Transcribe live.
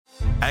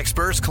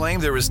Experts claim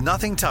there is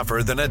nothing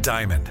tougher than a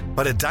diamond.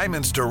 But at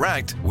Diamonds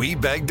Direct, we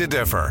beg to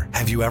differ.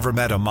 Have you ever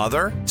met a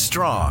mother?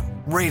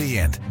 Strong,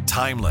 radiant,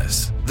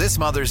 timeless. This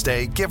Mother's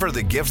Day, give her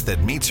the gift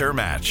that meets her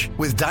match.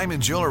 With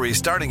diamond jewelry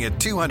starting at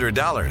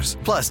 $200.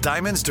 Plus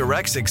Diamonds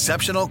Direct's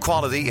exceptional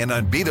quality and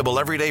unbeatable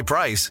everyday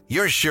price,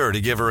 you're sure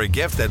to give her a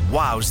gift that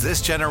wows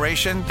this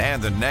generation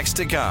and the next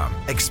to come.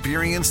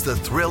 Experience the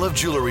thrill of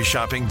jewelry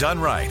shopping done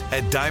right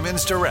at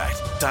Diamonds Direct.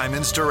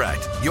 Diamonds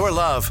Direct. Your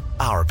love,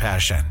 our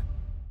passion.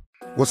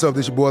 What's up,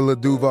 this your boy Lil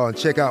Duval, and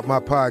check out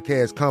my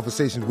podcast,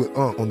 Conversations with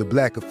Unc, on the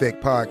Black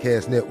Effect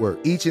Podcast Network.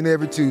 Each and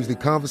every Tuesday,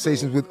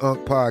 Conversations with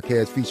Unc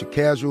podcast feature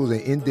casual and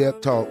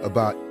in-depth talk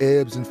about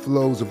ebbs and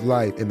flows of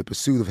life and the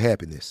pursuit of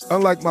happiness.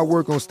 Unlike my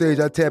work on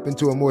stage, I tap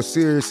into a more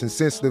serious and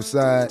sensitive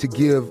side to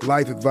give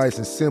life advice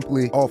and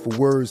simply offer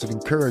words of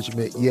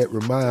encouragement, yet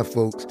remind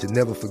folks to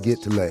never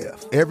forget to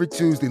laugh. Every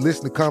Tuesday,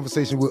 listen to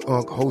Conversations with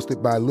Unc,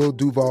 hosted by Lil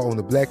Duval on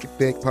the Black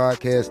Effect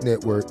Podcast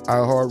Network,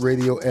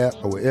 iHeartRadio app,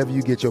 or wherever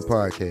you get your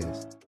podcasts.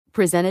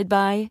 Presented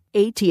by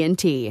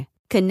AT&T.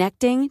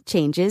 Connecting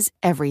changes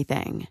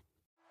everything.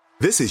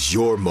 This is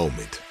your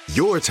moment,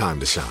 your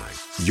time to shine,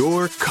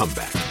 your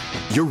comeback.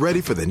 You're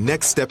ready for the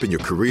next step in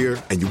your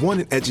career, and you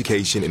want an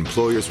education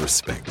employers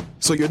respect.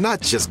 So you're not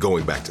just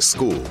going back to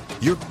school,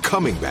 you're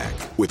coming back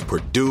with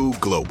Purdue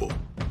Global.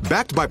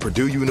 Backed by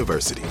Purdue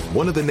University,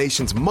 one of the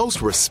nation's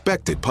most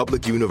respected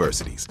public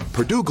universities,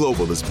 Purdue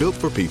Global is built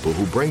for people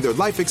who bring their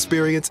life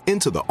experience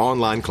into the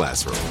online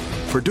classroom.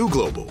 Purdue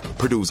Global,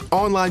 Purdue's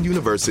online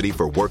university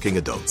for working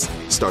adults.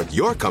 Start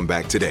your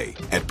comeback today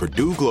at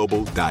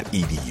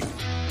purdueglobal.edu.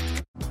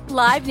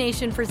 Live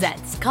Nation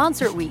presents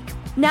Concert Week.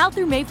 Now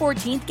through May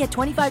 14th, get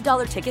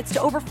 $25 tickets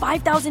to over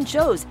 5,000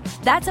 shows.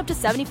 That's up to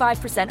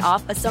 75%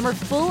 off a summer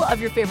full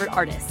of your favorite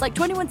artists like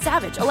 21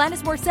 Savage,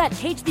 Alanis Morissette,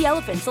 Cage the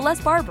Elephant,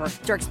 Celeste Barber,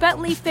 Dierks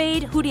Bentley,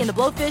 Fade, Hootie and the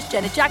Blowfish,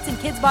 Janet Jackson,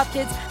 Kidz Bop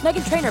Kids,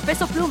 Meghan Trainor,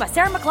 Bissell Pluma,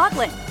 Sarah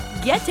McLachlan.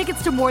 Get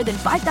tickets to more than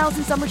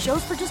 5,000 summer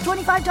shows for just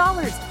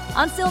 $25.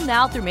 Until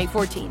now through May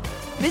 14th.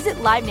 Visit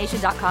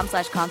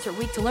LiveNation.com/Concert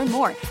Week to learn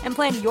more and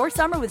plan your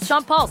summer with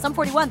Sean Paul, Sum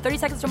 41, 30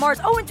 Seconds to Mars,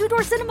 and Two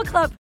Door Cinema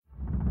Club.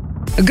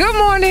 Good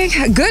morning,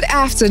 good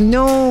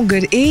afternoon,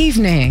 good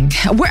evening,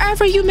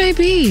 wherever you may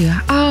be.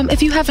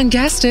 If you haven't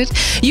guessed it,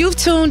 you've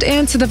tuned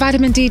into the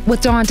Vitamin D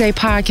with Dawn Day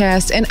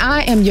podcast, and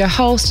I am your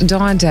host,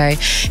 Dawn Day,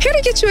 here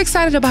to get you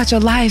excited about your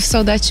life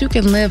so that you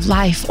can live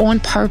life on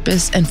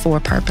purpose and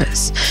for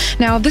purpose.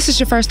 Now, if this is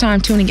your first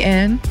time tuning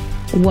in,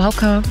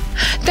 welcome.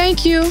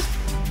 Thank you.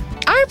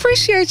 I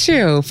appreciate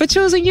you for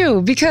choosing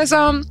you because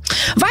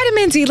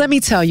Vitamin D, let me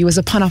tell you, is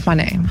a pun off my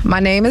name. My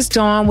name is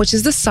Dawn, which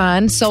is the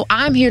sun, so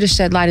I'm here to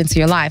shed light into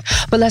your life.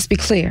 But let's be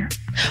clear.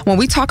 When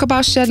we talk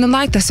about shedding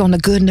light, that's on the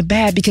good and the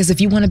bad, because if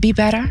you want to be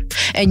better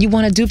and you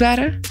want to do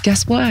better,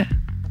 guess what?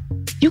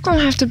 You're going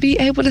to have to be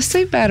able to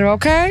see better,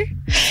 okay?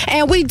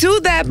 And we do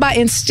that by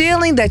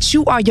instilling that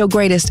you are your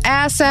greatest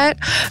asset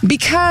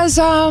because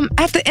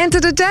at the end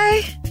of the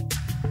day,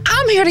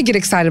 I'm here to get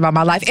excited about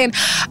my life. And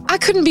I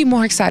couldn't be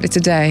more excited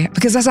today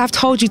because, as I've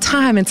told you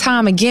time and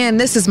time again,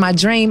 this is my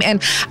dream.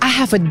 And I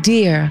have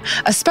a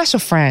special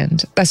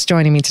friend that's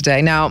joining me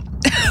today. Now,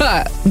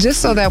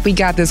 just so that we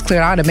got this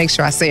clear, I want to make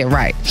sure I say it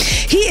right.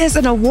 He is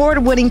an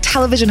award-winning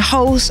television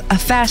host, a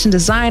fashion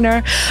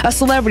designer, a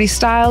celebrity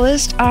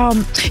stylist.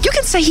 You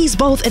can say he's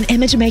both an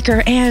image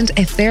maker and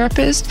a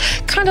therapist,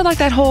 kind of like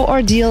that whole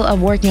ordeal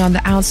of working on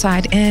the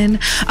outside in.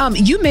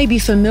 You may be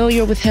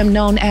familiar with him,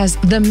 known as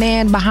the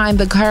man behind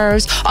the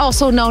curves,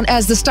 also known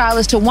as the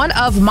stylist to one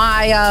of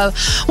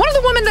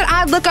the women that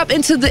I look up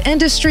into the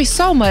industry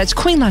so much,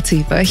 Queen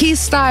Latifah. He's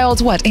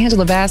styled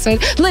Angela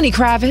Bassett, Lenny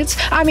Kravitz.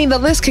 I mean, the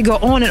list could go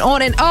on and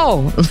on. And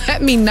oh,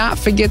 let me not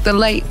forget the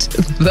late,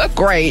 the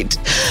great,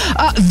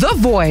 the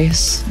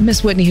voice,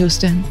 Miss Whitney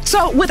Houston.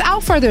 So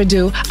without further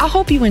ado, I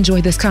hope you enjoy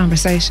this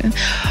conversation.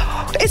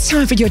 It's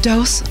time for your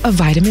dose of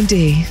vitamin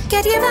D.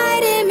 Get your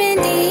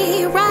vitamin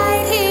D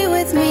right here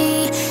with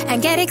me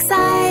and get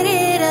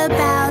excited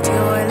about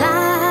your life.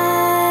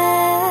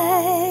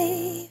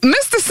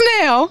 Mr.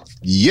 Snell.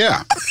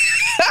 Yeah.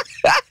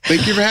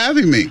 Thank you for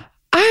having me.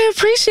 I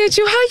appreciate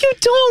you. How you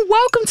doing?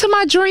 Welcome to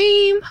my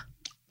dream.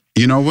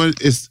 You know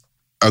what? It's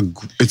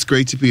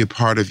great to be a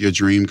part of your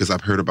dream because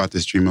I've heard about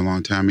this dream a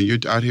long time and you're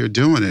out here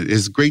doing it.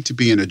 It's great to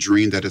be in a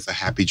dream that is a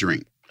happy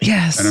dream.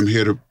 Yes. And I'm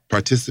here to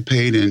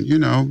participate and,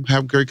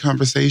 have great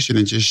conversation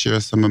and just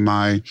share some of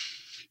my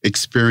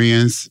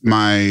experience,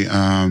 my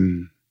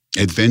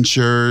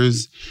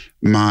adventures,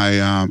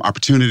 my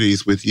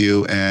opportunities with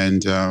you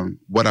and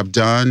what I've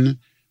done,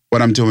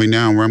 what I'm doing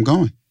now, and where I'm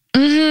going.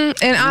 Mm-hmm.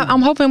 And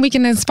I'm hoping we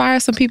can inspire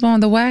some people on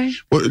the way.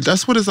 Well,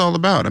 that's what it's all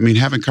about. I mean,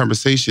 having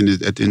conversation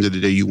is, at the end of the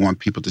day, you want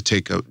people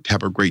to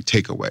have a great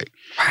takeaway.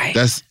 Right.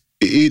 That's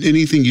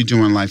anything you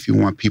do in life, you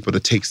want people to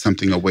take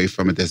something away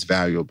from it that's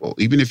valuable.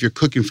 Even if you're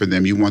cooking for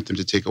them, you want them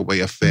to take away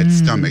a fed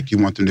stomach. You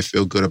want them to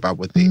feel good about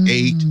what they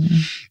ate.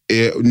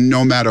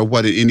 No matter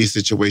what, in any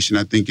situation,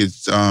 I think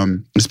it's,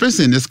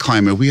 especially in this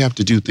climate, we have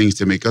to do things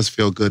to make us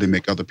feel good and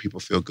make other people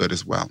feel good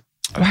as well.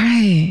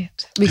 Right.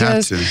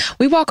 Because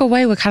we walk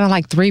away with kind of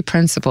like 3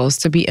 principles: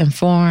 to be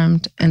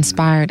informed,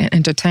 inspired, and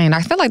entertained.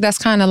 I feel like that's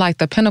kind of like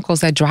the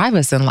pinnacles that drive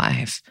us in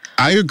life.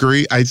 I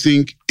agree. I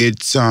think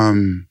it's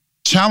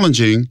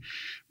challenging,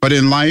 but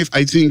in life,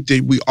 I think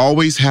that we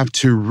always have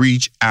to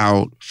reach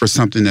out for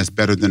something that's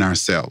better than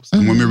ourselves.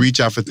 And when we reach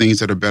out for things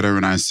that are better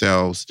than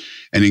ourselves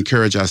and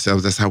encourage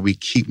ourselves, that's how we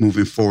keep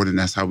moving forward, and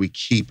that's how we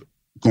keep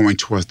going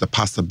towards the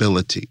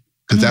possibility.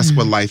 Because that's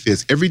what life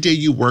is. Every day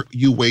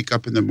you wake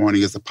up in the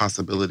morning is a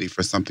possibility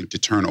for something to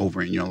turn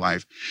over in your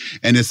life.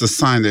 And it's a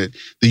sign that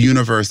the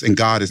universe and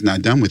God is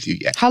not done with you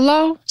yet.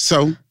 Hello?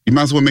 So you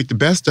might as well make the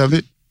best of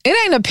it. It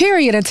ain't a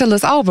period until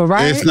it's over,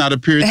 right? It's not a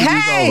period until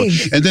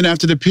it's over. And then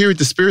after the period,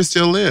 the spirit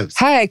still lives.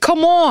 Hey,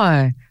 come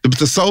on.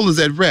 The soul is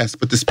at rest,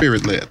 but the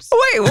spirit lives.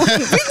 Wait, we got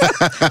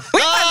to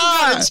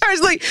go to church.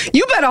 Like,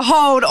 you better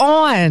hold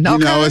on, okay?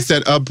 You know, it's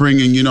that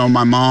upbringing, you know,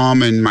 my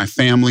mom and my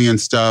family and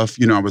stuff.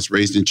 You know, I was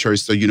raised in church,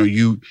 so, you know,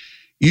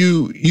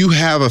 you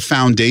have a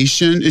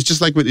foundation. It's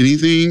just like with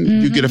anything,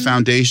 you get a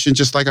foundation.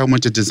 Just like I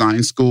went to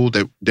design school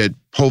that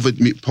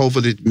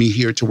pivoted me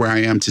here to where I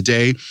am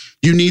today.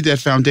 You need that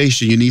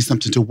foundation. You need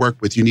something to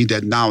work with. You need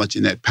that knowledge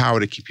and that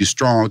power to keep you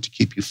strong, to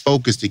keep you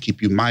focused, to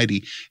keep you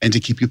mighty, and to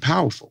keep you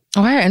powerful.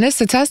 All right, and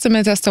it's a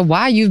testament as to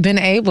why you've been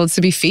able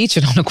to be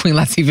featured on the Queen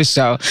Latifah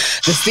Show,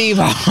 the Steve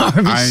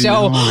Harvey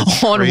Show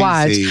on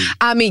Watch.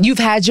 I mean, you've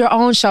had your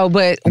own show,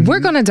 but we're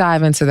going to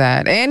dive into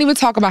that and even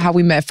talk about how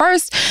we met.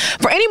 First,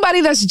 for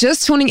anybody that's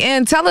just tuning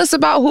in, tell us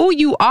about who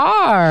you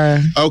are.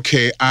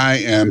 Okay, I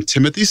am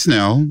Timothy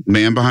Snell,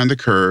 man behind the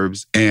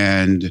curbs,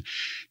 and,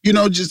 you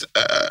know, just...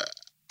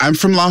 I'm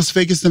from Las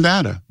Vegas,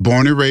 Nevada.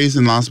 Born and raised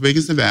in Las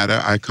Vegas,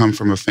 Nevada. I come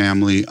from a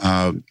family.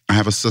 I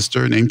have a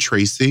sister named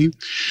Tracy.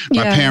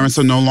 My parents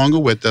are no longer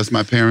with us.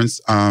 My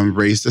parents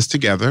raised us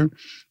together.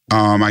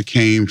 I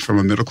came from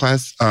a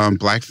middle-class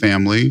Black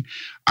family.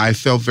 I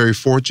felt very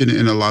fortunate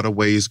in a lot of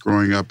ways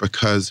growing up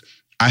because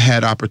I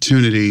had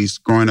opportunities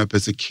growing up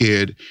as a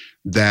kid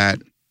that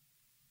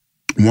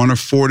weren't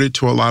afforded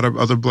to a lot of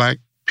other Black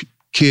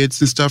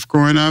kids and stuff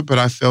growing up, but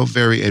I felt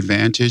very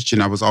advantaged,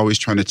 and I was always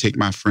trying to take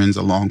my friends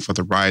along for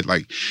the ride.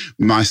 Like,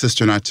 my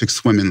sister and I took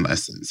swimming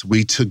lessons.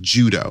 We took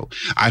judo.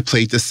 I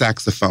played the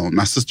saxophone.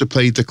 My sister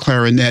played the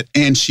clarinet,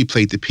 and she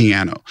played the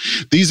piano.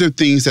 These are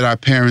things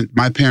that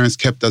my parents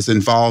kept us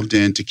involved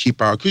in to keep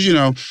because, you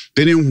know,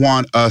 they didn't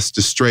want us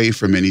to stray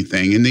from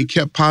anything, and they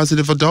kept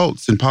positive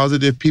adults and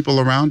positive people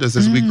around us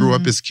as we grew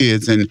up as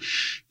kids. And,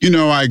 you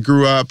know, I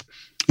grew up,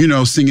 you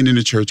know, singing in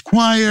the church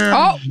choir.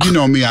 Oh. You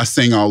know me, I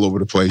sing all over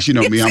the place. You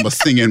know me, I'm a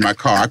singer in my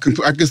car. I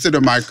consider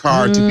my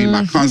car to be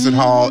my concert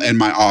hall and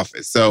my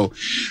office. So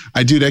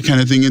I do that kind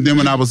of thing. And then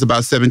when I was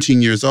about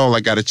 17 years old,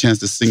 I got a chance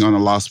to sing on the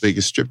Las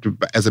Vegas Strip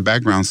as a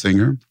background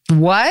singer.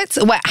 What?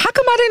 How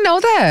come I didn't know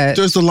that?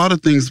 There's a lot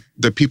of things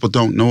that people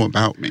don't know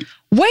about me.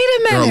 Wait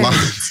a minute. There are a lot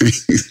of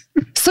things.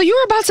 So you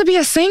were about to be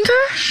a singer?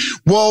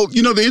 Well,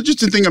 you know, the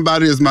interesting thing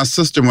about it is my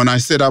sister, when I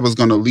said I was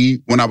going to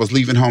leave, when I was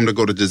leaving home to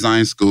go to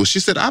design school, she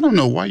said, I don't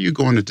know why you're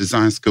going to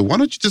design school. Why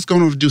don't you just go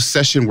and do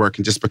session work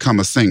and just become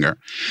a singer?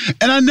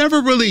 And I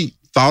never really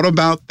thought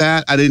about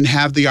that. I didn't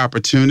have the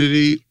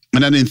opportunity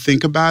and I didn't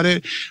think about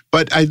it.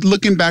 But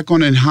looking back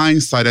on it in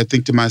hindsight, I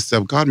think to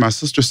myself, God, my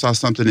sister saw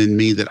something in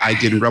me that I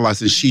didn't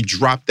realize, and she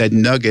dropped that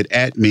nugget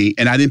at me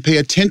and I didn't pay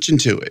attention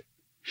to it.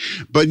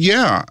 But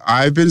yeah,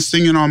 I've been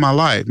singing all my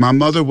life. My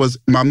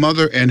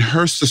mother and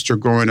her sister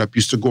growing up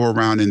used to go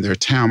around in their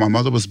town. My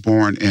mother was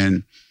born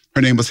in,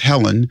 her name was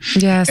Helen.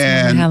 Yes,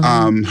 and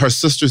Helen. Her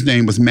sister's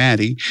name was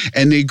Maddie.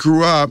 And they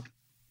grew up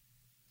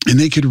and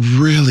they could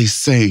really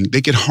sing.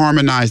 They could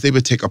harmonize. They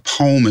would take a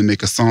poem and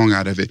make a song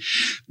out of it.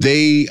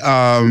 They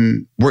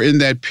were in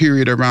that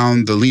period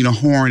around the Lena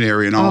Horne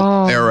area and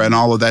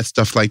all of that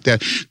stuff like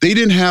that. They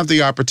didn't have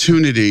the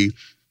opportunity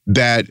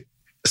that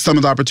some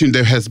of the opportunity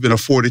that has been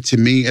afforded to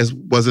me as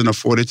wasn't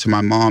afforded to my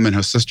mom and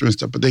her sister and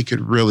stuff, but they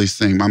could really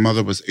sing. My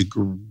mother was a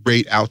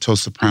great alto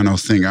soprano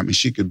singer. I mean,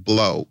 she could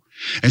blow.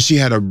 And she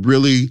had a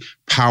really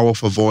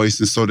powerful voice,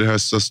 and so did her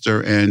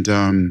sister.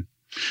 And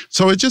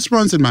so it just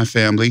runs in my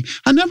family.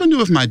 I never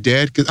knew if my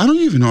dad could, I don't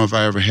even know if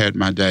I ever had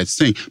my dad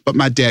sing, but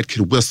my dad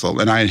could whistle,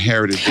 and I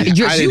inherited that.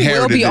 You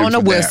will be on a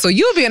whistle.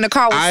 You'll be in the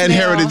car with I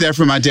inherited that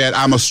from my dad.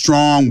 I'm a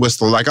strong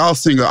whistler. Like,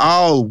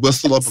 I'll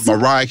whistle up a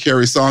Mariah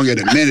Carey song in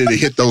a minute and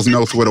hit those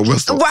notes with a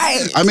whistle.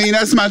 Right. I mean,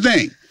 that's my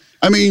thing.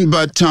 I mean,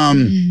 but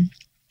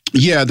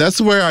yeah, that's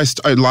where I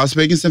started, Las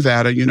Vegas,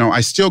 Nevada. You know,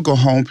 I still go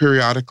home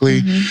periodically.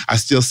 I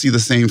still see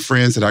the same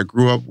friends that I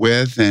grew up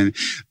with and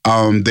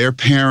their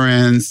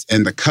parents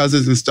and the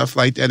cousins and stuff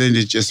like that. And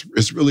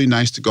it's really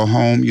nice to go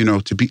home, you know,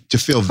 to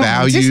feel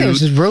valued. It was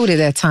just rooted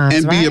at times,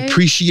 and be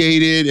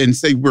appreciated and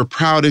say, we're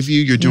proud of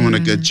you. You're doing a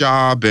good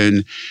job.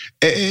 And,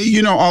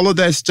 you know, all of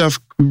that stuff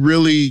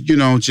really, you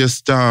know,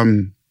 just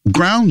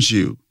grounds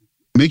you.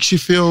 Makes you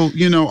feel,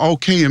 you know,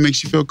 okay, and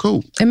makes you feel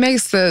cool. It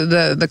makes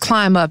the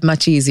climb up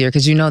much easier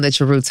because you know that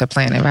your roots are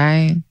planted,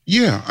 right?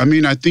 Yeah. I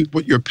mean, I think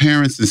what your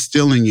parents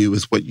instill in you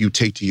is what you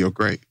take to your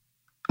grave.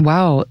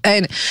 Wow.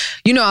 And,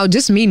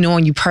 just me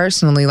knowing you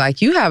personally,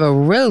 like you have a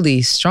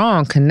really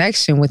strong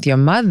connection with your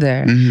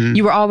mother. Mm-hmm.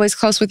 You were always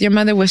close with your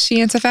mother. Was she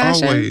into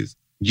fashion? Always.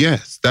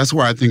 Yes. That's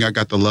where I think I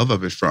got the love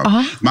of it from.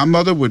 Uh-huh. My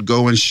mother would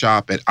go and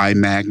shop at I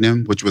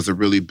Magnum, which was a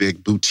really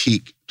big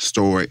boutique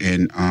store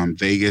in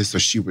Vegas. So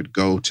she would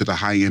go to the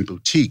high-end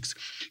boutiques.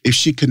 If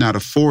she could not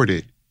afford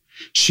it,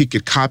 she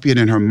could copy it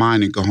in her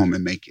mind and go home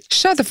and make it.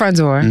 Shut the front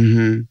door.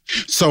 Mm-hmm.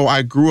 So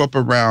I grew up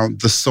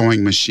around the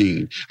sewing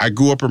machine. I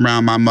grew up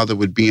around my mother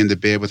would be in the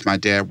bed with my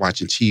dad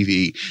watching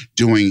TV,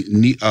 doing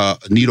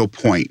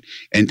needlepoint.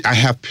 And I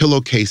have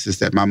pillowcases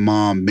that my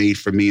mom made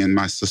for me and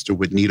my sister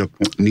with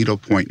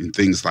needlepoint and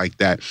things like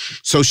that.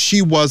 So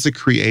she was a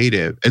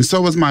creative. And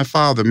so was my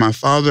father. My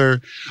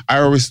father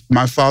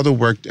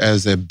worked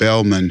as a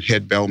bellman,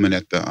 head bellman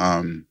at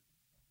the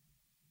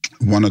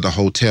one of the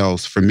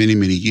hotels for many,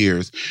 many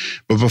years.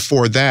 But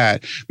before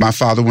that, my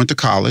father went to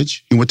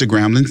college. He went to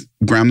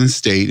Grambling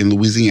State in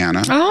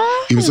Louisiana.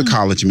 Oh. He was a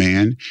college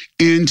man,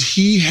 and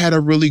he had a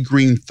really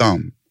green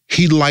thumb.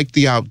 He liked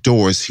the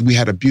outdoors. We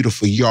had a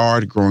beautiful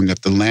yard growing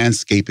up. The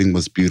landscaping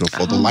was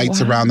beautiful. The lights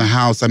around the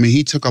house. I mean,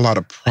 he took a lot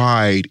of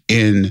pride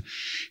in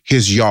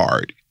his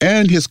yard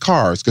and his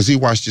cars because he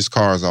washed his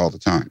cars all the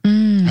time.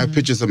 I have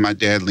pictures of my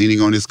dad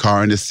leaning on his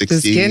car in the 60s.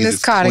 Just getting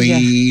his car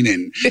clean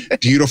and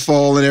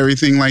beautiful and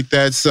everything like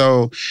that.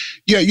 So,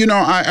 yeah,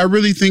 I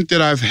really think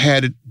that I've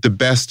had the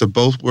best of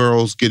both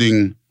worlds,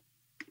 getting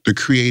the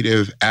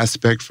creative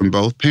aspect from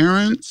both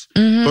parents.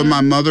 Mm-hmm. But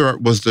my mother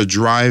was the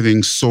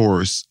driving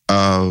source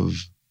of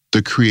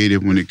the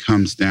creative when it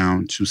comes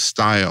down to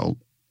style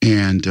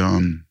and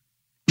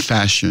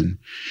fashion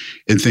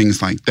and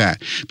things like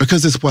that,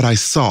 because it's what I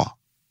saw.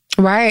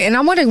 Right. And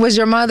I'm wondering, was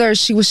your mother,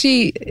 did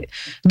she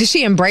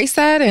embrace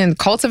that and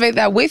cultivate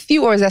that with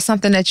you? Or is that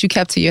something that you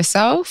kept to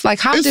yourself? Like,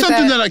 it's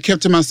something that I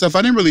kept to myself.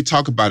 I didn't really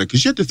talk about it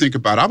because you have to think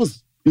about it. I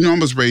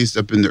was raised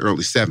up in the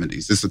early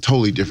 70s. It's a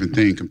totally different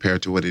thing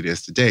compared to what it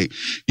is today.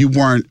 You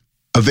weren't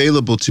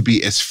available to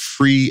be as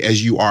free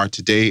as you are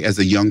today as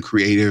a young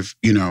creative,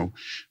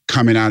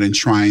 coming out and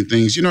trying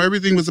things.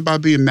 Everything was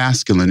about being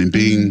masculine and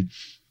being,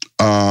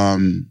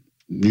 the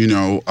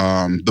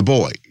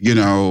boy,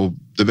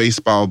 the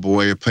baseball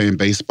boy or playing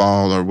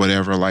baseball or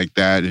whatever like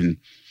that. And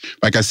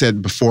like I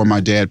said before, my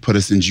dad put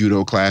us in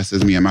judo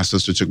classes. Me and my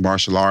sister took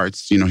martial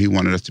arts. He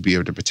wanted us to be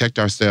able to protect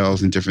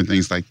ourselves and different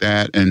things like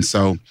that. And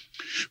so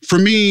for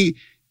me,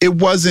 it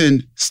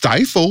wasn't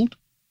stifled,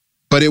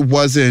 but it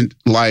wasn't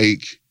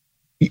like,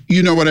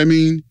 you know what I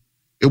mean?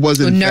 It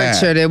wasn't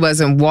nurtured. It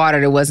wasn't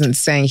watered. It wasn't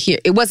saying here.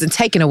 It wasn't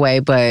taken away,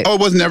 but... Oh,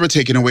 it was never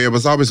taken away. It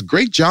was always,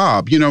 great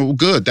job.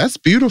 Good. That's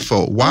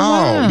beautiful.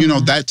 Wow.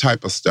 That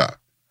type of stuff.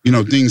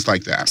 Things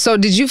like that. So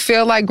did you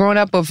feel like growing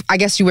up I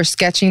guess you were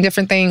sketching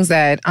different things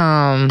that...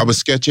 I was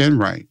sketching and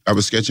write. I've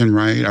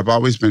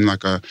always been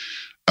like a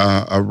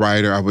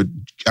writer.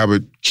 I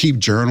would keep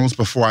journals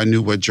before I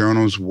knew what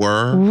journals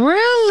were.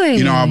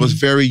 Really? I was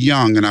very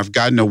young and I've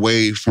gotten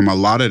away from a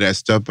lot of that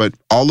stuff, but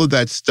all of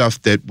that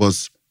stuff that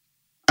was,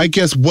 I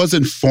guess,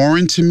 wasn't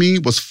foreign to me,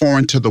 was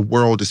foreign to the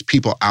world as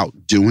people out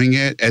doing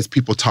it, as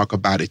people talk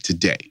about it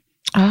today.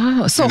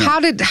 Oh, so how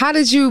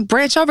did you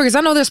branch over? Because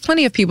I know there's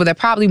plenty of people that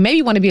probably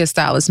maybe want to be a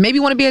stylist, maybe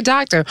want to be a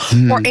doctor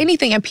or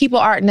anything, and people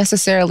aren't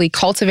necessarily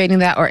cultivating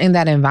that or in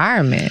that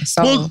environment.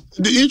 So, well,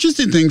 the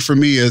interesting thing for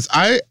me is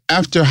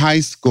after high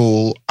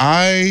school,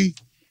 I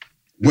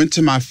went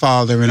to my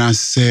father and I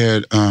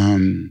said,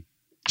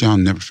 I'll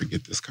never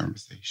forget this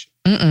conversation.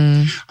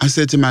 I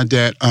said to my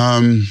dad,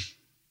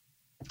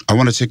 I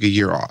want to take a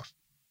year off.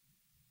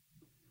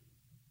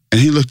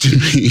 And he looked at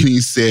me and he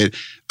said,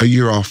 a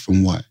year off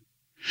from what?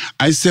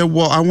 I said,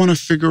 well, I want to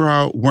figure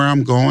out where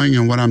I'm going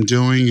and what I'm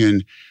doing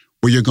and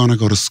where you're going to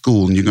go to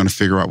school and you're going to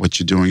figure out what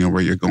you're doing and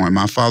where you're going.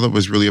 My father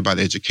was really about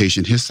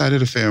education. His side of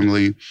the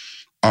family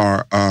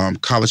are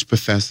college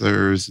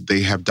professors.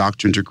 They have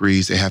doctorate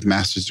degrees. They have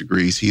master's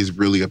degrees. He is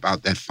really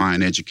about that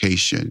fine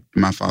education.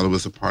 My father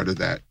was a part of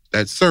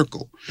that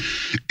circle.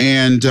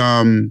 And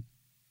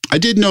I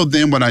didn't know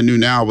then what I knew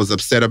now. I was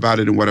upset about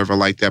it and whatever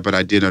like that, but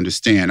I did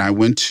understand. I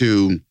went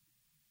to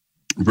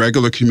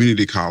regular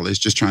community college,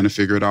 just trying to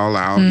figure it all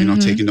out,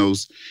 taking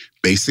those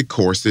basic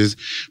courses.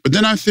 But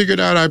then I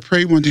figured out, I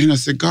prayed one day and I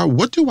said, God,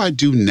 what do I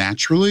do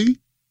naturally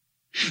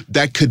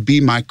that could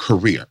be my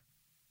career?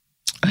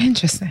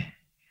 Interesting.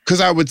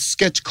 Because I would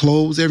sketch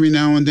clothes every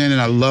now and then, and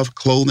I love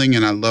clothing,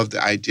 and I love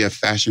the idea of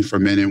fashion for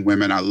men and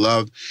women. I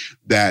love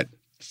that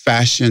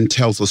fashion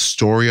tells a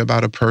story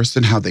about a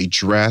person, how they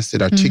dress.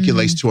 It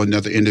articulates to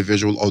another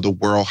individual or the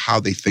world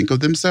how they think of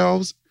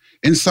themselves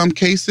in some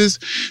cases.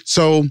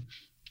 So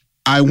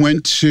I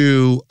went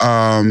to,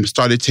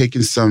 started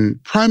taking some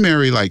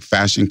primary like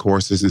fashion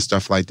courses and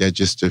stuff like that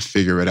just to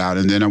figure it out.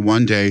 And then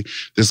one day,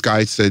 this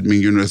guy said to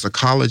me, there's a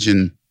college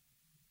in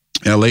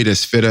LA,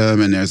 there's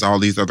FITM, and there's all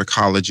these other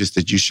colleges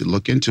that you should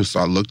look into. So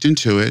I looked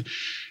into it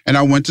and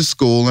I went to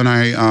school,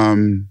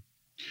 and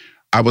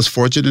I was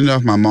fortunate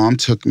enough, my mom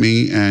took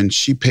me and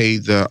she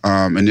paid the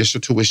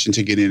initial tuition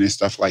to get in and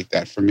stuff like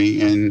that for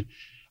me. And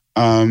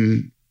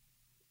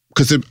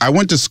because I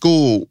went to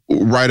school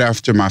right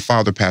after my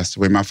father passed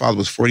away. My father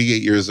was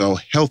 48 years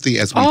old, healthy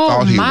as we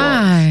thought he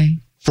was.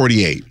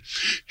 48.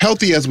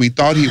 Healthy as we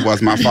thought he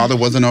was. My father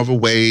wasn't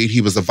overweight.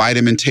 He was a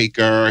vitamin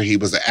taker. He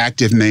was an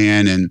active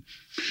man.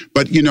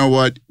 But you know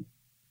what?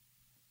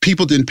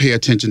 People didn't pay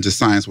attention to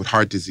science with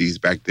heart disease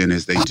back then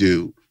as they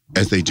do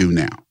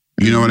now.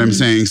 You know what I'm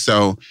saying?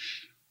 So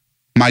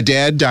my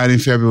dad died in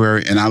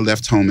February and I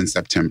left home in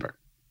September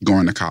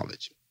going to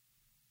college.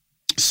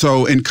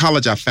 So in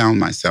college, I found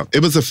myself.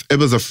 It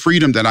was a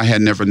freedom that I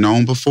had never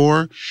known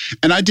before.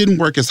 And I didn't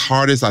work as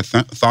hard as I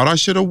thought I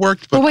should have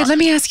worked. But wait, let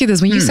me ask you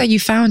this. When you say you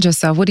found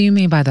yourself, what do you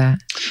mean by that?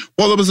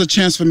 Well, it was a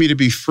chance for me to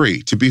be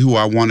free, to be who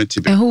I wanted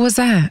to be. And who was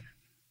that?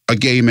 A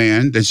gay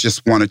man that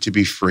just wanted to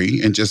be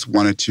free and just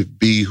wanted to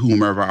be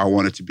whomever I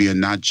wanted to be and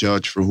not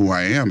judge for who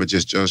I am, but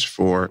just judge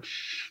for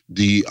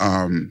the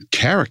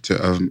character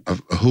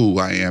of who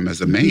I am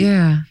as a man.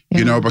 Yeah.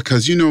 You know,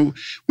 because, you know,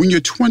 when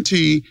you're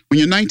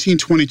 19,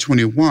 20,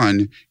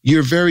 21,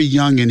 you're very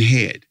young in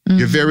head. Mm-hmm.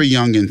 You're very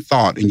young in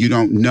thought, and you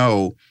don't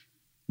know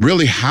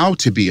really how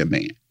to be a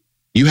man.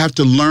 You have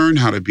to learn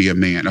how to be a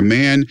man.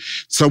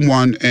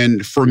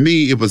 And for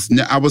me,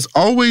 I was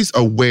always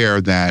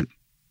aware that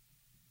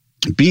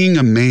being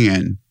a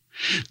man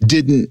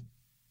didn't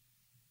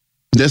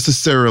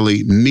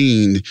necessarily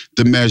mean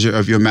the measure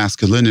of your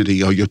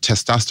masculinity or your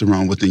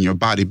testosterone within your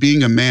body.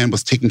 Being a man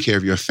was taking care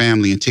of your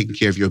family and taking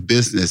care of your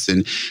business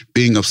and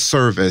being of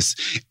service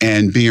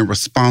and being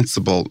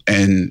responsible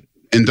and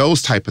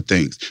those type of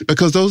things.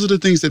 Because those are the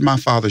things that my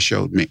father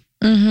showed me.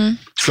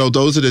 Mm-hmm. So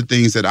those are the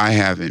things that I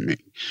have in me.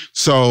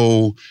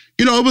 So,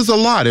 you know, it was a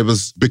lot. It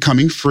was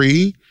becoming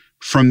free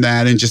from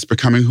that and just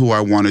becoming who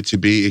I wanted to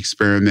be,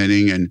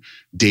 experimenting and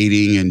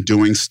dating and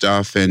doing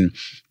stuff and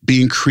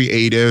being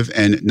creative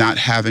and not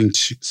having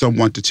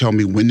someone to tell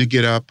me when to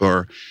get up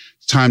or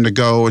time to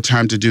go or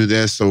time to do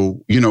this or,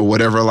 you know,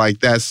 whatever like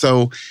that.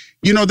 So,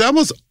 you know, that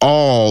was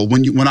all,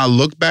 when I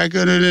look back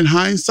at it in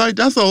hindsight,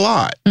 that's a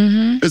lot.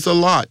 Mm-hmm. It's a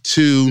lot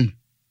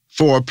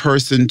for a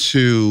person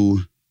to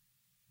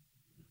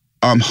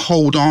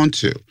hold on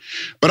to.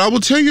 But I will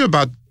tell you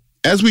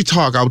as we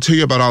talk, I'll tell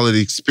you about all of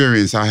the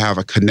experience. I have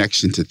a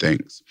connection to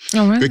things.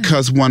 Oh, really?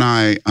 Because when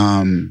I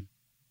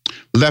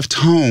left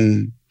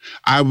home,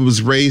 I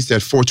was raised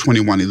at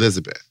 421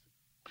 Elizabeth.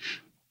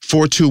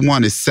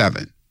 421 is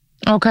 7.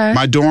 Okay.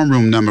 My dorm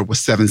room number was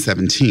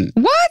 717.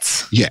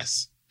 What?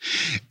 Yes.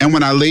 And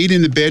when I laid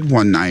in the bed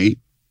one night,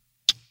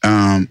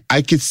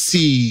 I could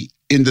see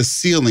in the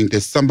ceiling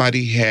that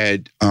somebody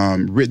had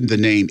written the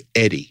name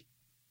Eddie.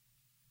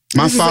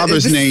 My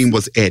father's name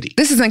was Eddie.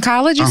 This is in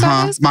college, you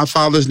saw this? My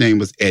father's name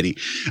was Eddie.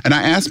 And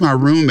I asked my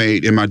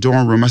roommate in my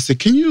dorm room, I said,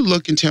 can you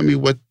look and tell me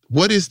what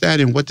is that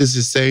and what does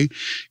it say?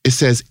 It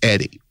says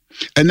Eddie.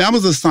 And that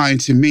was a sign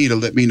to me to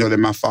let me know that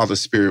my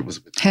father's spirit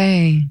was with me.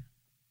 Hey.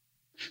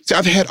 So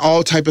I've had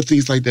all type of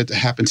things like that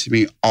happen to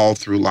me all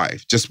through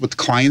life. Just with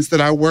clients that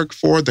I work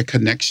for, the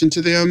connection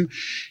to them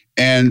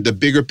and the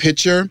bigger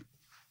picture.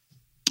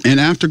 And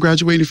after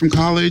graduating from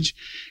college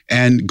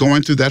and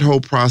going through that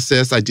whole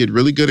process, I did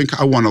really good.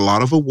 I won a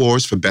lot of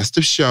awards for best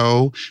of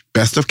show,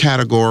 best of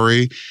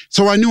category.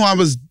 So I knew I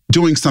was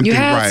doing something right.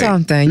 You had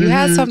something. Mm-hmm. You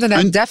had something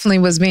that definitely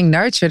was being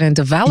nurtured and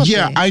developing.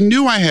 Yeah, I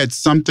knew I had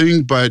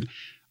something, but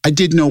I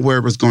didn't know where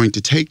it was going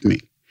to take me.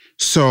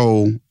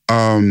 So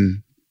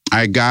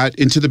I got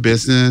into the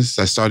business.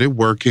 I started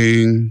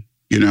working.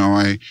 You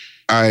know,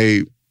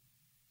 I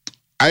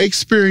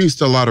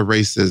experienced a lot of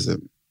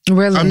racism.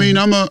 Really? I mean,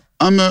 I'm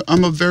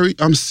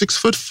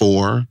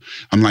 6'4".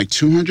 I'm like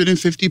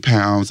 250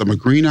 pounds. I'm a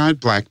green-eyed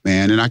black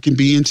man, and I can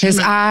be intimidating.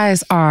 His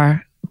eyes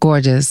are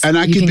gorgeous. And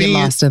you can get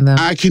lost in them.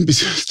 I can be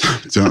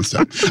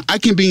stop. I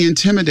can be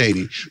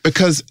intimidating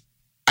because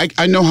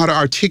I know how to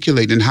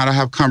articulate and how to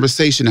have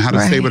conversation and how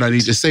to say what I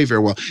need to say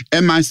very well.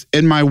 And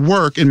my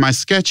work, and my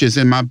sketches,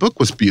 and my book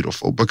was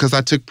beautiful because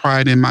I took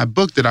pride in my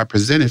book that I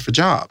presented for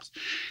jobs.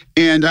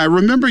 And I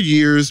remember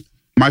years.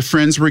 My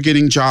friends were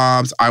getting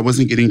jobs. I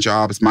wasn't getting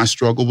jobs. My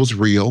struggle was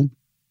real.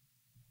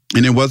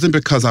 And it wasn't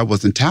because I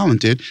wasn't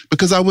talented,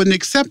 because I wouldn't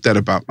accept that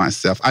about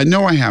myself. I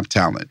know I have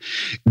talent.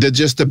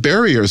 The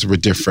barriers were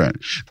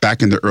different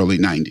back in the early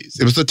 90s.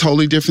 It was a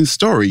totally different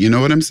story. You know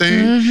what I'm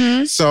saying?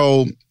 Mm-hmm.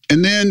 So,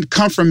 and then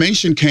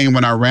confirmation came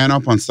when I ran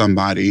up on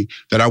somebody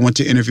that I went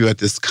to interview at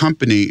this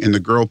company, and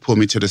the girl pulled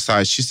me to the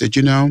side. She said,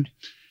 you know,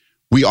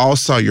 we all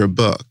saw your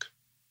book.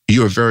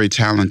 You were very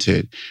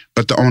talented,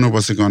 but the owner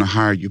wasn't going to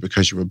hire you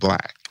because you were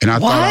black. And I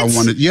thought I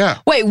wanted,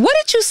 Wait, what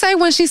did you say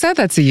when she said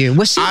that to you?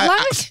 Was she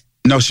black?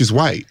 No, she's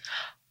white.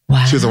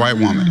 Wow. She was a white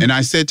woman. And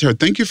I said to her,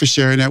 thank you for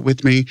sharing that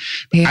with me.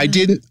 Yeah.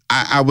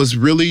 I was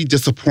really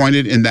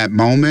disappointed in that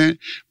moment,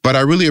 but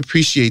I really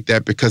appreciate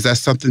that because that's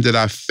something that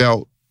I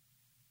felt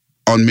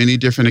on many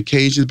different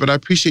occasions. But I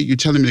appreciate you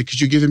telling me that because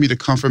you're giving me the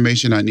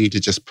confirmation I need to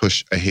just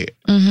push ahead.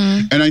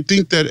 Mm-hmm. And I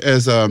think that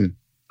as a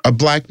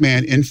black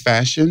man in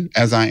fashion,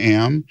 as I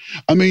am,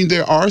 I mean,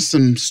 there are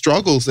some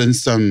struggles and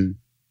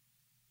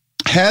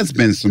has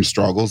been some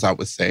struggles, I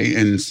would say,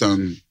 and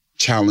some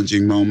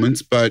challenging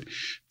moments, but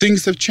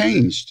things have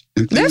changed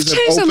and things They've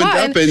changed have opened a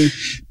lot. up. And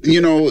you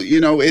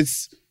know,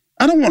 it's,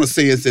 I don't want to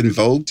say it's in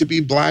vogue to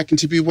be Black and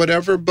to be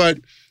whatever, but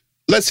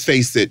let's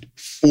face it,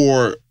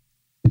 for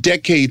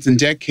decades and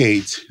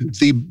decades,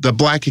 the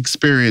Black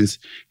experience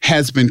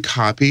has been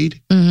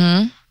copied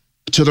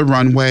to the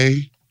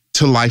runway,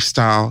 to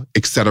lifestyle,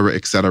 et cetera,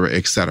 et cetera,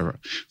 et cetera.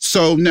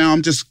 So now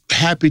I'm just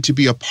happy to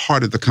be a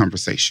part of the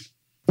conversation.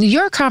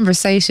 Your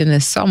conversation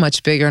is so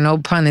much bigger, no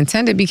pun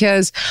intended,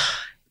 because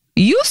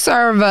you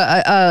serve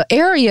a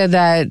area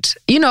that,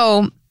 you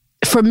know,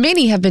 for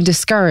many have been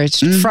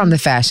discouraged from the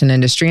fashion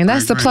industry, and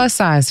that's the plus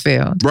size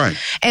field. Right.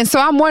 And so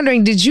I'm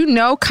wondering, did you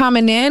know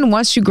coming in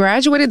once you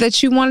graduated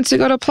that you wanted to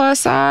go to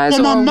plus size?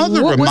 Well, my or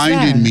mother what was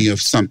reminded that? me of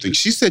something.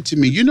 She said to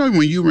me, you know,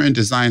 when you were in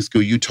design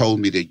school, you told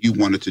me that you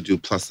wanted to do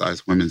plus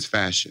size women's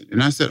fashion.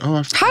 And I said, oh,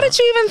 I forgot. How did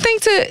you even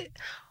think to...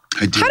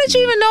 How did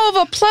you even know of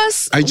a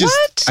plus? I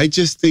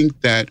just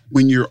think that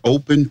when you're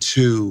open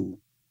to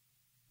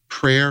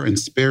prayer and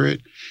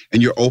spirit,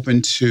 and you're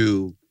open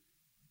to,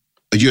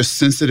 you're a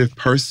sensitive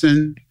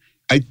person,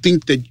 I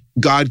think that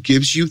God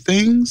gives you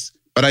things,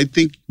 but I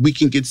think we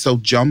can get so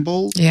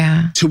jumbled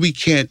till we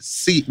can't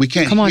see, we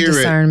can't hear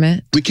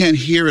discernment. We can't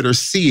hear it or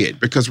see it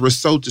because we're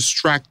so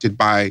distracted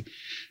by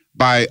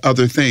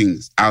other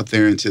things out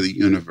there into the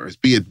universe,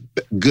 be it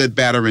good,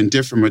 bad, or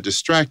indifferent, or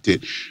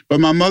distracted. But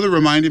my mother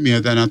reminded me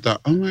of that, and I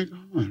thought, oh my God,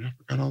 I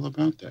forgot all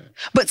about that.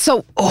 But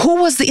so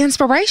who was the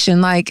inspiration?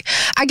 Like,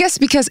 I guess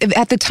because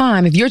at the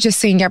time, if you're just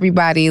seeing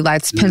everybody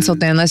like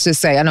penciled in, let's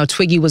just say, I know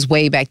Twiggy was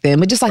way back then,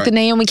 but just like the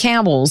Naomi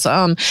Campbells, you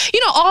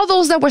know, all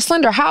those that were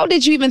slender, how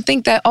did you even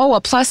think that, oh,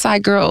 a plus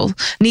size girl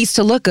needs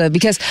to look good?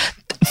 Because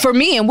for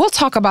me, and we'll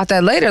talk about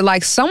that later,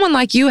 like someone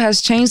like you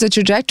has changed the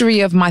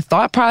trajectory of my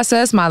thought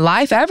process, my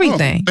life,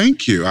 everything. Oh,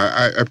 thank you.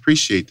 I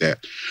appreciate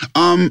that.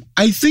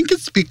 I think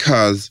it's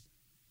because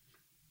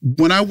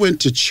when I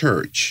went to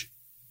church,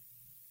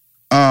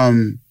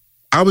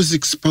 I was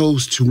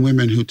exposed to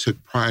women who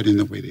took pride in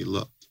the way they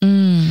looked.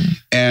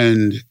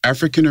 And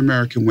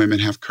African-American women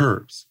have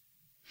curves.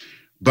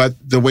 But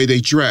the way they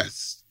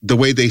dress, the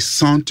way they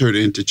sauntered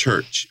into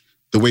church,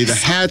 the way the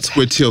hats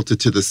were tilted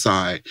to the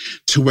side,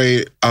 to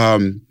way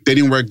they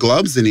didn't wear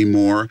gloves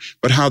anymore,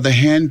 but how the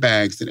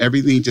handbags and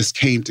everything just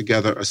came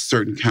together a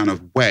certain kind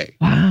of way.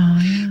 Wow.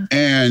 Yeah.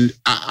 And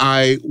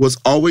I was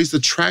always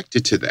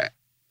attracted to that.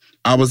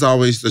 I was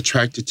always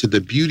attracted to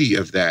the beauty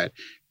of that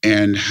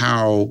and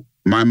how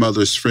my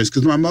mother's friends,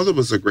 because my mother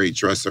was a great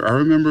dresser. I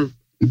remember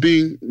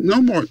being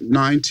no more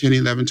 9, 10,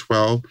 11,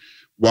 12,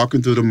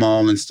 walking through the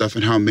mall and stuff,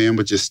 and how men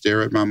would just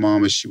stare at my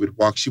mom as she would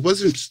walk. She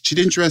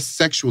didn't dress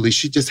sexually.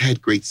 She just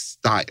had great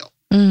style.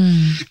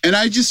 And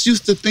I just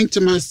used to think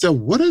to myself,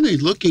 what are they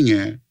looking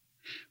at?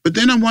 But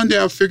then one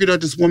day I figured out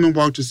this woman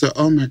walked and said,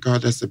 oh my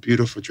God, that's a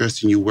beautiful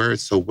dress and you wear it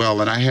so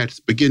well. And I had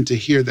to begin to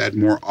hear that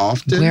more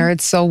often. Wear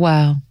it so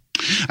well.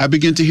 I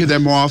began to hear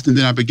that more often.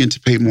 Then I began to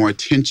pay more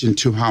attention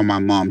to how my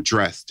mom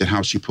dressed and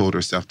how she pulled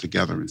herself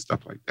together and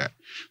stuff like that.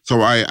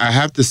 So I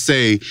have to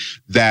say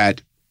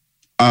that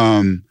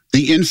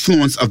the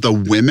influence of the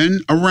women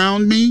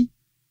around me,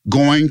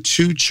 going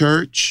to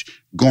church,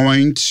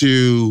 going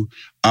to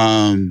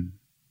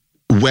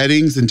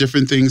weddings and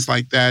different things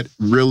like that,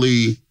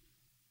 really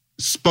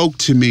spoke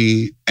to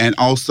me. And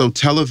also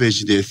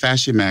television did,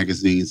 fashion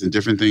magazines and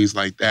different things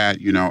like that.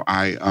 You know,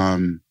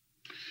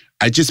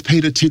 I just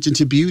paid attention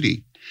to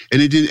beauty.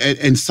 And it didn't,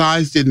 and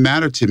size didn't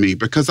matter to me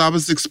because I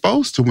was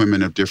exposed to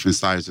women of different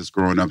sizes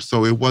growing up.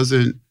 So it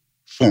wasn't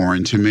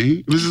foreign to me.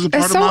 It was just a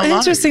part of my life. It's so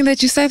interesting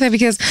that you say that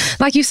because,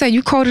 like you said,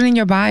 you quoted in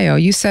your bio,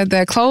 you said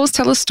that clothes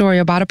tell a story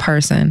about a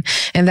person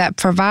and that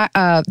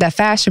that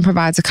fashion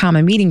provides a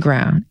common meeting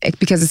ground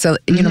because it's a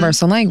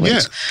universal language.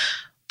 Yeah.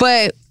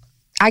 But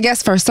I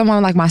guess for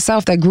someone like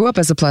myself that grew up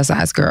as a plus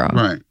size girl,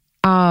 right.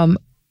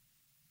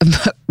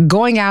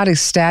 Going out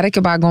ecstatic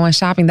about going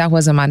shopping, that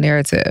wasn't my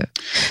narrative.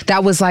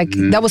 That was like,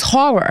 that was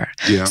horror.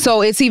 Yeah.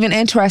 So it's even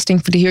interesting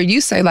to hear you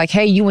say like,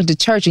 hey, you went to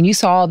church and you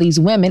saw all these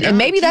women. Yeah, and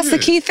maybe that's the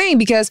key thing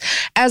because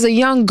as a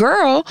young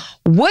girl,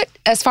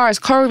 as far as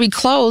curvy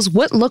clothes,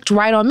 what looked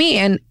right on me?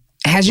 And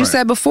as you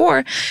said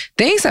before,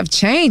 things have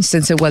changed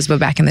since it was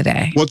back in the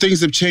day. Well,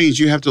 things have changed.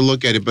 You have to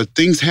look at it. But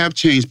things have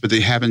changed, but they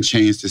haven't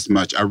changed as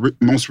much. I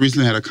most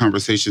recently had a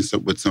conversation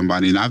with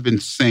somebody, and I've been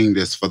saying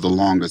this for the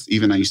longest.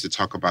 Even I used to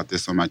talk about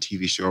this on my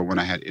TV show when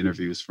I had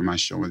interviews for my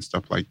show and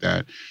stuff like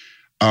that.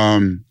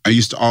 I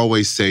used to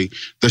always say,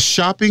 the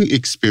shopping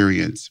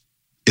experience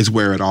is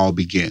where it all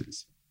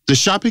begins. The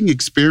shopping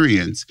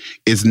experience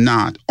is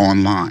not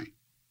online.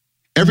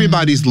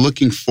 Everybody's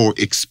looking for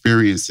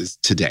experiences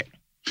today.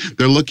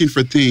 They're looking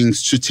for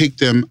things to take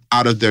them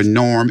out of their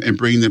norm and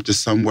bring them to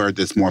somewhere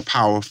that's more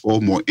powerful,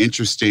 more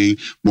interesting,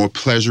 more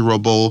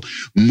pleasurable,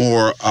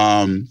 more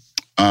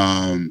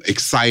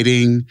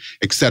exciting,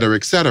 et cetera,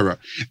 et cetera.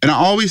 And I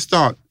always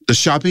thought the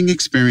shopping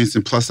experience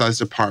in plus-size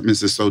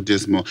departments is so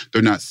dismal.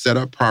 They're not set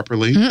up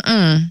properly.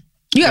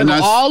 You got to go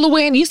all the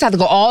way in. You used to have to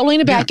go all the way in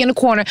the back in the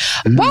corner.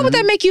 Why would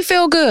that make you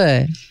feel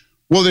good?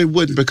 Well, they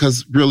wouldn't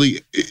because really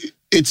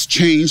it's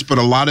changed, but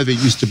a lot of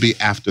it used to be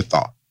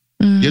afterthought.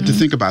 You have to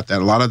think about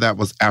that. A lot of that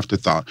was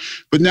afterthought.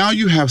 But now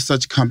you have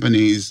such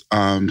companies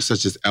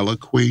such as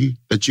Eloquii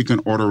that you can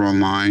order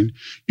online.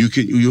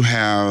 You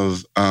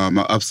have an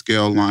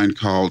upscale line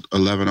called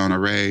 11 on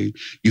Array.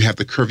 You have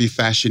the curvy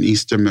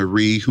fashionista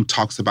Marie, who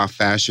talks about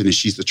fashion, and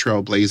she's the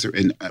trailblazer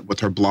in with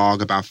her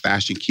blog about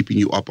fashion, keeping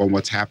you up on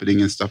what's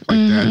happening and stuff like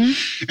that.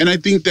 And I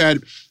think that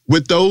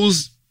with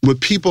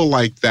people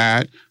like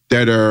that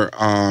are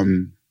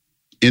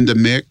in the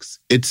mix,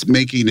 it's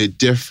making it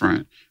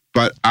different.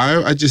 But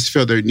I just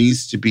feel there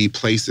needs to be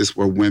places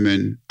where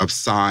women of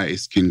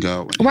size can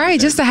go. Right,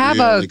 just to have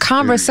a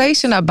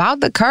conversation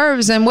about the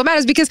curves and what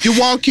matters. Because you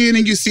walk in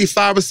and you see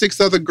 5 or 6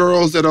 other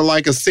girls that are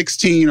like a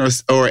 16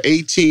 or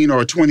 18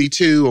 or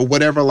 22 or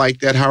whatever like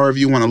that, however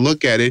you want to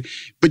look at it.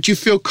 But you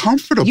feel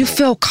comfortable. You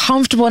feel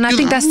comfortable. And I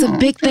think that's the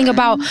big thing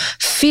about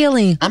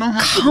feeling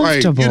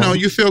comfortable.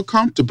 You feel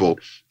comfortable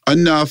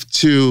enough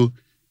to...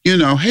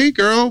 hey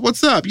girl,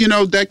 what's up?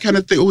 That kind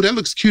of thing. Oh, that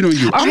looks cute on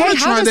you. I want to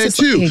try that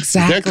too.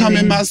 Exactly. That come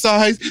in my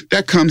size.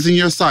 That comes in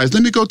your size.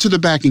 Let me go to the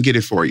back and get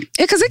it for you.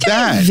 Because it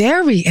can be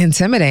very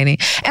intimidating.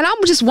 And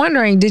I'm just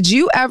wondering, did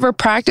you ever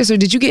practice or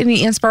did you get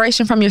any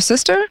inspiration from your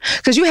sister?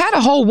 Because you had a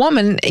whole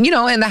woman, in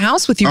the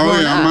house with you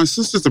growing up. My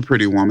sister's a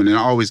pretty woman, and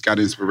I always got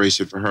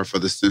inspiration for her for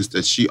the sense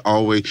that she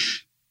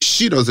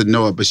doesn't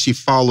know it, but she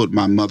followed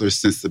my mother's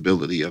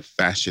sensibility of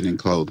fashion and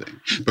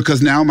clothing.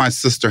 Because now my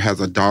sister has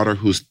a daughter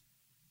who's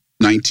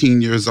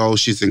 19 years old.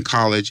 She's in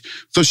college.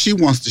 So she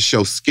wants to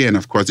show skin,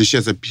 of course, and she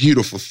has a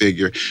beautiful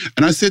figure.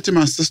 And I said to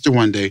my sister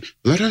one day,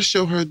 let her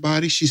show her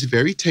body. She's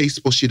very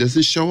tasteful. She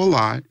doesn't show a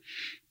lot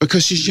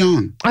because she's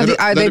young.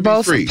 Are they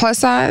both plus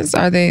size?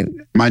 Are they?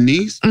 My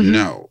niece? Mm-hmm.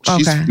 No.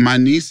 Okay. My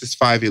niece is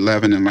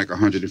 5'11" and like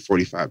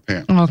 145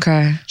 pounds.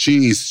 Okay.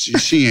 She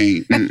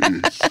ain't.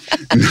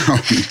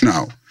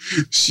 No.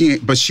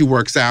 But she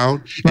works out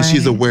and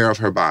she's aware of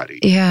her body.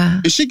 Yeah.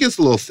 And she gets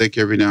a little thick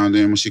every now and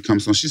then when she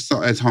comes home. She's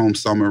at home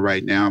summer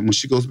right now. When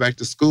she goes back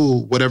to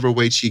school, whatever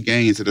weight she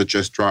gains, it'll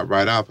just drop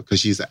right out because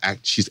she's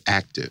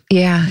active.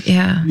 Yeah.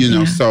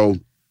 So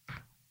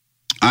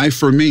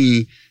for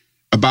me,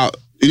 about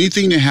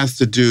anything that has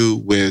to do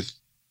with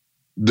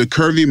the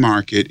curvy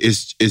market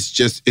is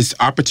it's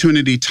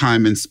opportunity,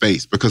 time, and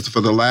space. Because for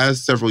the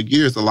last several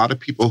years, a lot of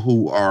people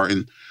who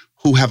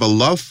have a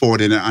love for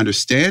it and an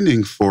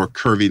understanding for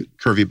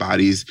curvy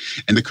bodies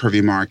and the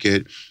curvy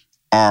market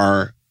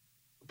are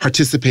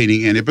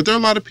participating in it. But there are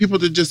a lot of people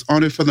that just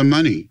aren't it for the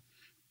money.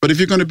 But if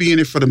you're going to be in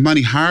it for the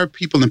money, hire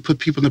people and put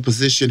people in a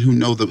position who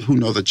know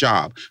the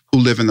job, who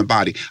live in the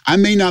body. I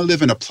may not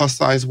live in a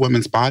plus-size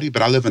woman's body,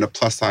 but I live in a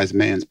plus-size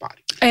man's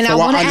body. And so I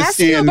want to ask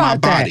you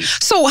about that.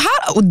 So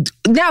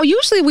now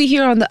usually we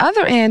hear on the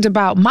other end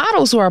about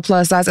models who are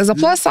plus size. As a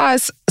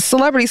plus-size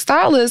celebrity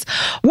stylist,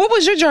 what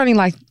was your journey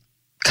like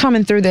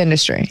coming through the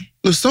industry?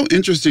 It was so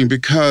interesting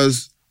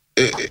because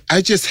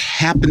I just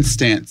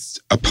happenstance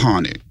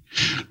upon it.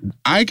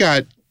 I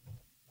got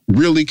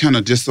really kind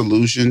of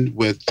disillusioned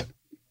with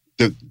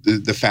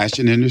the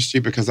fashion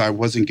industry because I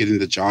wasn't getting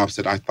the jobs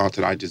that I thought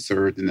that I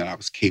deserved and that I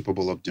was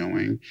capable of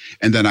doing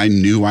and that I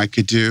knew I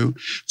could do.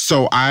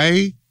 So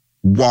I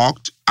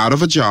walked out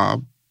of a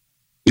job.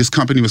 This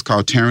company was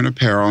called Tarrant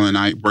Apparel, and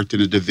I worked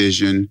in a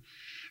division.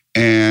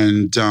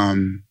 And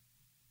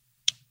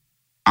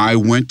I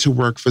went to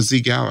work for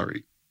Z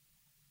Gallerie.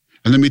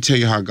 And let me tell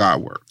you how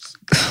God works.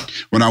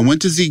 When I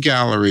went to Z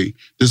Gallerie,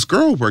 this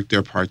girl worked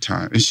there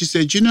part-time. And she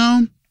said,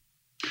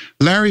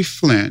 Larry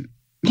Flynt,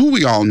 who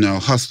we all know,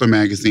 Hustler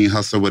Magazine,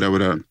 Hustler,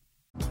 whatever.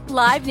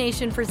 Live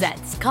Nation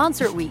presents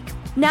Concert Week.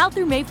 Now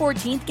through May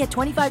 14th, get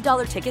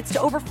 $25 tickets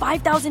to over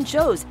 5,000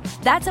 shows.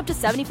 That's up to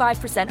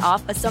 75%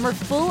 off a summer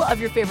full of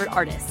your favorite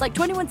artists like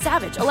 21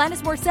 Savage,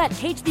 Alanis Morissette,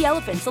 Cage the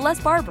Elephant,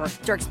 Celeste Barber,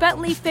 Dierks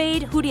Bentley,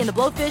 Fade, Hootie and the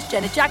Blowfish,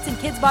 Janet Jackson,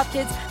 Kidz Bop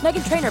Kids,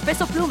 Meghan Trainor,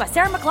 Peso Pluma,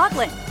 Sarah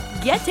McLachlan.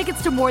 Get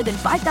tickets to more than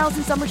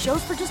 5,000 summer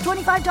shows for just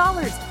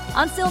 $25.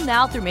 Until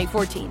now through May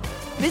 14th.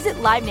 Visit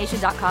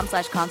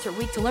LiveNation.com/Concert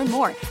Week to learn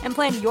more and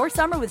plan your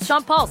summer with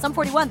Sean Paul, Sum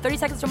 41, 30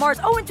 Seconds to Mars,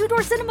 and Two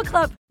Door Cinema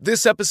Club.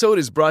 This episode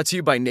is brought to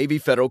you by Navy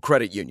Federal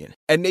Credit Union.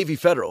 At Navy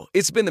Federal,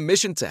 it's been the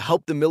mission to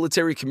help the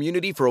military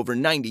community for over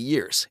 90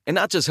 years. And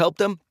not just help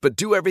them, but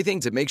do everything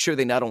to make sure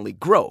they not only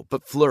grow,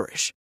 but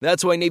flourish.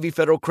 That's why Navy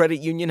Federal Credit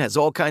Union has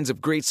all kinds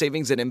of great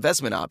savings and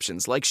investment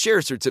options like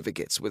share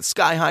certificates with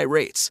sky-high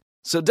rates.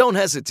 So don't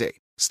hesitate.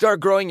 Start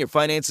growing your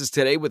finances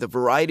today with a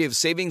variety of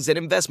savings and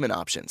investment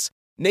options.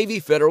 Navy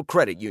Federal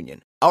Credit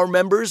Union. Our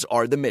members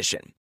are the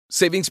mission.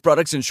 Savings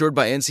products insured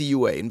by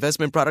NCUA.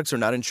 Investment products are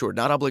not insured,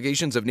 not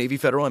obligations of Navy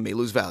Federal and may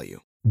lose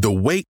value. The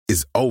wait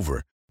is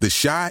over. The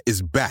Chi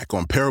is back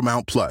on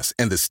Paramount Plus,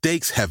 and the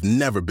stakes have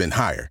never been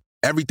higher.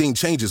 Everything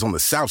changes on the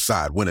South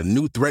Side when a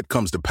new threat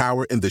comes to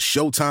power in the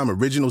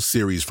Showtime original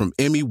series from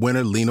Emmy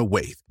winner Lena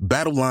Waithe.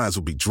 Battle lines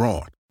will be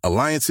drawn,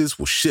 alliances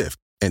will shift,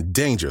 and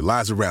danger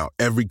lies around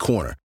every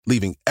corner,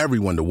 leaving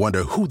everyone to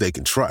wonder who they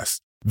can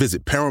trust.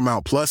 Visit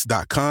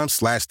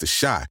ParamountPlus.com/The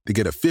Chi to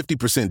get a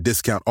 50%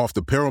 discount off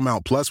the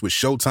Paramount Plus with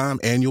Showtime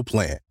annual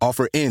plan.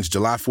 Offer ends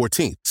July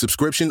 14th.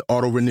 Subscription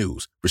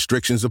auto-renews.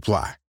 Restrictions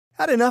apply.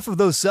 Had enough of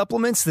those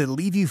supplements that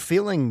leave you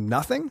feeling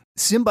nothing?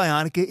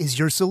 Symbiotica is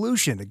your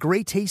solution to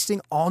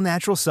great-tasting,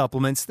 all-natural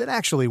supplements that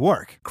actually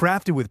work.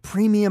 Crafted with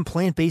premium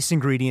plant-based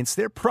ingredients,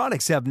 their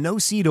products have no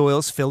seed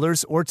oils,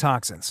 fillers, or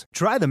toxins.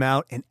 Try them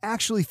out and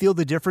actually feel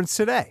the difference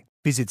today.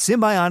 Visit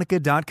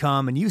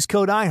Symbiotica.com and use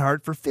code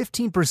IHEART for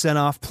 15%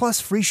 off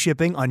plus free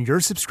shipping on your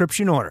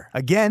subscription order.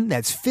 Again,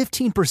 that's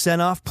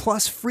 15% off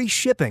plus free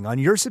shipping on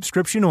your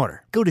subscription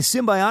order. Go to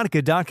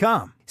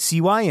Symbiotica.com,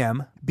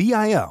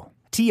 CYMBIOTIKA.com.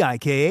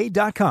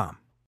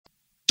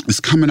 Is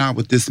coming out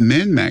with this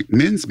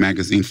men's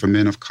magazine for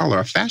men of color,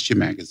 a fashion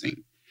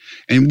magazine.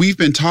 And we've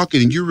been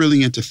talking, and you're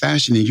really into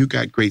fashion, and you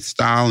got great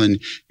style,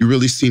 and you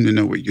really seem to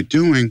know what you're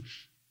doing.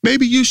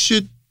 Maybe you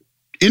should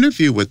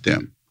interview with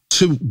them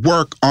to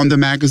work on the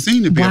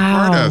magazine, to be a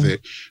part of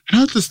it.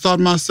 And I just thought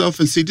to myself,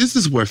 and see, this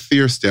is where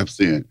fear steps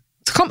in.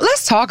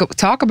 Let's talk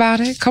about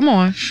it. Come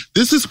on.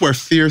 This is where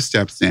fear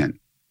steps in.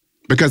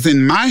 Because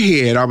in my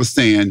head, I was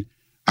saying,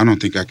 I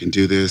don't think I can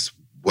do this.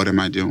 What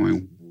am I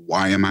doing?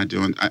 Why am I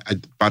doing?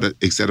 Et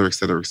cetera, et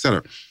cetera, et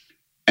cetera.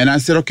 And I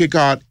said, okay,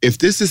 God, if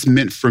this is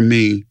meant for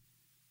me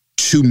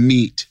to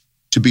meet,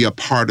 to be a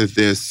part of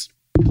this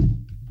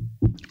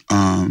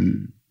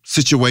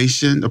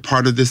situation, a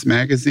part of this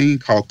magazine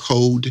called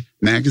Code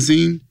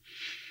Magazine,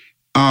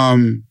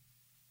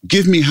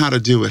 give me how to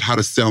do it, how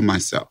to sell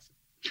myself.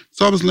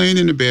 So I was laying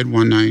in the bed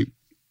one night,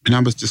 and I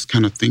was just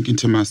kind of thinking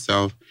to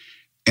myself,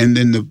 and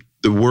then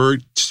the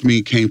word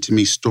came to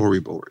me,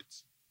 storyboards.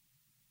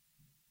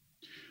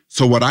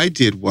 So what I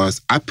did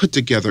was I put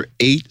together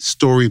 8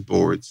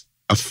 storyboards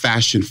of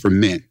fashion for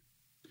men.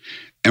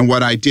 And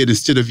what I did,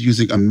 instead of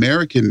using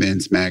American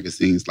men's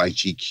magazines like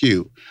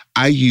GQ,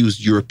 I used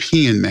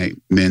European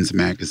men's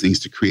magazines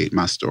to create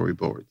my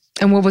storyboards.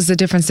 And what was the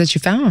difference that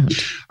you found?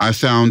 I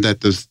found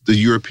that the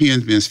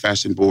European men's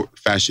fashion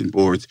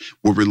boards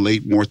will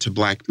relate more to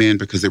Black men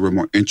because they were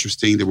more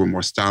interesting, they were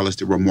more stylish,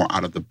 they were more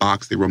out of the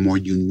box, they were more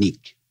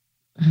unique.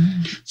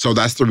 So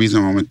that's the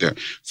reason I went there.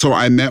 So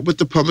I met with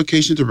the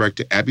publication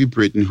director, Abby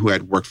Britton, who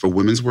had worked for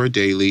Women's Wear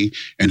Daily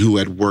and who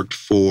had worked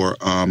for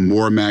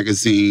More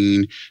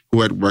Magazine,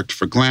 who had worked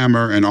for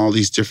Glamour and all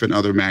these different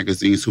other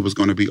magazines, who was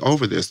going to be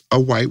over this, a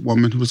white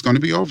woman who was going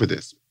to be over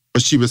this.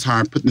 But she was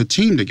hired putting the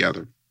team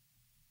together.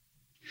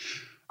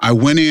 I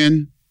went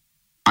in,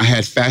 I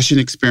had fashion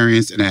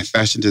experience and I had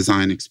fashion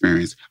design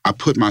experience. I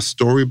put my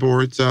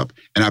storyboards up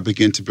and I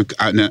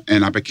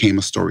became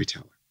a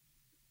storyteller.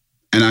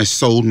 And I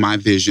sold my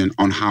vision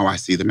on how I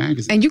see the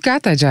magazine. And you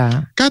got that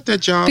job. Got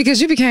that job.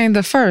 Because you became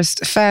the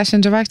first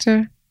fashion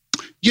director?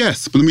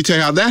 Yes, but let me tell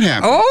you how that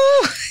happened.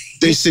 Oh!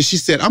 She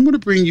said, I'm going to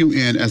bring you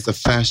in as a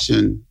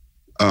fashion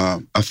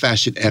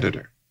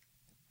editor.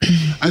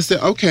 I said,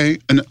 okay,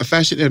 a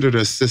fashion editor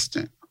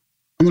assistant.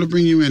 I'm going to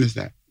bring you in as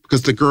that.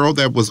 Because the girl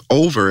that was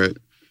over it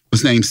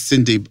was named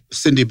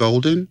Cindy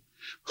Bolden,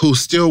 who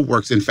still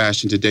works in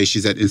fashion today.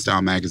 She's at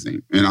InStyle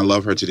Magazine, and I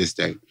love her to this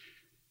day.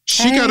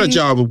 She got a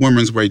job with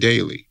Women's Wear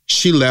Daily.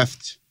 She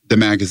left the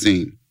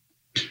magazine.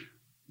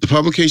 The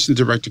publication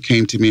director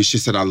came to me and she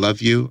said, I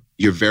love you.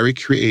 You're very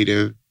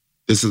creative.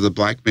 This is a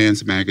Black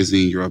man's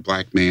magazine. You're a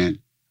Black man.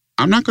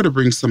 I'm not going to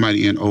bring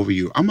somebody in over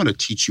you. I'm going to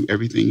teach you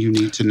everything you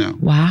need to know.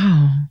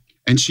 Wow.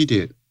 And she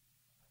did.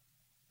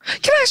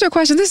 Can I ask you a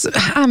question?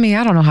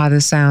 I don't know how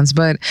this sounds,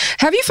 but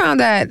have you found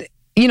that,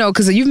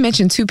 because you've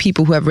mentioned 2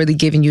 people who have really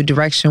given you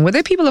direction. Were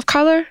they people of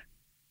color?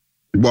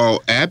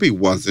 Well, Abby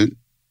wasn't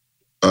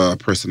a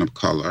person of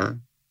color.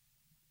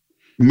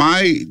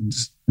 My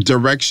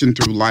direction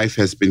through life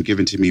has been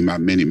given to me by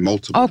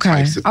multiple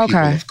types of people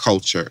of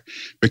culture,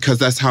 because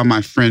that's how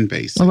my friend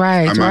base is.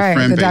 Right. My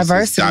friend the base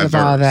diversity is diverse.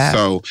 Of all that.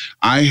 So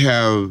I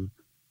have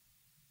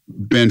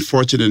been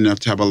fortunate enough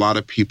to have a lot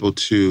of people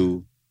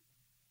to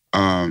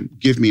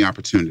give me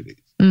opportunities.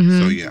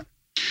 Mm-hmm. So yeah.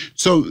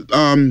 So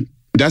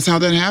that's how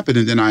that happened.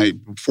 And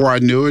then before I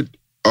knew it,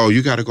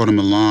 you got to go to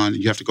Milan.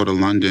 You have to go to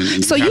London.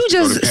 And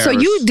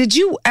did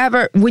you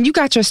ever, when you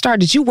got your start,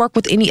 did you work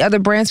with any other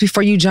brands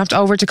before you jumped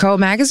over to Code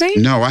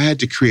Magazine? No, I had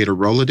to create a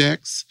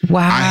Rolodex.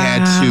 Wow. I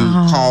had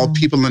to call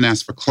people and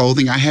ask for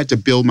clothing. I had to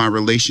build my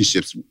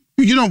relationships.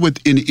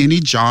 Within any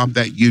job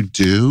that you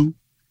do,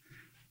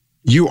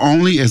 you're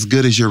only as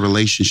good as your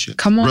relationship.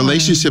 Come on.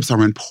 Relationships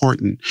are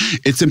important.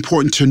 It's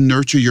important to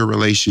nurture your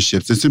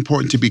relationships. It's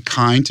important to be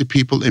kind to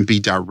people and be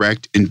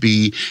direct and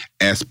be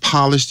as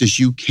polished as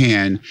you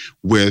can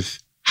with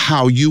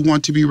how you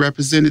want to be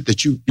represented,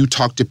 that you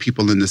talk to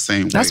people in the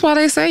same way. That's why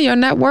they say your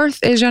net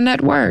worth is your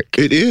network.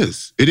 It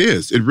is. It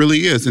is. It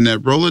really is. And that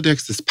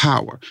Rolodex is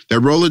power. That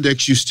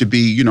Rolodex used to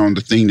be,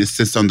 the thing that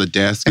sits on the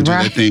desk and do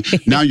that thing.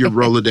 Now your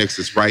Rolodex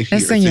is right here.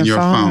 It's in your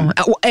phone.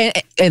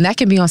 And that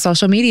can be on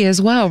social media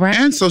as well, right?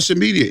 And social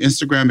media,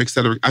 Instagram, et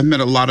cetera. I've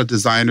met a lot of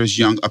designers,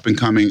 young,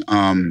 up-and-coming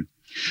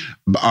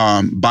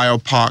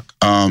BIPOC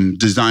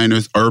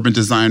designers, urban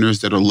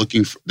designers that are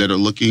looking,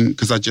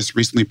 because I just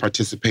recently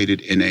participated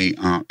in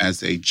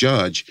as a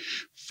judge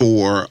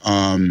for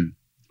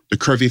the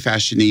Curvy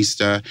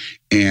Fashionista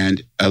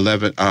and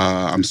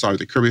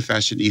the Curvy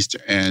Fashionista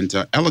and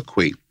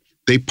Eloquy.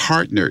 They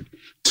partnered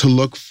to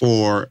look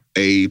for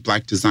a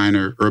Black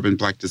designer, urban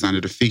Black designer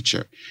to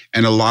feature.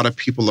 And a lot of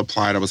people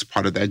applied. I was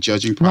part of that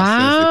judging process.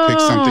 Wow. They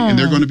picked something, and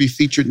they're going to be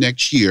featured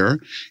next year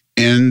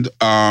in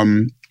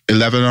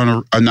in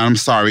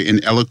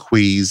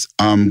Eloquie's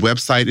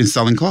website and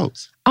selling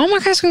clothes. Oh my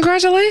gosh,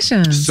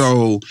 congratulations.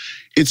 So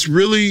it's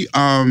really,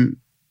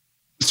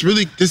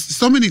 there's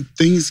so many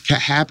things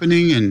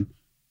happening and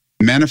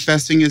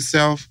manifesting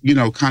itself,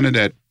 kind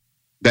of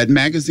that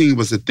magazine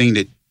was a thing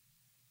that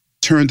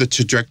turned the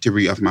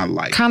trajectory of my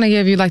life. Kind of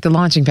gave you like the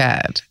launching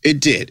pad.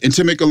 It did. And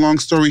to make a long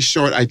story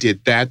short, I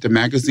did that. The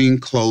magazine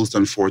closed,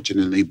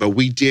 unfortunately, but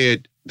we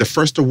did the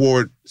first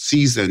award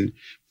season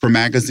for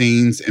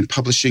magazines and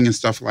publishing and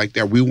stuff like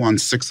that. We won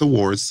 6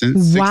 awards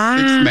since six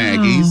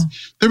Maggies.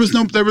 There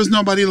was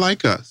nobody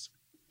like us.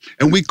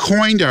 And we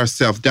coined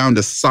ourselves down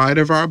the side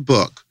of our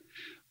book,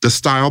 the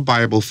Style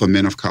Bible for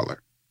Men of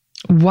Color.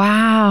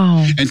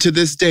 Wow. And to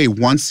this day,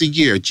 once a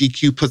year,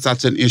 GQ puts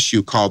out an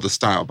issue called the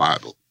Style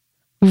Bible.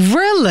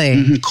 Really?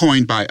 Mm-hmm,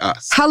 coined by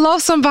us. Hello,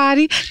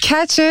 somebody.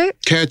 Catch it.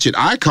 Catch it.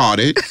 I caught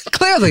it.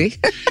 Clearly.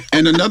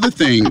 And another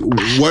thing,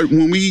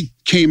 when we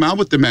came out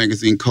with the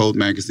magazine, Code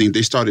Magazine,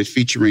 they started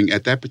featuring,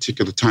 at that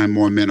particular time,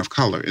 more men of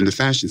color in the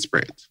fashion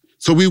spreads.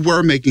 So we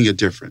were making a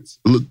difference,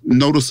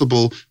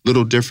 noticeable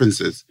little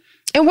differences.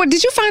 And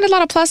did you find a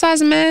lot of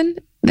plus-size men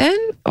then?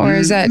 Or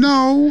is that...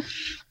 No.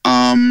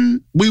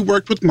 We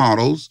worked with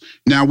models.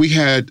 Now we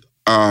had...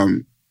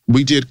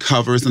 we did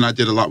covers, and I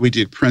did a lot. We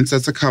did Prince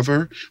as a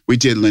cover. We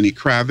did Lenny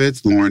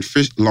Kravitz,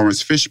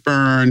 Lawrence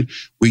Fishburne.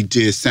 We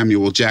did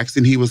Samuel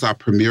Jackson. He was our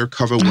premiere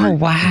cover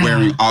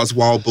wearing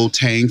Oswald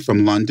Boateng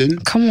from London.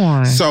 Come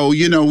on. So,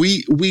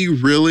 we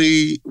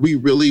really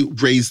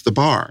raised the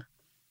bar.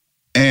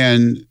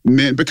 And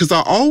because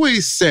I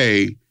always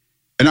say,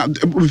 and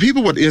when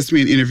people would ask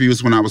me in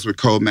interviews when I was with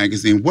Code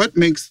Magazine, what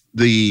makes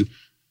the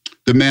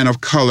man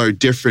of color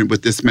different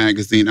with this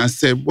magazine? I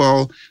said,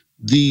 well,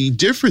 the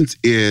difference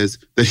is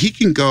that he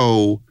can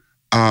go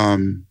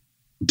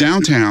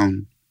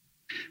uptown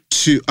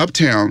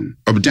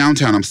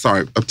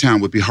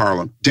would be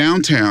Harlem,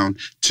 downtown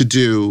to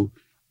do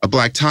a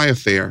black tie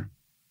affair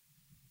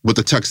with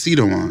a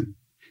tuxedo on.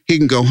 He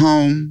can go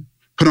home,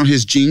 put on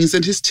his jeans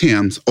and his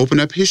Timbs, open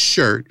up his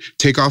shirt,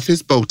 take off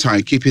his bow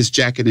tie, keep his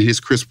jacket and his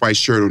crisp white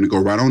shirt on, and go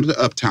right on to the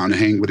uptown and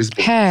hang with his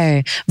boys.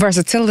 Hey,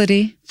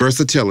 versatility.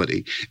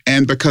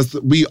 And because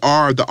we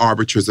are the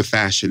arbiters of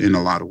fashion in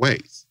a lot of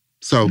ways.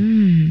 So,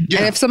 yeah.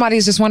 And if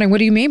somebody's just wondering, what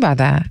do you mean by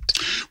that?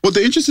 Well,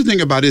 the interesting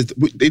thing about it is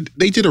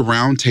they did a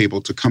round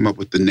table to come up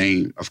with the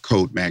name of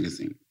Code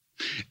Magazine.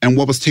 And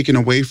what was taken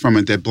away from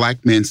it, that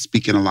Black men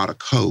speak in a lot of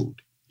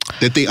code,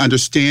 that they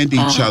understand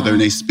each other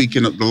and they speak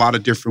in a lot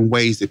of different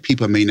ways that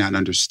people may not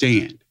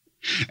understand.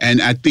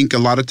 And I think a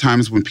lot of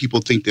times when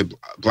people think that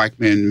Black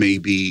men may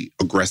be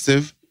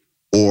aggressive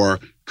or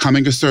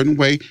coming a certain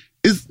way,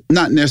 it's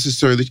not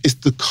necessarily, it's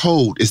the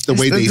code. It's the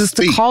way they speak. It's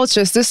the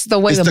culture. It's the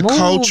way the move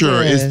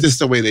culture. is. It's just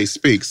the way they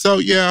speak. So,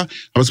 yeah,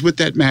 I was with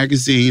that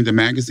magazine. The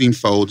magazine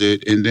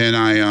folded. And then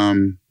I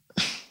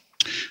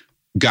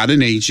got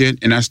an agent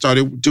and I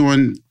started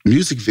doing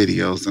music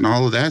videos and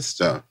all of that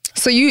stuff.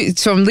 So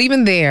from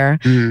leaving there,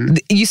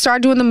 you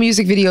started doing the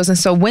music videos. And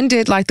so when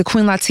did like the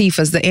Queen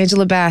Latifahs, the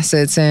Angela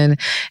Bassett's and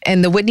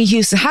the Whitney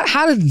Houston,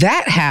 how did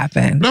that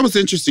happen? That was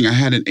interesting. I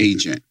had an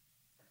agent.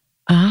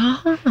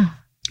 Oh.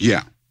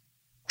 Yeah.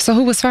 So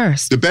who was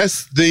first? The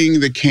best thing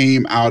that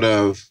came out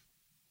of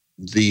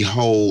the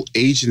whole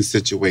agent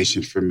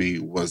situation for me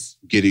was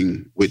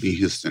getting Whitney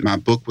Houston. My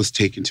book was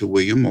taken to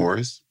William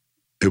Morris.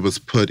 It was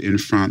put in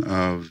front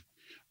of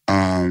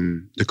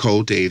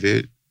Nicole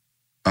David,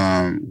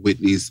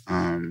 Whitney's,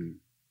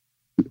 one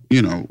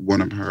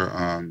of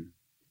her,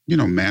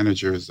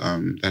 managers,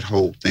 that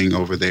whole thing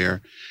over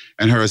there.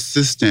 And her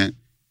assistant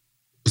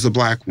was a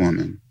Black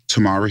woman,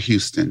 Tamara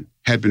Houston,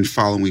 had been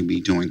following me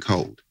doing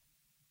Code.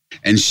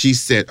 And she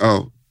said,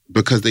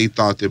 because they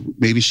thought that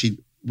maybe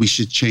we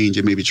should change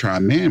and maybe try a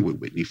man with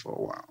Whitney for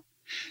a while.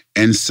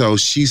 And so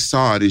she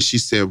saw it and she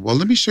said, well,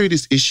 let me show you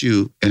this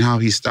issue and how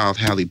he styled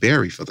Halle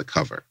Berry for the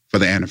cover, for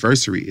the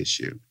anniversary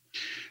issue.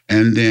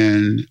 And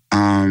then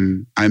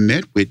I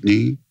met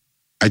Whitney.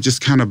 I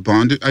just kind of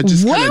bonded.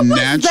 First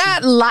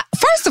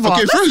of all,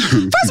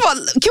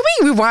 can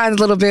we rewind a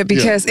little bit?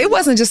 Because it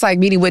wasn't just like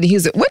meeting Whitney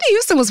Houston. Whitney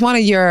Houston was one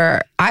of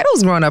your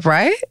idols growing up,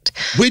 right?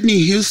 Whitney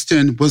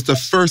Houston was the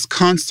first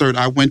concert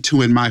I went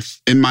to in my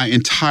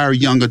entire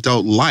young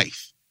adult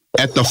life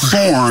at the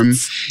Forum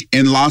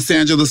in Los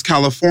Angeles,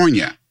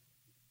 California.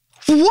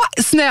 What?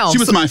 Snell. She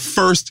was my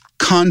first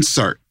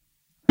concert.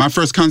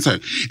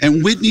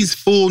 And Whitney's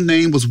full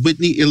name was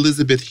Whitney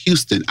Elizabeth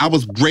Houston. I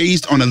was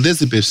raised on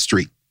Elizabeth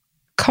Street.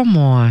 Come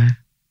on.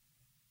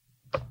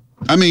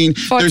 I mean,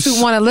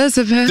 421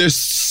 Elizabeth. There's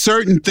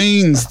certain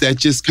things that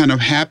just kind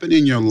of happen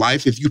in your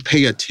life if you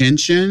pay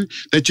attention,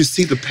 that you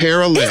see the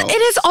parallel. It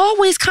is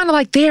always kind of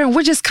like there, and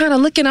we're just kind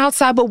of looking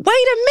outside. But wait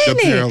a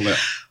minute. The parallel.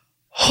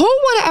 Who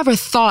would have ever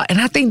thought,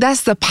 and I think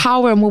that's the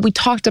power in what we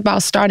talked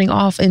about starting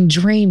off and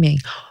dreaming.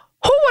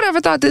 Who would have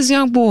ever thought this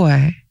young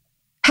boy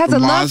Has a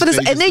love for this.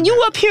 And then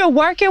you up here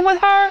working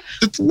with her?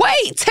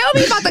 Wait, tell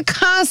me about the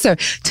concert.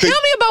 Tell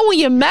me about when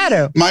you met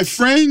her. My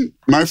friend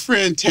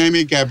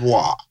Tammy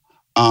Gabois,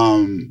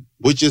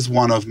 which is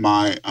one of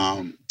my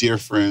dear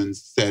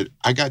friends, said,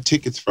 I got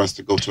tickets for us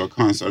to go to a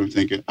concert. I'm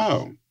thinking,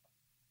 oh.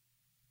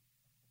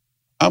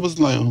 I was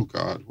like, oh,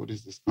 God, what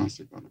is this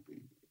concert going to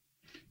be?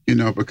 You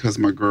know, because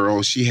my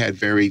girl, she had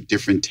very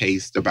different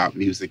taste about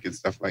music and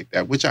stuff like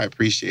that, which I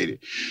appreciated.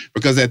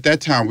 Because at that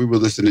time, we were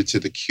listening to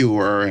The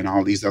Cure and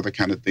all these other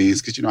kind of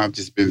things. Because, you know, I've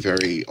just been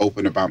very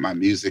open about my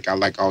music. I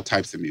like all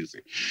types of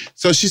music.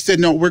 So she said,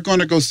 no, we're going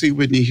to go see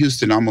Whitney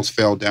Houston. I almost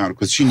fell down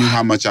because she knew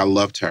how much I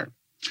loved her.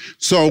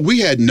 So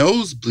we had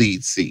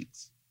nosebleed seats.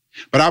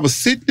 But I was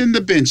sitting in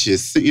the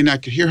benches, and I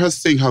could hear her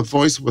sing. Her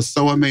voice was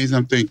so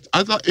amazing.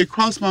 I thought it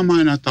crossed my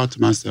mind. I thought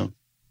to myself,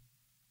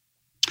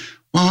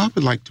 well, I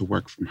would like to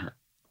work from her.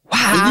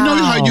 Wow. And you know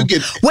how you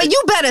get... Well,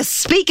 you better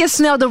speak it,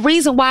 Snell. The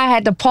reason why I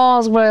had to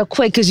pause real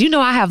quick, because you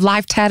know I have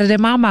life tatted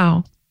in my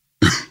mouth.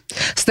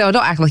 Snell,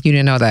 don't act like you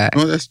didn't know that.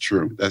 Well, that's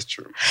true. That's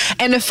true.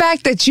 And the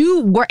fact that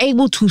you were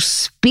able to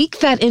speak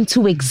that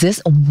into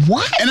existence,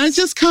 what? And I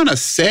just kind of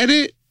said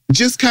it.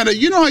 Just kind of,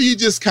 you know how you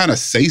just kind of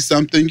say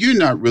something? You're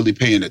not really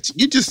paying attention.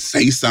 You just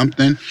say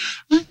something.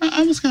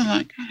 I was kind of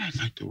like, God, I'd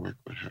like to work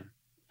with her.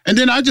 And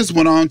then I just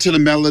went on to the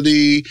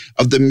melody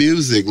of the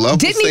music,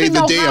 "Love Will Save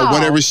the Day" or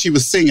whatever she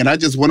was singing. I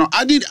just went on.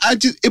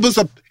 It was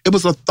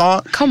a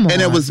thought. Come on.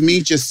 And it was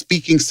me just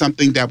speaking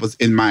something that was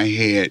in my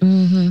head.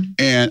 Mm-hmm.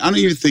 And I don't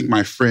even think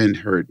my friend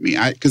heard me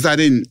because I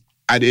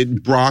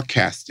didn't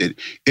broadcast it.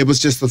 It was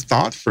just a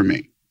thought for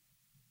me.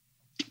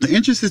 The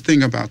interesting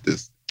thing about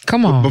this,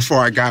 come on, before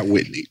I got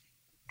Whitney,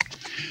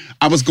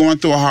 I was going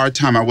through a hard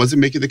time. I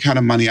wasn't making the kind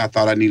of money I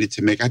thought I needed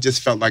to make. I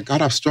just felt like,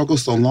 God, I've struggled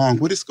so long.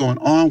 What is going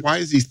on? Why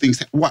is these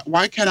things?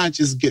 Why can't I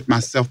just get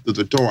myself through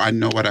the door? I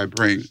know what I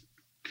bring.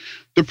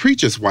 The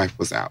Preacher's Wife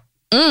was out.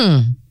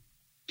 And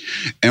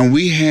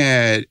we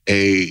had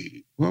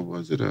a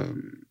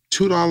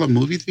 $2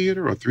 movie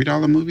theater or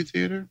 $3 movie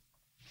theater?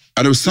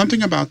 There was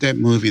something about that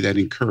movie that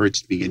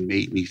encouraged me and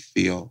made me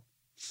feel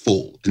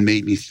full and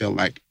made me feel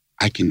like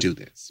I can do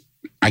this.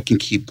 I can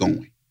keep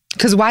going.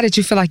 Because why did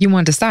you feel like you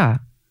wanted to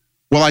stop?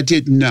 Well, I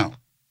didn't know.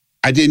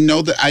 I didn't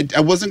know that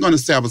I wasn't going to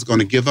say I was going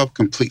to give up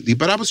completely,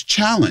 but I was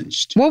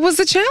challenged. What was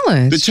the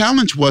challenge? The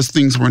challenge was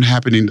things weren't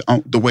happening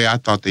the way I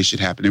thought they should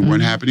happen. They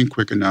weren't happening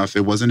quick enough.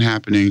 It wasn't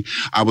happening.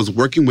 I was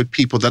working with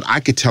people that I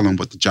could tell them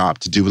what the job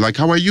to do. Like,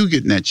 how are you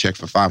getting that check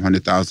for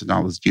 $500,000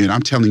 a year? And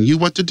I'm telling you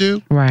what to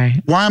do?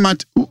 Right. Why am I...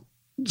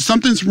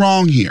 something's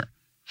wrong here.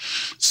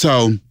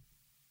 So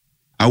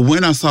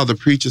I saw The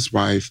Preacher's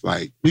Wife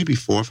like maybe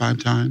 4 or 5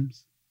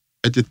 times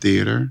at the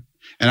theater.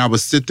 And I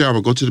would sit there, I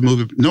would go to the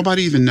movie.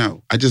 Nobody even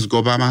know. I just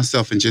go by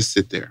myself and just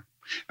sit there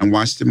and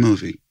watch the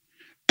movie.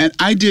 And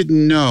I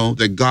didn't know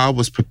that God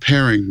was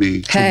preparing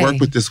me to work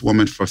with this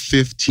woman for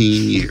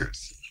 15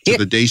 years. To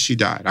the day she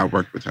died, I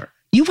worked with her.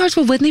 You worked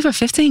with Whitney for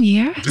 15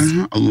 years?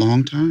 A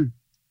long time.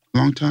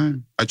 Long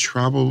time. I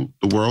traveled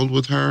the world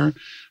with her.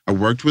 I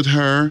worked with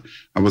her.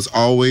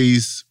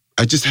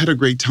 I just had a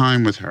great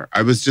time with her.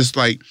 I was just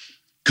like,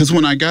 because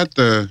when I got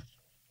the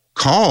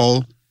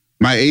call,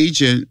 my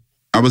agent,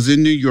 I was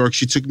in New York.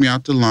 She took me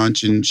out to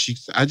lunch, and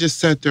I just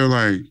sat there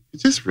like,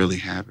 is this really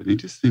happening? It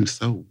just seems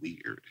so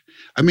weird.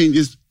 I mean,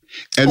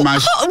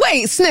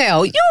 wait,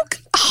 Snell, you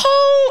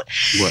hold.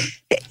 What?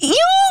 You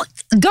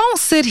don't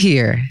sit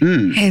here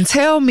and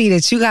tell me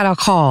that you got a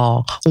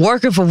call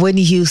working for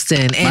Whitney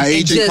Houston. And my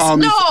agent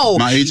called me. No,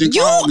 my agent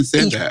called and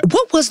said that.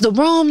 What was the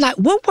room like?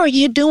 What were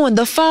you doing?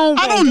 The phone.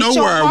 I don't know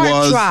where I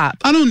was.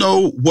 I don't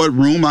know what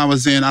room I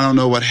was in. I don't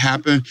know what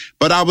happened,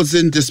 but I was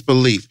in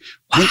disbelief.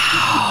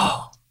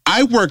 Wow.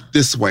 I work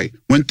this way.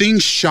 When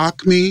things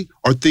shock me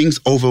or things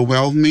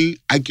overwhelm me,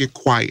 I get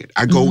quiet.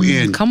 I go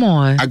in. Come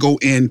on. I go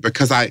in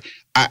because I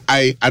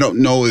don't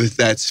know if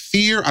that's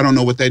fear. I don't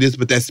know what that is,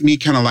 but that's me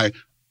kind of like,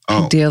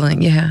 oh.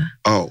 Dealing, yeah.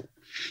 Oh.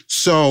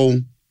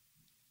 So,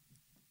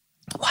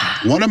 wow.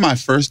 One of my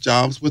first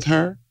jobs with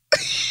her.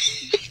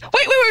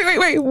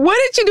 Wait. What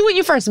did you do when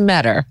you first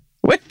met her?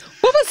 What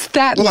was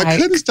that like? Well, I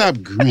couldn't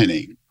stop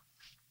grinning.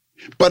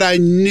 But I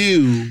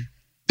knew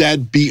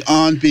that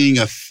beyond being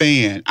a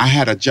fan, I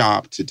had a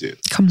job to do.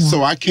 Come on.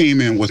 So I came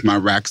in with my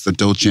racks of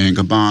Dolce &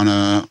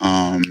 Gabbana.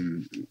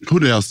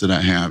 Who else did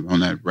I have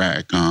on that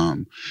rack?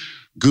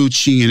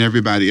 Gucci and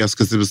everybody else,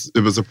 because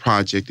it was a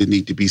project that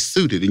needed to be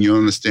suited. And you'll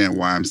understand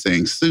why I'm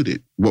saying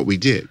suited, what we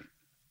did.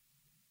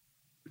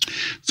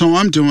 So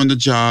I'm doing the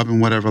job and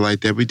whatever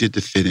like that. We did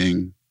the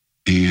fitting,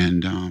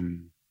 and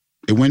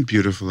it went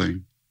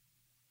beautifully.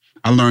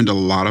 I learned a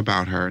lot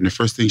about her. And the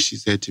first thing she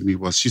said to me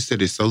was, she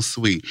said, it's so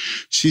sweet.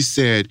 She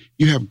said,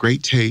 you have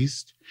great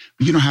taste.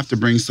 You don't have to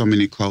bring so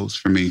many clothes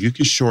for me. You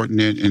can shorten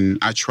it, and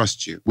I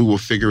trust you. We will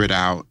figure it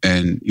out,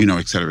 and,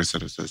 et cetera, et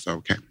cetera. So,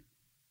 okay.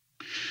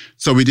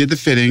 So we did the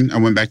fitting. I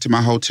went back to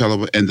my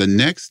hotel, and the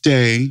next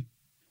day,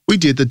 we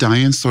did the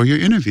Diane Sawyer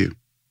interview.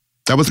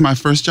 That was my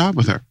first job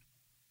with her.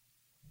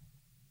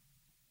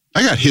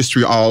 I got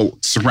history all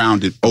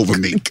surrounded over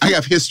me. I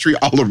have history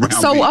all around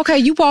me. So, okay,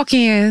 you walk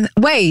in.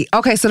 Wait,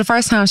 okay, so the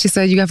first time she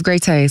said, you have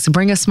great taste.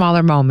 Bring a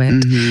smaller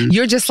moment. Mm-hmm.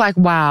 You're just like,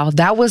 wow,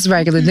 that was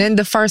regular. Mm-hmm. Then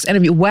the first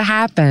interview, what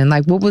happened?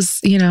 Like, what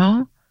was,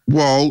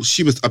 Well,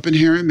 she was up in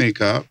hair and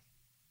makeup.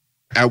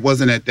 I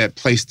wasn't at that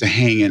place to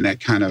hang in that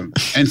kind of...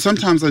 And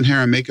sometimes when hair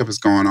and makeup is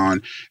going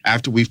on,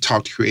 after we've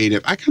talked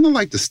creative, I kind of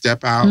like to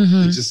step out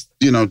and just,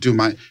 do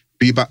my...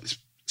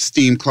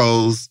 steam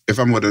clothes if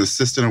I'm with an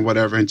assistant or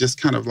whatever, and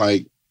just kind of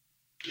like...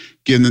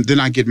 Then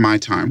I get my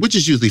time, which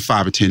is usually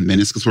 5 or 10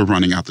 minutes because we're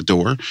running out the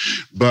door.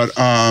 But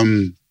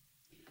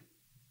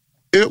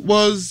it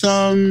was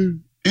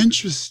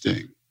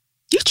interesting.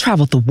 You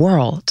traveled the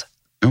world.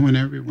 I went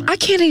everywhere. I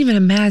can't even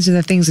imagine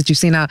the things that you've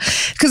seen now.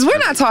 Because we're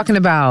not talking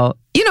about,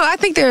 I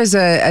think there's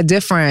a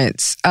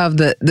difference of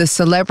the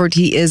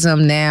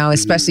celebrityism now,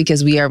 especially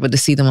because we are able to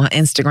see them on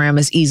Instagram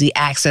as easy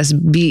access.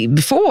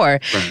 Before,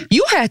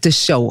 you had to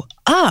show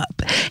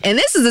up. And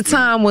this is a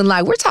time when,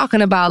 like, we're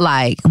talking about,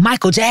 like,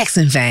 Michael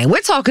Jackson fame.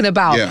 We're talking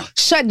about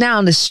shut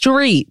down the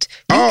street.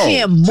 You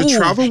can't move. To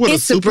travel with a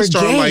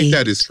superstar like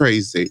that is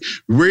crazy.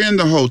 We're in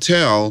the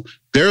hotel.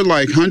 There are,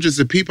 like, hundreds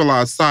of people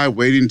outside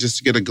waiting just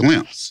to get a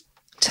glimpse.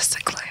 Just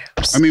a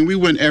glimpse. I mean, we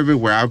went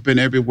everywhere. I've been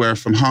everywhere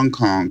from Hong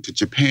Kong to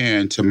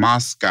Japan to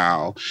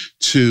Moscow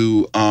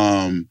to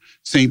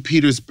St.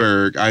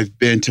 Petersburg. I've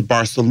been to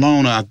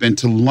Barcelona. I've been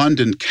to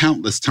London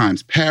countless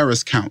times,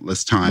 Paris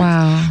countless times.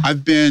 Wow.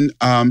 I've been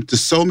to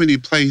so many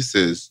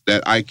places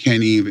that I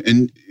can't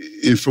even,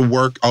 and for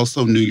work,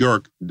 also New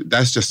York,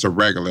 that's just a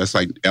regular. It's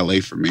like LA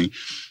for me.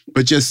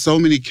 But just so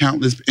many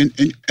countless,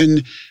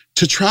 and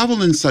to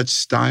travel in such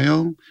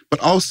style, but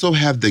also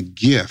have the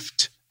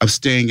gift of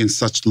staying in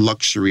such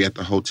luxury at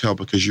the hotel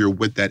because you're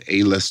with that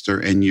A-lister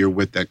and you're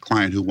with that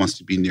client who wants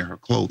to be near her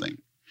clothing.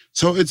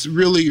 So it's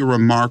really a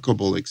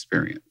remarkable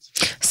experience.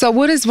 So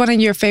what is one of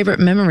your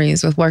favorite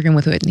memories with working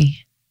with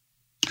Whitney?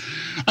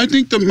 I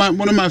think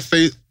one of my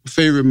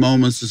favorite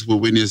moments is with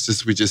Whitney is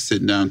just we just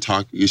sitting down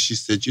talking and she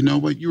said, you know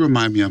what, you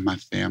remind me of my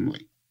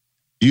family.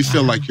 You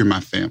feel like you're my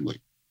family.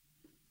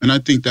 And I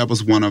think that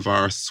was one of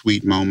our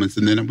sweet moments.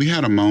 And then we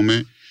had a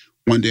moment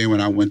one day when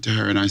I went to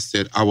her and I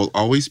said, I will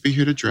always be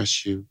here to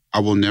dress you.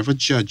 I will never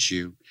judge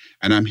you.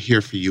 And I'm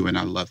here for you and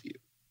I love you.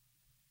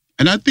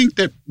 And I think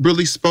that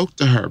really spoke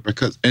to her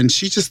and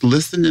she just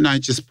listened and I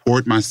just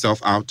poured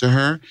myself out to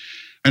her.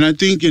 And I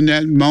think in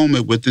that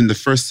moment, within the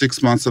first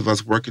 6 months of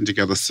us working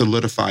together,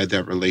 solidified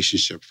that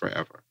relationship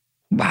forever.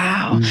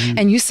 Wow. Mm-hmm.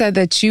 And you said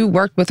that you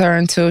worked with her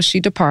until she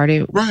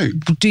departed. Right.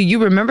 Do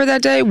you remember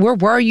that day? Where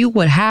were you?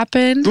 What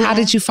happened? Well, how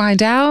did you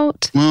find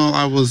out? Well,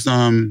 I was...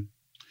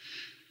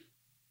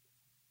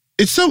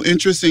 It's so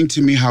interesting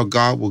to me how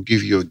God will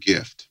give you a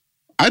gift.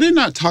 I did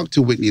not talk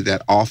to Whitney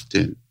that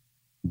often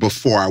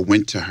before I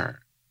went to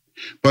her.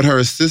 But her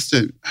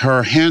assistant,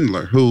 her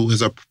handler, who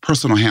is a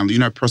personal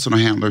handler, personal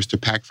handlers to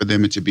pack for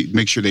them and to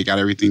make sure they got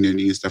everything they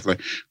need and stuff like,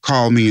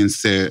 called me and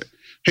said,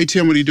 hey,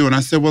 Tim, what are you doing?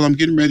 I said, well, I'm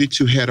getting ready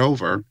to head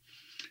over.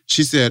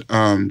 She said,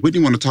 Whitney,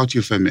 want to talk to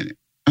you for a minute.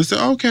 I said,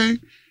 okay.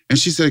 And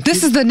she said,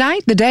 this is the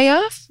night, the day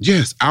of?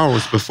 Yes,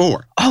 hours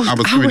before. Oh, I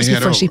was hours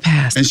before over. She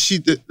passed. And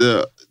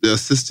the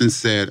assistant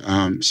said,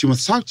 she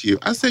wants to talk to you.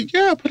 I said,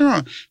 yeah, put her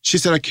on. She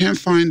said, I can't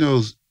find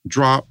those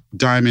drop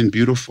diamond,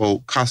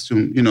 beautiful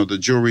costume, the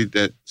jewelry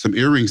some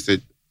earrings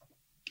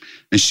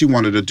and she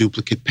wanted a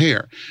duplicate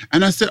pair.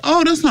 And I said,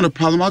 oh, that's not a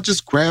problem. I'll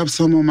just grab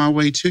some on my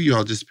way to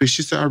you.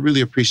 She said, I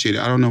really appreciate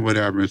it. I don't know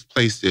where I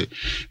misplaced it.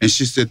 And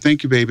she said,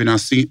 thank you, baby. And I'll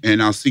see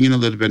you in a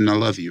little bit and I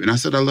love you. And I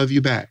said, I love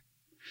you back.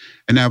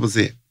 And that was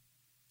it.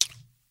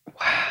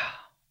 Wow.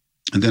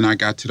 And then I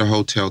got to the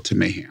hotel to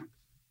Mayhem.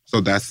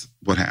 So that's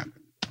what happened.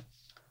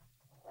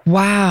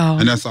 Wow.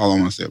 And that's all I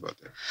want to say about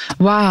that.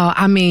 Wow.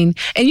 I mean,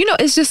 and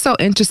it's just so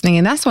interesting.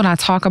 And that's what I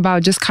talk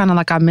about, just kind of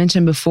like I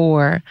mentioned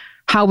before,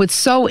 how it's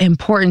so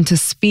important to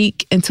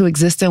speak into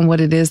existence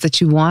what it is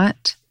that you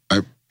want.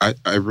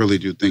 I really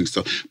do think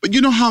so. But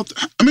I'm going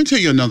to tell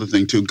you another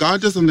thing too. God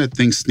doesn't let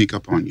things sneak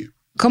up on you.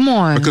 Come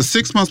on. Because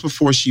 6 months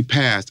before she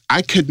passed,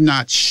 I could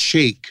not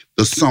shake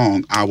the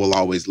song, I Will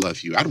Always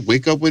Love You. I'd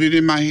wake up with it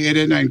in my head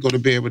at night and go to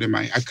bed with it in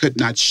my head. I could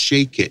not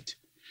shake it.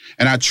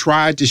 And I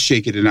tried to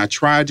shake it and I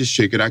tried to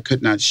shake it. I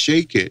could not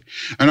shake it.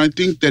 And I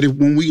think that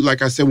when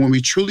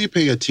we truly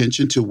pay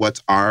attention to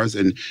what's ours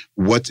and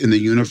what's in the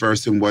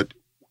universe and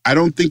I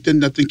don't think that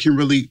nothing can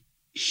really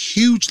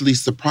hugely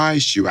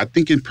surprise you. I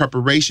think in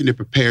preparation, it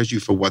prepares you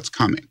for what's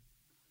coming.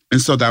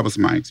 And so that was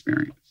my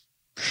experience.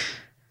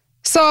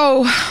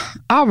 So,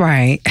 all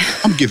right.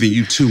 I'm giving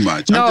you too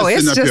much. No, I'm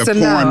just sitting up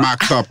here pouring my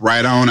cup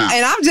right on out.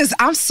 And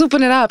I'm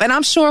souping it up. And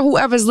I'm sure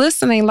whoever's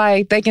listening,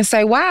 like, they can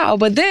say, wow.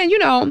 But then,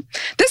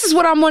 this is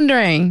what I'm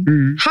wondering.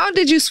 Mm-hmm. How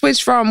did you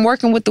switch from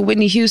working with the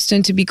Whitney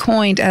Houston to be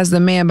coined as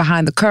the man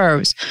behind the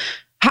curves?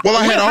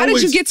 How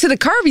did you get to the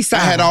curvy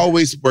side? I had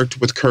always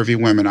worked with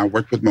curvy women. I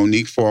worked with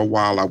Monique for a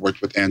while. I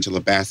worked with Angela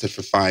Bassett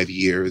for 5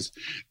 years.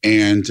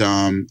 And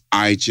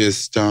I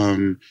just...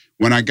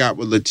 when I got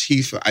with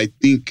Latifah, I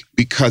think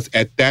because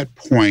at that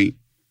point,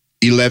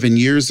 11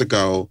 years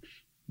ago,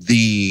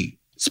 the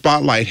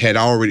spotlight had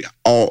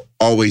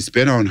always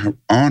been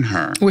on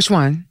her. Which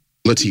one?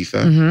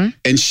 Latifah. Mm-hmm.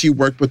 And she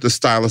worked with a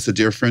stylist, a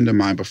dear friend of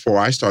mine, before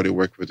I started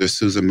working with her.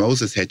 Susan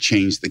Moses had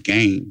changed the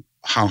game,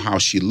 how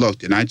she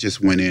looked. And I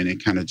just went in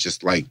and kind of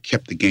just like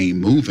kept the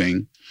game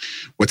moving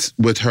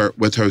with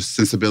her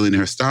sensibility and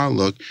her style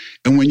look.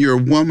 And when you're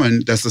a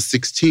woman that's a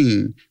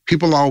 16,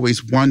 people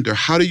always wonder,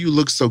 how do you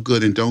look so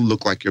good and don't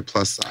look like you're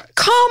plus size?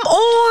 Come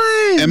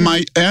on. And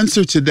my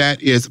answer to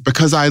that is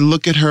because I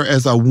look at her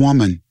as a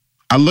woman.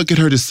 I look at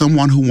her as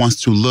someone who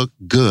wants to look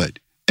good.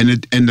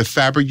 And the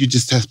fabric, you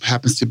just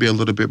happens to be a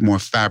little bit more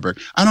fabric.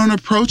 I don't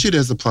approach it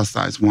as a plus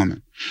size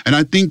woman. And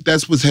I think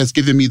that's what has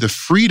given me the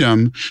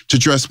freedom to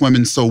dress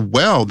women so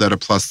well that are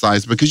plus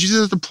size, because you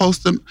just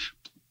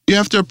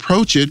have to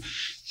approach it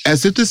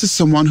as if this is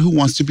someone who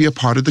wants to be a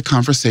part of the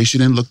conversation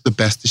and look the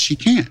best that she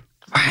can.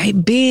 Right.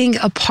 Being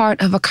a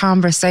part of a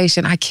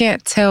conversation. I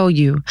can't tell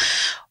you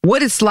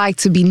what it's like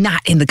to be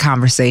not in the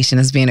conversation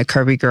as being a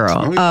curvy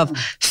girl, of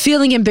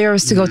feeling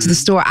embarrassed to go to the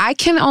store. I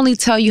can only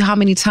tell you how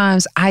many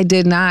times I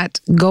did not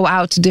go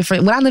out to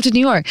when I lived in New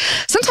York,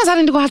 sometimes I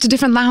didn't go out to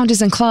different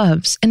lounges and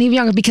clubs, and even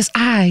younger, because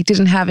I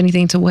didn't have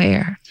anything to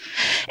wear.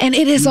 And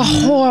it is a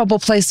horrible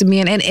place to be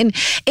in. And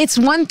it's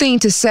one thing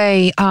to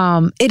say,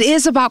 it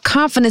is about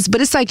confidence,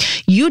 but it's like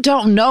you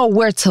don't know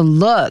where to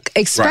look,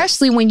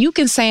 especially when you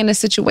can say in a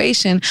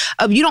situation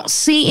of you don't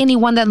see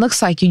anyone that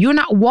looks like you. You're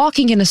not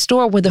walking in a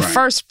store where the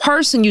first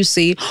person you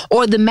see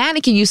or the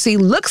mannequin you see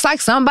looks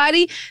like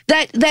somebody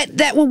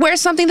that will wear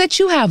something that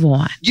you have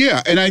on.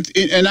 Yeah, and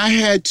I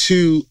had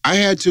to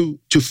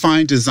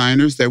find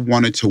designers that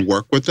wanted to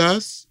work with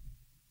us,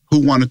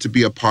 who wanted to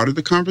be a part of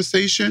the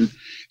conversation.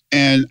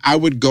 And I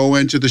would go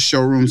into the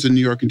showrooms in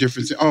New York and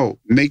different,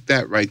 make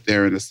that right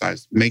there in the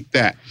size, make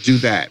that, do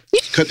that.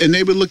 And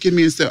they would look at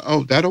me and say,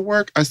 oh, that'll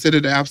work? I said,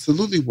 it'll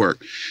absolutely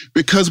work.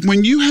 Because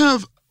when you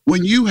have,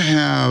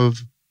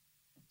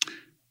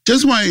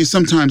 just why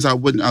sometimes I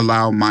wouldn't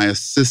allow my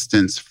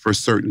assistants for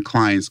certain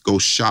clients go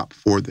shop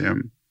for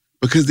them,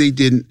 because they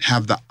didn't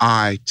have the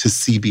eye to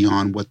see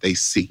beyond what they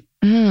see.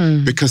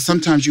 Because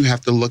sometimes you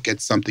have to look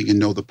at something and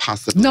know the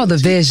possibility the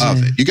vision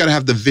of it. You got to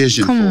have the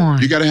vision for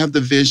it. You got to have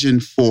the vision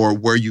for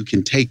where you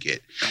can take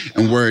it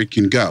and where it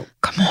can go.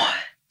 Come on.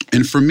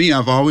 And for me,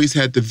 I've always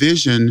had the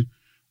vision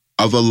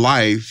of a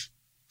life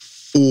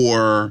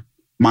for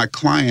my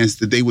clients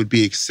that they would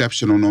be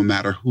exceptional no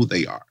matter who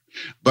they are.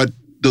 But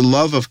the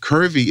love of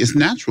curvy is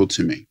natural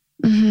to me.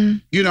 Mm-hmm.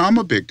 You know, I'm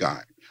a big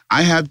guy.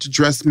 I have to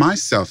dress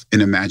myself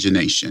in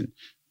imagination,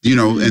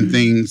 and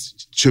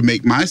things to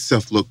make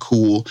myself look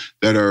cool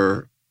that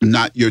are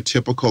not your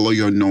typical or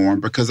your norm,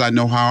 because I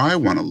know how I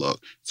want to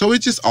look. So it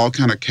just all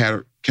kind of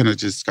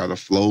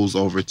flows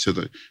over to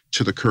the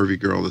curvy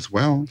girl as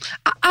well.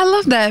 I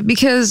love that,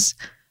 because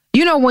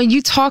when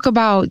you talk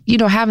about,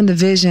 having the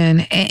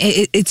vision,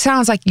 it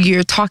sounds like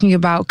you're talking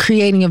about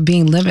creating of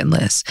being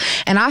limitless.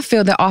 And I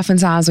feel that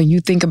oftentimes when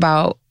you think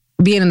about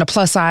being in a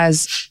plus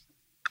size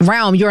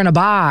realm, you're in a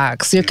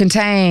box, you're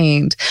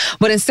contained.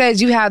 But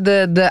instead you have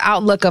the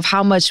outlook of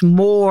how much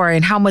more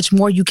and how much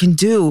more you can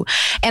do.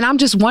 And I'm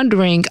just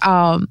wondering,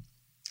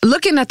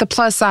 looking at the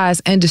plus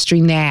size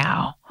industry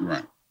now,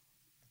 right,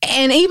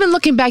 and even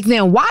looking back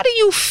then, why do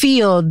you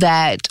feel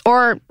that,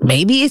 or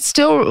maybe it's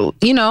still,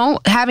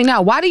 having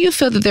now, why do you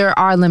feel that there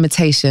are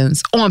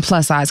limitations on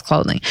plus size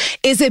clothing?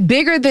 Is it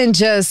bigger than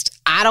just,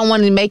 I don't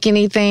want to make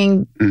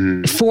anything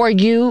for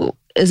you?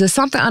 Is it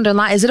something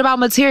underlying? Is it about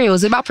material?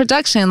 Is it about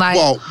production?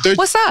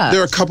 What's up?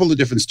 There are a couple of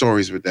different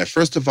stories with that.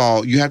 First of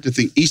all, you have to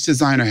think each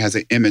designer has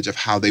an image of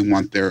how they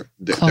want their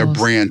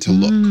brand to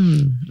look.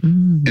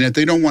 And if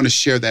they don't want to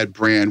share that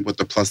brand with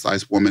the plus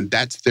size woman,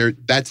 that's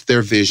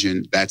their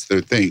vision, that's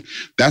their thing.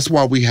 That's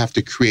why we have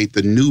to create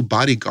the new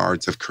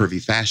bodyguards of curvy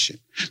fashion.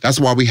 That's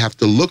why we have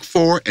to look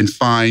for and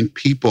find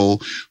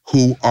people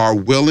who are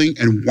willing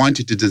and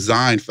wanted to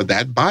design for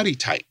that body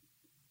type.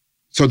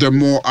 So there are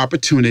more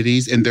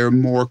opportunities, and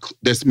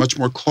there's much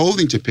more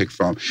clothing to pick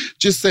from.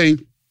 Just say,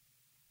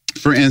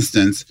 for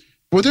instance,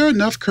 were there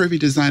enough curvy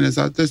designers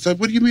out there? So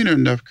what do you mean there are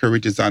enough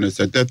curvy designers?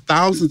 There are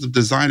thousands of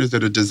designers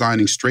that are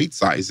designing straight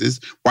sizes.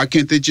 Why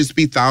can't there just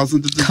be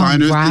thousands of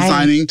designers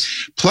designing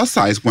plus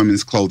size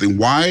women's clothing?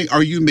 Why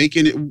are you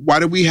making it? Why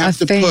do we have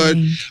to put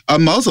a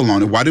muzzle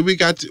on it? Why do we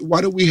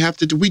have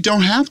to do? We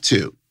don't have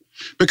to,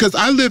 because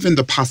I live in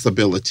the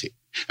possibility.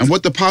 And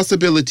what the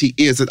possibility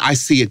is that I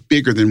see it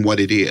bigger than what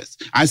it is.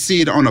 I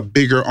see it on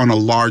a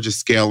larger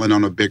scale and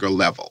on a bigger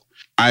level.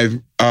 I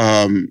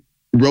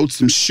wrote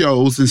some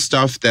shows and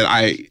stuff that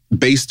I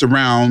based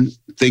around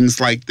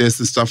things like this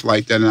and stuff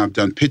like that. And I've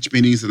done pitch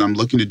meetings, and I'm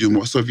looking to do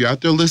more. So if you're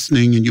out there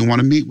listening and you want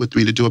to meet with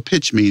me to do a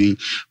pitch meeting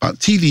about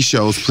TV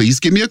shows,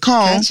 please give me a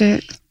call. Gotcha.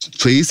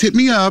 Please hit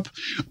me up.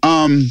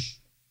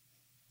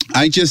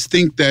 I just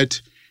think that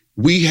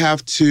we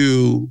have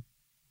to...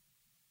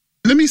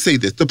 Let me say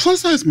this. The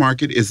plus size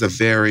market is a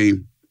very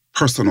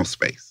personal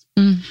space.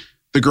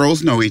 The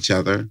girls know each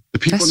other. The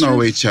people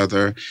know each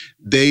other.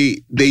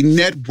 They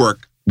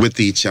network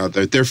with each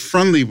other. They're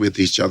friendly with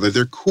each other.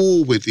 They're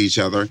cool with each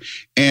other.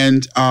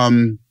 And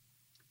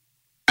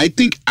I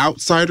think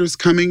outsiders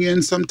coming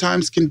in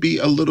sometimes can be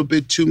a little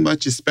bit too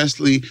much,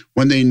 especially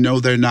when they know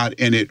they're not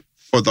in it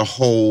for the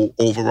whole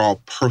overall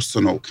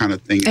personal kind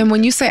of thing. And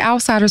when you say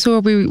outsiders,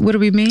 what do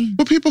we mean?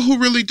 Well, people who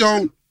really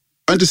don't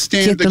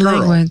understand the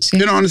girl. Language, yeah.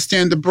 They don't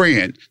understand the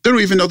brand. They don't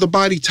even know the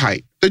body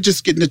type. They're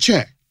just getting a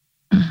check.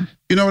 Mm-hmm.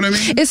 You know what I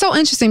mean? It's so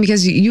interesting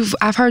because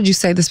I've heard you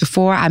say this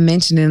before. I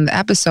mentioned in the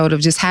episode of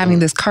just having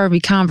this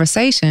curvy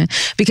conversation,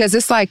 because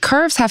it's like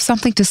curves have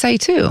something to say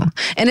too.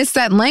 And it's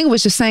that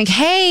language of saying,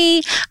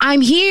 hey,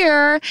 I'm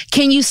here.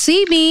 Can you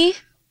see me?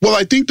 Well,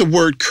 I think the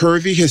word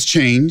curvy has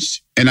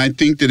changed, and I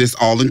think that it's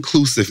all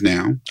inclusive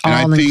now.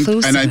 I think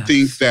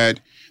that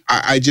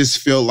I just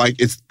feel like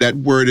that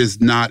word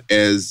is not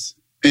as,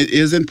 it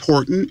is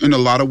important, and a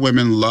lot of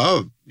women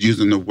love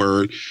using the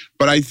word,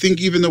 but I think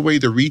even the way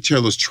the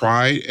retailers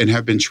try and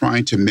have been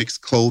trying to mix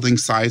clothing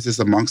sizes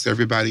amongst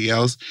everybody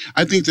else,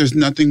 I think there's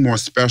nothing more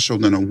special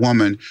than a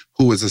woman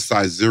who is a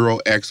size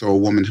 0X or a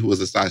woman who is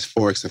a size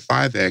 4X or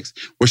 5X,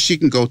 where she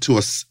can go to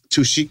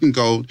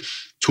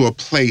a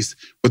place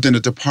within a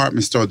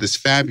department store that's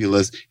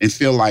fabulous and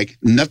feel like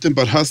nothing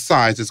but her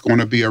size is going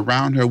to be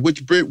around her,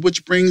 which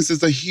brings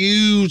us a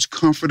huge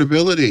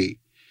comfortability.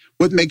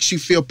 What makes you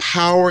feel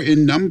power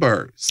in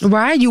numbers?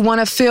 Right. You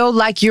want to feel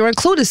like you're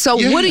included. So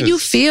What do you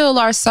feel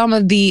are some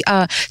of the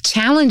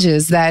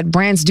challenges that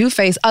brands do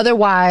face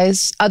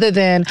other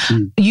than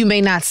you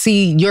may not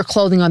see your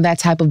clothing on that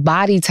type of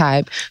body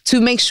type,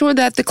 to make sure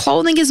that the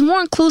clothing is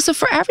more inclusive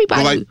for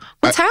everybody? Well,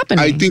 What's happening?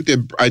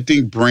 I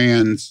think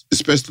brands,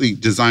 especially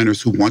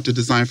designers who want to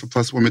design for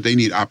plus women, they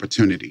need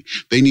opportunity.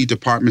 They need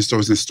department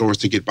stores and stores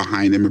to get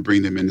behind them and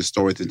bring them into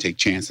stores and take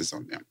chances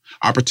on them.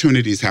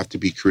 Opportunities have to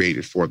be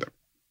created for them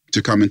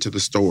to come into the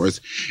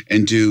stores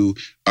and do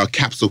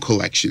capsule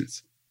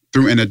collections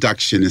through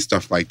introduction and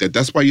stuff like that.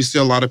 That's why you see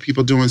a lot of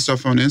people doing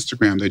stuff on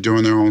Instagram. They're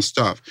doing their own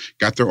stuff,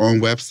 got their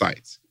own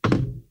websites.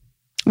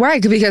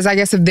 Right, because I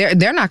guess if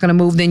they're not going to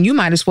move, then you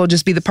might as well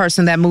just be the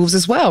person that moves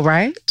as well,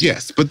 right?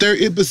 Yes, but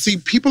see,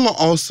 people are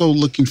also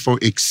looking for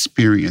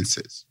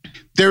experiences.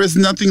 There is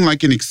nothing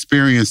like an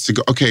experience to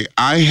go, okay,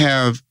 I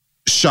have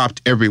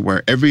shopped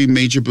everywhere, every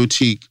major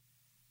boutique,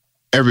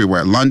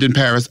 everywhere, London,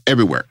 Paris,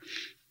 everywhere.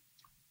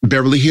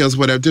 Beverly Hills,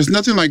 whatever. There's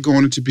nothing like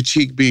going into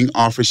boutique, being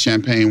offered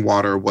champagne,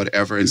 water, or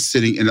whatever, and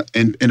sitting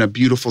in a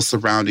beautiful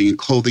surrounding and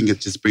clothing is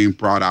just being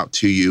brought out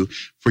to you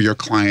for your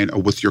client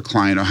or with your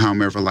client or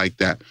however like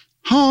that.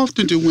 How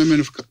often do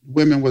women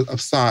of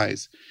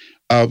size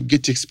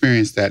get to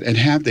experience that, and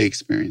have they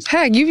experienced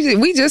that? Heck,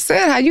 we just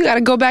said how you got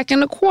to go back in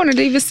the corner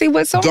to even see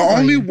what's on. The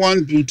only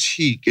one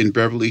boutique in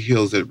Beverly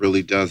Hills that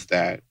really does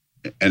that,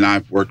 and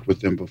I've worked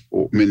with them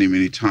before many,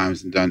 many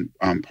times and done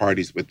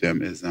parties with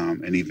them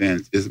and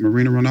events, is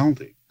Marina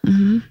Rinaldi,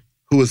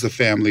 who is a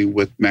family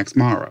with Max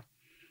Mara.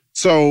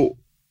 So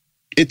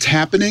it's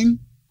happening.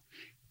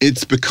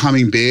 It's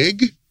becoming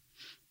big.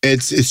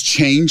 It's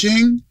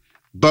changing.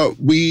 But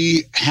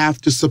we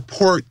have to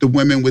support the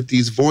women with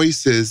these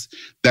voices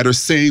that are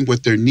saying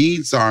what their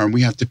needs are, and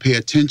we have to pay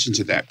attention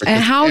to that.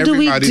 And how do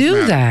we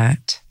do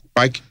that?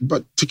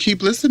 But to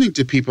keep listening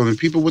to people, and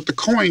people with the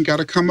coin got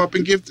to come up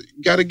and give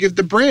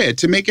the bread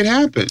to make it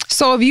happen.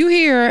 So if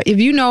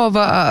you know of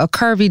a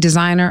curvy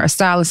designer, a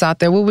stylist out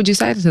there, what would you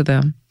say to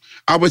them?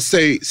 I would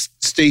say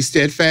stay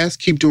steadfast,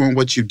 keep doing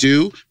what you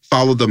do,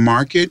 follow the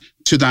market,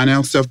 to thine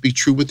own self, be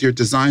true with your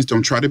designs.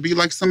 Don't try to be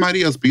like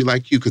somebody else, be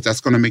like you, because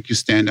that's going to make you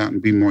stand out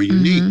and be more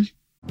unique.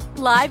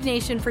 Live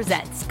Nation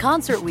presents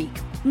Concert Week.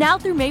 Now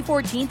through May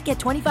 14th, get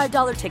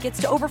 $25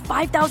 tickets to over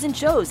 5,000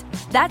 shows.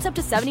 That's up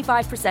to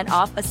 75%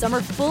 off a summer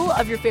full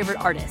of your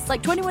favorite artists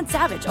like 21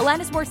 Savage,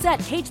 Alanis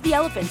Morissette, Cage the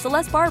Elephant,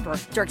 Celeste Barber,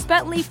 Dierks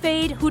Bentley,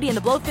 Fade, Hootie and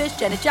the Blowfish,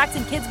 Janet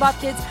Jackson, Kidz Bop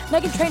Kids,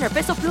 Meghan Trainor,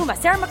 Peso Pluma,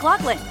 Sarah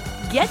McLachlan.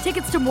 Get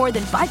tickets to more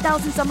than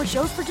 5,000 summer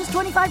shows for just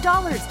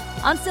 $25.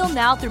 Until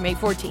now through May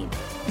 14th.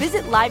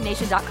 Visit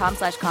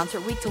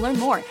LiveNation.com/Concert Week to learn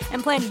more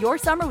and plan your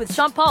summer with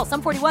Sean Paul,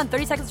 Sum 41,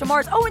 30 Seconds to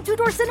Mars, and Two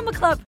Door Cinema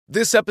Club.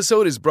 This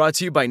episode is brought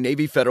to you by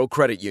Navy Federal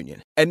Credit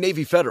Union. At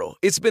Navy Federal,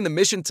 it's been the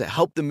mission to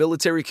help the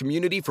military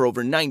community for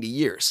over 90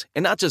 years.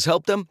 And not just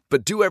help them,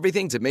 but do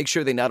everything to make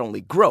sure they not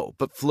only grow,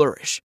 but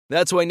flourish.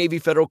 That's why Navy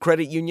Federal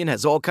Credit Union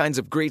has all kinds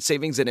of great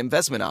savings and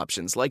investment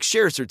options like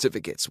share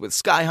certificates with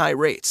sky-high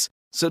rates.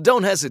 So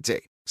don't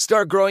hesitate.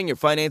 Start growing your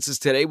finances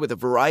today with a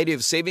variety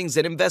of savings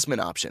and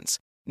investment options.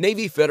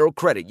 Navy Federal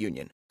Credit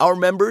Union. Our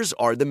members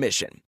are the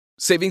mission.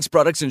 Savings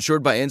products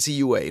insured by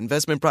NCUA.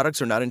 Investment products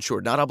are not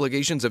insured, not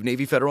obligations of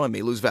Navy Federal and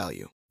may lose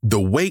value.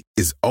 The wait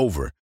is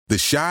over. The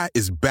Chi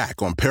is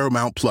back on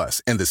Paramount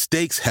Plus, and the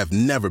stakes have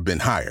never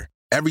been higher.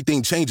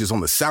 Everything changes on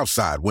the South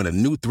Side when a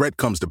new threat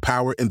comes to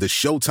power in the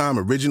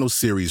Showtime original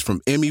series from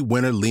Emmy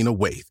winner Lena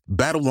Waithe.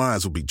 Battle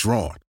lines will be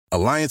drawn,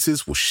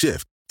 alliances will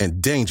shift,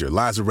 and danger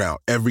lies around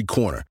every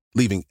corner,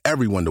 leaving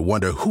everyone to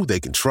wonder who they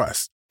can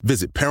trust.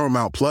 Visit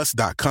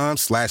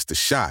ParamountPlus.com/The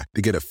Chi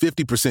to get a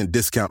 50%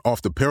 discount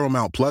off the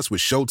Paramount Plus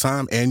with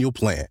Showtime annual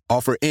plan.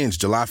 Offer ends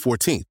July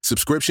 14th.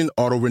 Subscription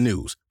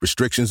auto-renews.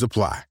 Restrictions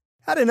apply.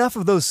 Had enough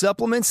of those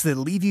supplements that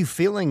leave you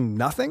feeling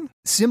nothing?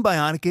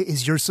 Symbiotica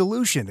is your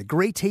solution to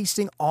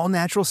great-tasting,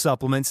 all-natural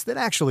supplements that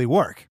actually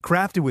work.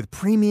 Crafted with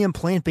premium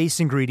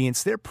plant-based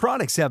ingredients, their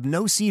products have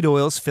no seed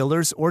oils,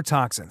 fillers, or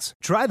toxins.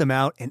 Try them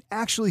out and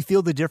actually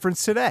feel the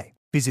difference today.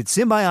 Visit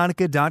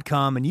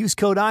Symbiotica.com and use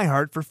code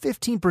IHEART for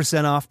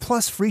 15% off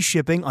plus free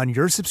shipping on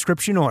your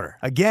subscription order.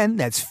 Again,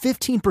 that's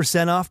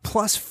 15% off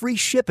plus free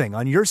shipping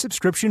on your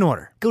subscription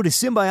order. Go to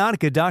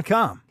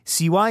Symbiotica.com,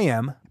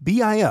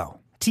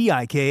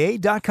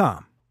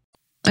 CYMBIOTIKA.com.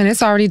 And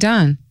it's already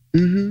done.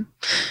 Mm-hmm.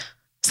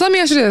 So let me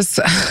ask you this.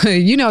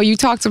 You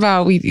talked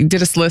about, we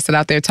did a solicit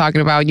out there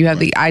talking about, you had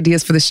the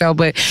ideas for the show,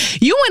 but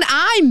you and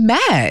I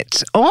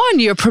met on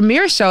your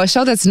premiere show, a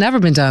show that's never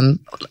been done,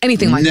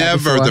 anything like that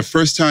before. Never. The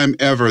first time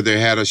ever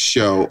they had a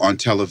show on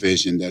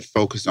television that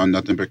focused on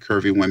nothing but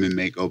curvy women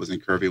makeovers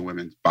and curvy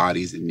women's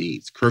bodies and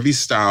needs. Curvy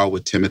Style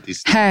with Timothy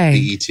Snell,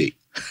 BET.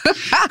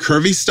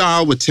 Curvy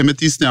Style with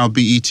Timothy Snell,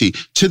 BET.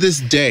 To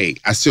this day,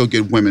 I still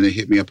get women that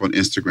hit me up on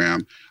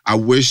Instagram. I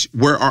wish,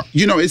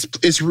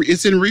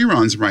 it's in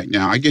reruns right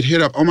now. I get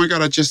hit up, oh my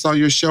God, I just saw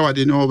your show. I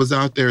didn't know it was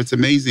out there. It's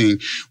amazing.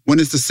 When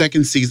is the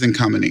second season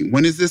coming?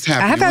 When is this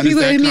happening? I have had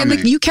people hit me in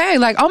the UK,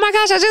 like, oh my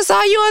gosh, I just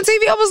saw you on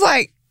TV. I was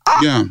like, oh.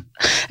 Yeah.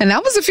 And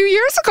that was a few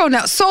years ago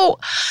now. So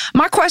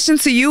my question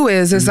to you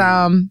is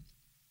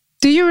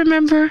do you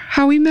remember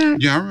how we met?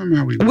 Yeah, I remember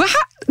how we met. Well,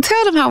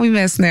 tell them how we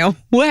met, Snell.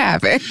 What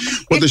happened?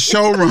 Well, the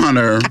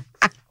showrunner...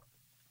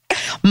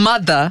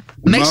 Mother.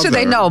 Make sure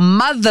they know.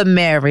 Mother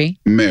Mary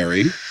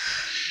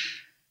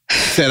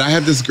said, I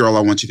have this girl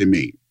I want you to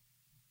meet.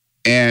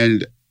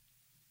 And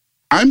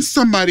I'm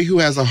somebody who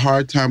has a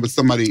hard time with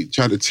somebody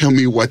trying to tell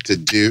me what to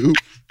do.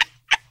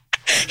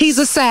 He's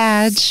a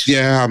Sag.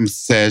 Yeah, I'm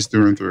Sag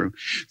through and through.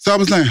 So I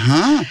was like,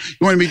 huh?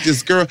 You want to meet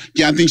this girl?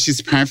 Yeah, I think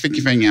she's perfect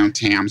for young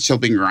Tam. She'll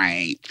be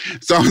great.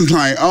 So I was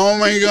like, oh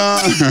my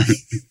God.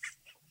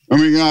 Oh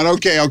my God.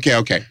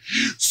 Okay.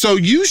 So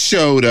you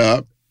showed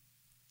up.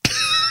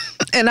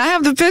 And I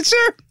have the picture.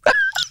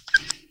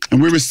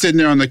 And we were sitting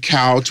there on the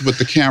couch with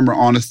the camera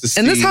on us to see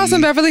in this house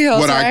in Beverly Hills,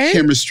 what right? our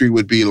chemistry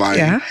would be like.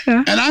 Yeah.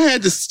 And I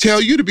had to tell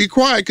you to be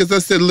quiet because I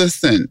said,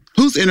 listen,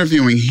 who's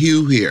interviewing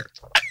Hugh here?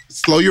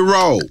 Slow your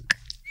roll.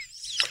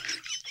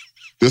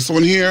 This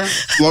one here,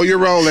 slow your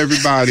roll,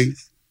 everybody.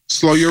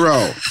 Slow your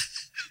roll.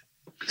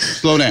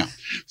 Slow down.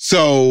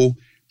 So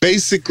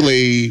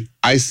basically,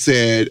 I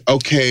said,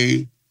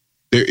 okay,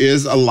 there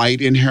is a light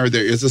in her.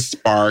 There is a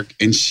spark,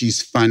 and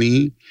she's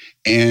funny,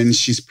 and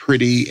she's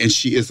pretty, and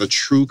she is a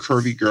true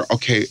curvy girl.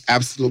 Okay,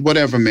 absolutely.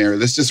 Whatever, Mary.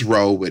 Let's just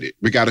roll with it.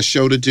 We got a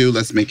show to do.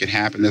 Let's make it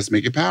happen. Let's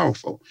make it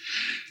powerful.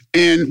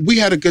 And we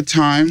had a good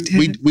time.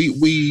 We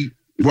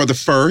were the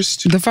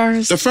first. The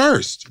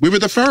first. We were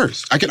the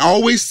first. I can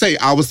always say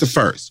I was the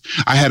first.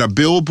 I had a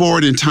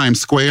billboard in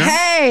Times Square.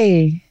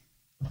 Hey!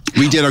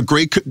 We did a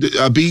great,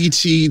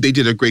 BET, they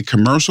did a great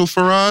commercial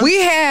for us. We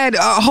had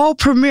a whole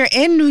premiere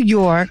in New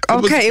York.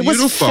 Okay, it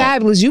was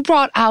fabulous. You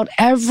brought out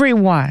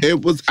everyone.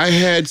 I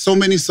had so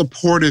many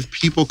supportive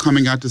people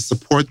coming out to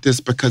support this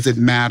because it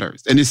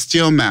matters. And it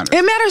still matters.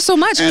 It matters so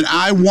much. And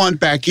I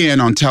want back in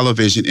on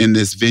television in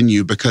this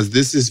venue because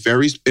this is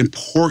very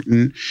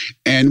important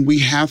and we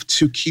have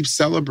to keep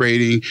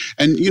celebrating.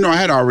 And, I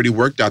had already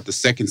worked out the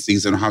second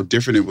season, how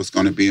different it was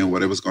going to be and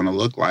what it was going to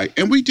look like.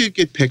 And we did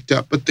get picked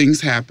up, but things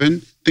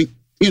happen.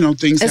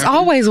 Things It's happen.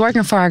 always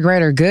working for our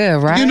greater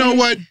good, right? You know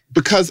what?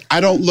 Because I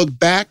don't look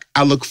back,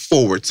 I look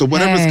forward. So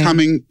whatever's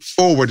coming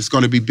forward is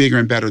going to be bigger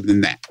and better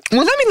than that.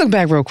 Well, let me look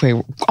back real quick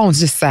on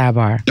just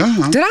sidebar.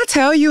 Did I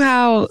tell you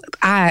how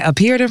I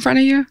appeared in front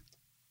of you?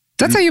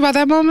 Did I tell you about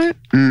that moment?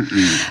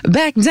 Mm-mm.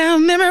 Back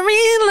down memory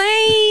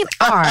lane.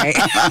 All right.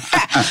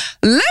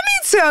 Let me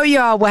tell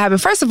y'all what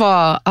happened. First of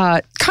all,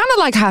 kind of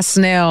like how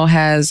Snell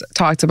has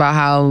talked about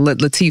how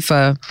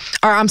Latifah,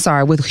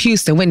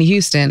 with Whitney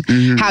Houston,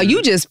 how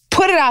you just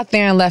put it out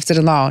there and left it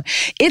alone.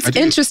 It's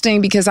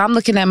interesting because I'm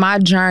looking at my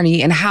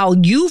journey and how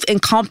you've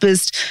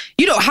encompassed,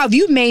 how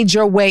you made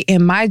your way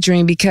in my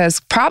dream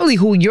because probably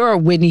who your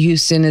Whitney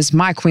Houston is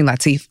my Queen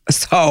Latifah.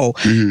 So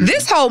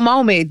this whole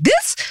moment,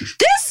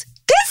 this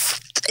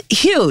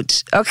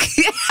huge.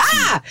 Okay.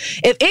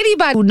 If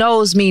anybody who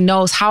knows me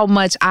knows how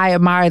much I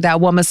admire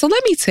that woman. So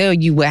let me tell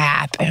you what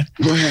happened.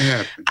 What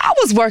happened? I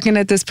was working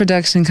at this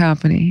production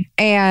company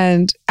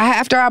and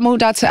after I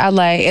moved out to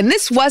LA, and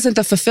this wasn't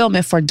the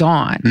fulfillment for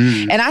Dawn.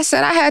 And I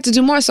said I had to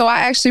do more. So I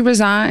actually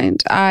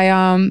resigned. I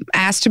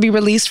asked to be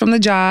released from the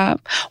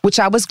job, which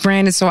I was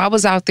granted. So I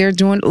was out there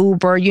doing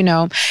Uber,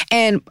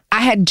 and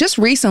I had just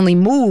recently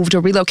moved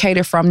or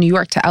relocated from New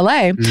York to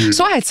LA.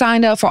 So I had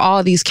signed up for all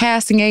of these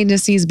casting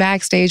agencies,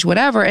 backstage,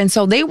 whatever. And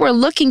so they were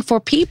looking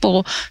for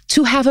people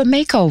to have a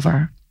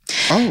makeover.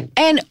 Oh.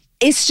 And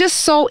it's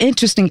just so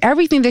interesting.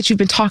 Everything that you've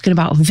been talking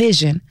about,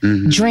 vision,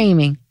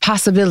 dreaming,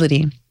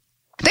 possibility.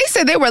 They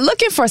said they were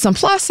looking for some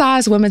plus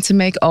size women to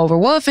make over.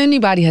 Well, if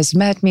anybody has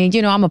met me,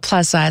 I'm a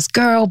plus size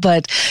girl,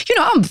 but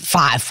I'm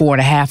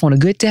 5'4.5" on a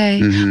good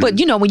day. But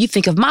when you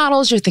think of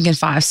models, you're thinking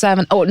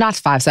 5'7", not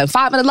 5'7",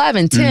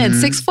 5'11", 10,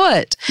 6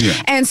 foot. Yeah.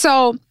 And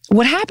so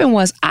what happened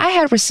was I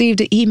had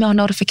received an email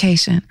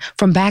notification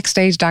from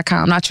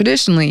Backstage.com. Now,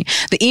 traditionally,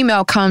 the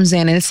email comes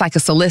in and it's like a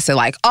solicit,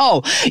 like,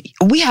 oh,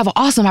 we have an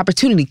awesome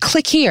opportunity.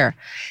 Click here.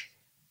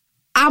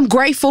 I'm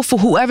grateful for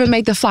whoever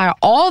made the flyer.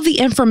 All the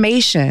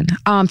information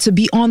to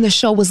be on the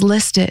show was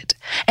listed.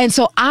 And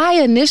so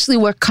I initially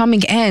were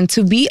coming in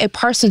to be a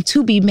person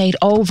to be made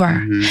over.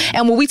 Mm-hmm.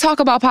 And when we talk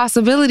about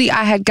possibility,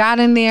 I had got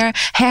in there,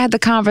 had the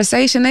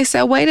conversation. They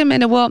said, wait a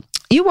minute, well,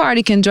 you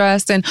already can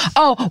dress. And,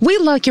 oh, we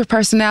like your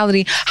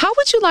personality. How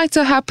would you like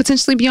to have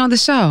potentially be on the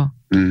show?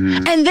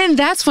 Mm-hmm. And then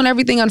that's when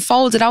everything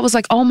unfolded. I was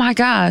like, oh my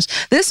gosh,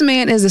 this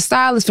man is a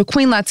stylist for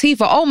Queen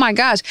Latifah. Oh my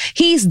gosh,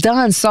 he's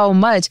done so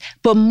much.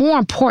 But more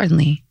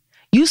importantly,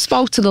 you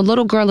spoke to the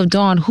little girl of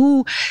Dawn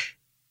who,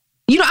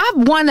 you know,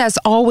 I'm one that's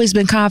always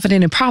been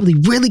confident and probably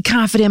really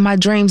confident in my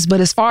dreams.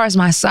 But as far as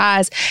my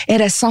size,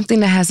 it is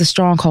something that has a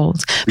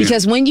stronghold.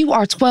 Because when you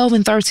are 12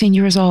 and 13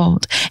 years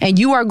old and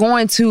you are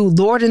going to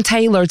Lord and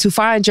Taylor to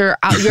find your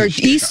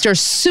Easter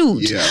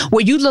suit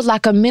where you look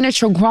like a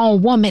miniature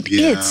grown woman,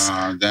 it's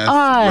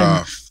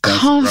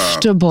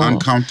uncomfortable.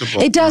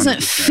 Uncomfortable. It doesn't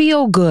 100%.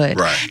 feel good.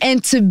 Right.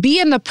 And to be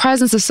in the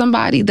presence of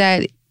somebody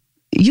that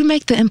you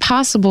make the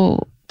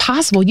impossible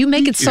possible. You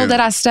make it so that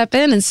I step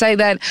in and say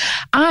that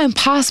I'm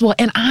possible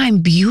and I'm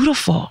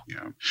beautiful.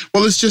 Yeah.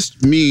 Well, it's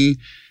just me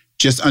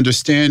just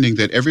understanding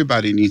that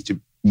everybody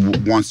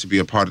wants to be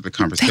a part of the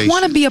conversation. They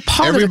want to be a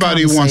part of the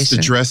conversation. Everybody wants to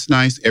dress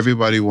nice.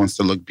 Everybody wants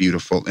to look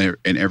beautiful,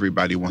 and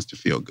everybody wants to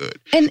feel good.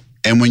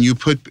 And when you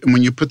put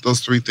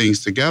those three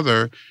things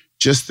together,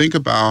 just think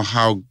about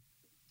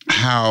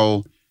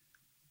how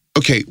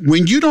okay,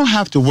 when you don't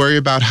have to worry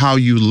about how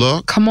you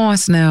look. Come on,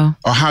 Snell.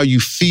 Or how you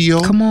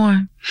feel. Come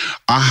on.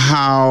 Or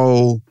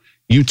how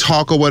you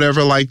talk or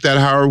whatever like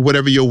that, or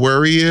whatever your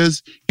worry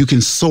is, you can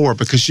soar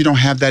because you don't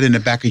have that in the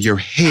back of your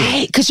head.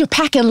 Hey, because you're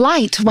packing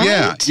light, right?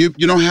 Yeah,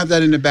 you don't have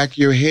that in the back of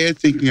your head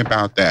thinking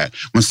about that.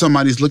 When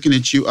somebody's looking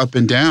at you up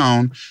and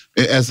down,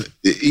 as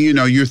you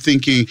know, you're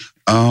thinking,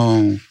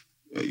 oh,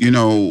 you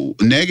know,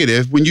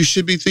 negative, when you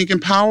should be thinking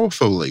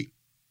powerfully.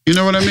 You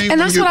know what I mean? And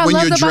that's what I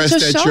loved about your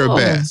show. At your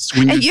best.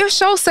 And your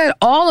show said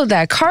all of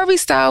that. Curvy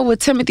Style with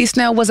Timothy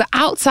Snell was an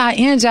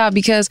outside-in job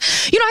because,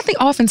 you know, I think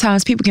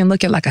oftentimes people can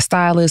look at like a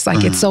stylist,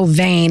 like it's so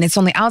vain, it's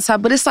on the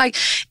outside. But it's like,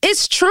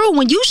 it's true.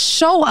 When you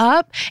show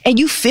up and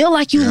you feel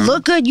like you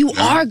look good, you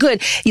are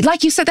good.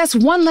 Like you said, that's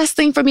one less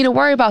thing for me to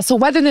worry about. So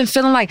rather than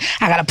feeling like,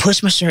 I got to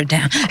push my shirt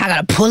down, I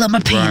got to pull up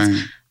my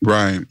pants.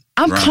 Right.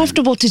 I'm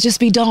comfortable to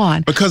just be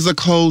Dawn. Because the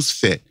clothes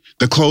fit.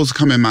 The clothes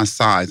come in my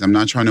size. I'm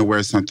not trying to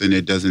wear something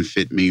that doesn't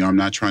fit me, or I'm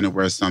not trying to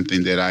wear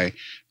something that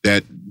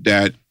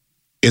that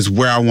is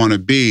where I want to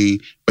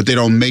be, but they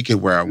don't make it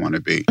where I want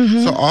to be.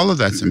 Mm-hmm. So all of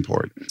that's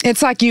important.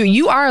 It's like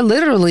you are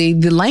literally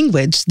the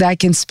language that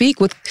can speak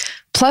with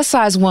plus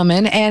size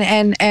women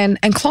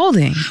and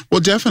clothing.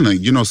 Well, definitely.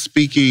 You know,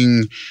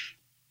 speaking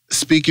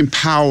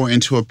power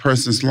into a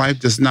person's life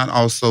does not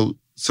also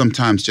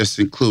sometimes just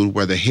include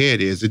where the head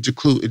is.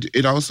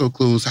 It also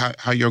includes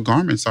how your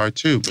garments are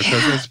too,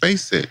 because let's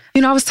face it.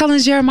 You know, I was telling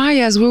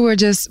Jeremiah as we were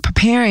just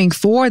preparing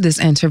for this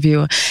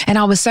interview, and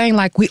I was saying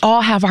like we all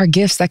have our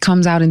gifts that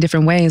comes out in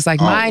different ways. Like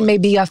mine may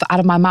be out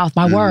of my mouth,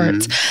 my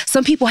words.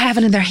 Some people have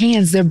it in their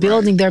hands. They're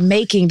building, they're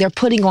making, they're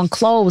putting on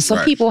clothes.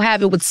 Some people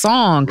have it with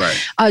song,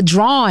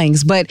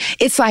 drawings. But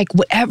it's like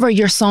whatever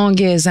your song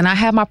is, and I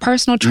have my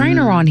personal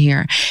trainer on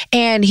here,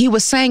 and he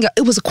was saying,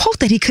 it was a quote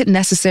that he couldn't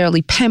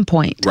necessarily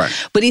pinpoint. Right.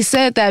 But he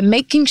said that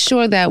making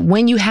sure that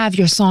when you have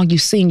your song, you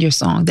sing your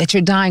song, that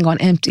you're dying on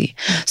empty.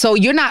 So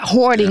you're not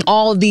hoarding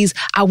all of these,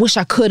 I wish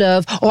I could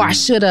have, or I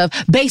should have,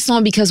 based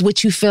on because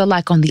what you feel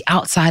like on the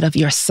outside of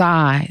your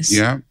size.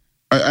 Yeah.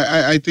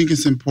 I think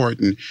it's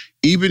important.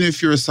 Even if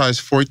you're a size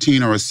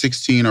 14 or a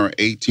 16 or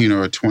 18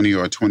 or a 20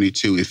 or a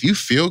 22, if you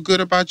feel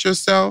good about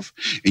yourself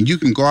and you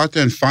can go out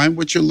there and find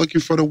what you're looking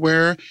for to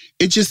wear,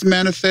 it just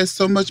manifests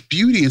so much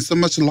beauty and so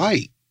much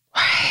light.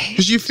 Right.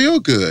 Because you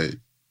feel good.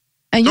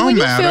 And when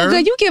you feel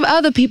good, you give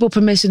other people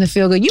permission to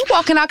feel good. You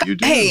walking out,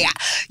 hey,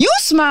 you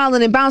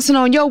smiling and bouncing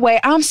on your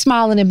way. I'm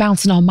smiling and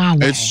bouncing on my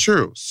way. It's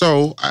true.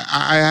 So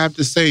I have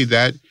to say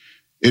that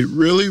it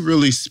really,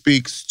 really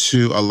speaks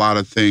to a lot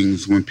of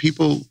things. When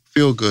people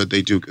feel good,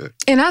 they do good.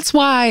 And that's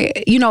why,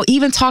 you know,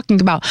 even talking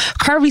about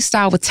Curvy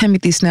Style with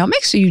Timothy Snell,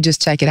 make sure you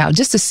just check it out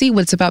just to see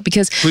what it's about,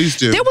 because please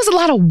do. There was a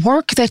lot of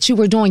work that you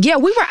were doing. Yeah,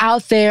 we were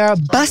out there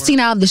busting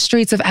out the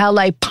streets of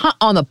LA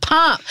on the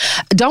pump.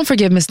 Don't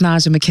forget Miss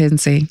Naja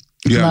McKenzie.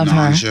 Yeah, love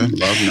Naja, her.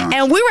 Love Naja.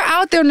 And we were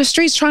out there in the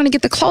streets trying to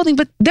get the clothing,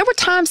 but there were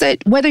times that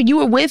whether you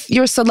were with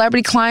your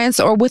celebrity clients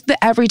or with the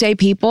everyday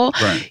people,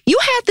 you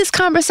had this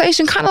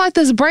conversation, kind of like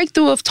this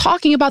breakthrough of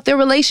talking about their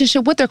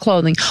relationship with their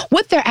clothing,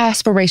 what their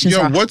aspirations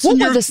are. What's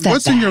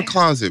in your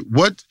closet?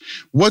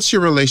 What's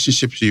your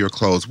relationship to your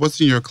clothes? What's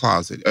in your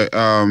closet?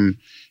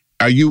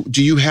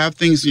 Do you have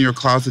things in your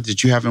closet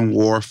that you haven't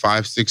wore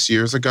 5-6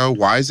 years ago?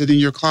 Why is it in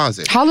your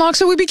closet? How long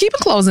should we be keeping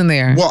clothes in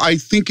there? Well, I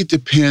think it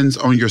depends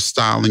on your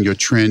style and your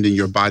trend and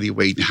your body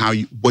weight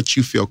and what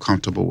you feel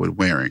comfortable with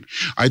wearing.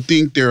 I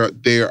think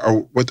there are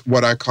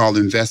what I call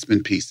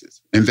investment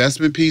pieces.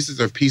 Investment pieces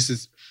are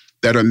pieces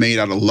that are made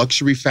out of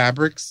luxury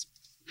fabrics,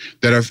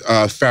 that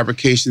are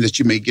fabrications that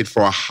you may get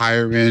for a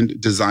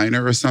higher-end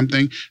designer or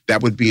something.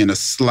 That would be in a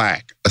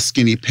slack, a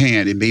skinny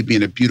pant. It may be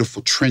in a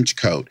beautiful trench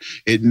coat.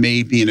 It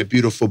may be in a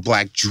beautiful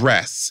black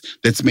dress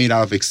that's made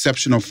out of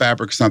exceptional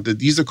fabric or something.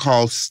 These are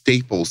called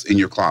staples in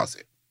your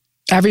closet.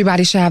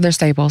 Everybody should have their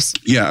staples.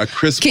 Yeah, a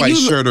crisp white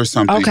shirt or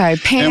something. Okay,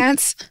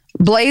 pants,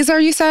 blazer,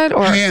 you said?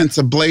 Or pants,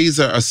 a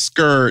blazer, a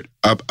skirt,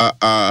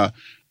 a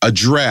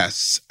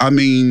dress. I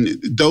mean,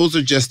 those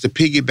are just to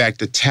piggyback,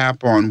 to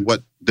tap on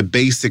what the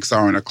basics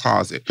are in a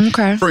closet.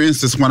 Okay. For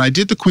instance, when I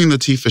did the Queen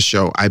Latifah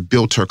show, I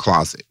built her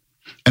closet.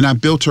 And I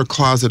built her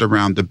closet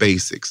around the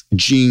basics: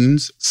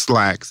 jeans,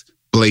 slacks,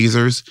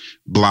 blazers,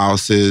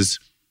 blouses,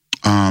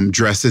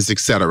 dresses,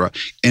 etc.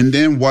 And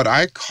then what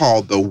I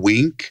call the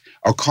wink,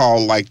 or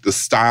call like the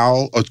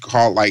style, or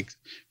call like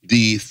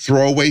the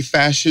throwaway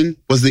fashion,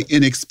 was the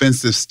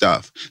inexpensive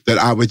stuff that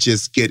I would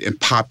just get and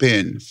pop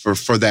in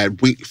for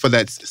that week, for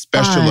that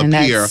special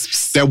appear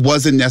that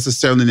wasn't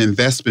necessarily an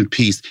investment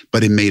piece,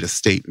 but it made a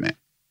statement.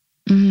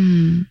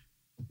 Mm.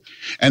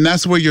 And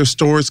that's where your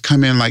stores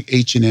come in, like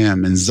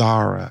H&M and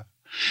Zara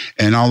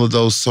and all of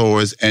those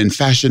stores, and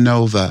Fashion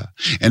Nova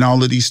and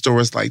all of these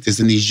stores like this,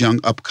 and these young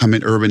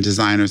upcoming urban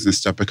designers and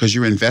stuff, because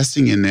you're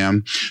investing in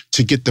them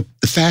to get the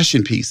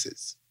fashion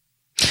pieces.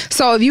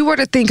 So if you were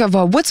to think of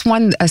what's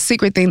a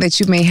secret thing that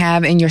you may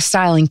have in your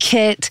styling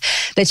kit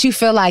that you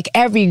feel like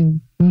every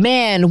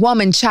man,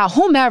 woman, child,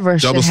 whomever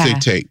should have? Double stick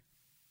tape.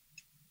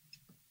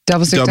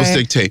 Double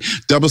stick tape?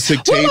 Double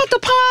stick tape. What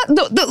about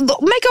the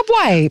makeup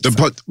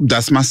wipes?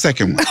 That's my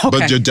second one. Okay.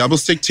 But your double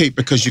stick tape,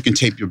 because you can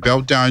tape your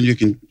belt down, you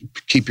can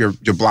keep your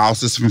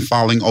blouses from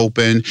falling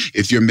open.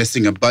 If you're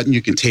missing a button,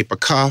 you can tape a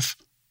cuff,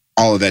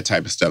 all of that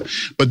type of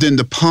stuff. But then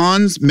the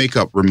Pond's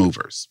makeup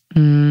removers.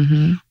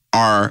 Mm-hmm.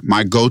 Are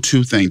my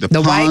go-to thing. The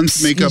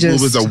Pond's makeup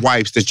removers are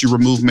wipes that you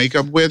remove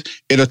makeup with.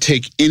 It'll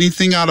take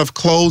anything out of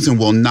clothes and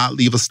will not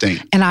leave a stain.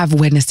 And I've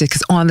witnessed it,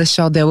 because on the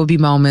show there will be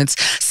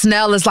moments.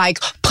 Snell is like,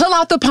 pull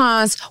out the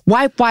Pond's,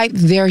 wipe,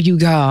 there you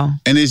go.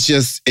 And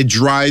it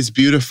dries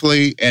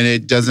beautifully, and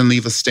it doesn't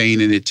leave a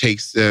stain, and it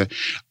takes the...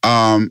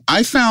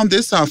 I found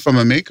this out from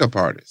a makeup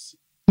artist.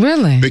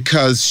 Really?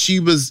 Because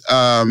she was...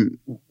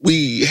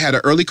 we had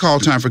an early call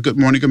time for Good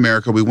Morning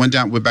America. We went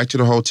back to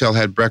the hotel,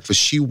 had breakfast.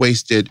 She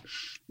wasted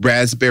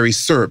raspberry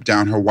syrup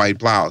down her white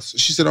blouse.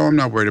 She said, I'm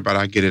not worried about it.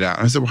 I get it out.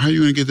 I said, well, how are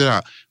you going to get it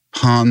out?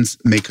 Pond's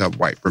makeup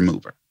wipe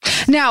remover.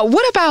 Now,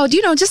 what about,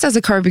 just as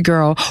a curvy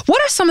girl,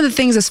 what are some of the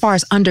things as far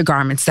as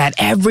undergarments that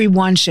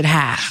everyone should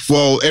have?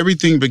 Well,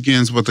 everything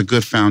begins with a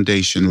good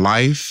foundation.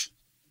 Life,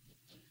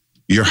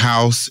 your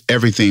house,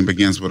 everything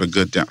begins with a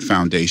good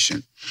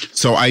foundation.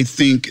 So I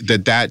think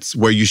that that's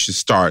where you should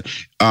start,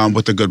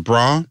 with a good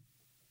bra,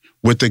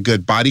 with a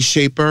good body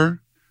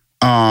shaper,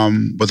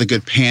 with a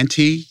good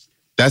panty.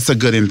 That's a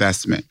good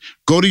investment.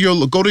 Go to your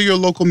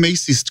local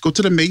Macy's. Go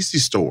to the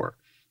Macy's store.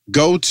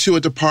 Go to a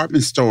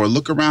department store.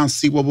 Look around.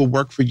 See what will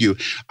work for you.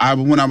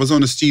 When I was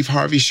on the Steve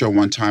Harvey show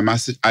one time, I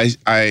said,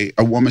 a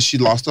woman, she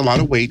lost a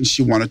lot of weight, and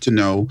she wanted to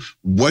know,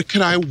 what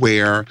could I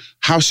wear?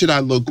 How should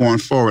I look going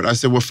forward? I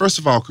said, well, first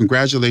of all,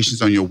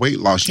 congratulations on your weight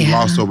loss. You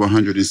lost over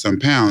 100 and some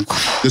pounds.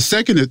 The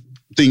second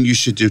thing you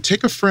should do,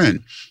 take a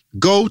friend.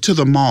 Go to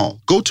the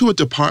mall, go to a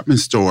department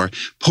store,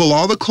 pull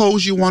all the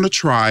clothes you want to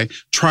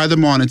try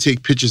them on, and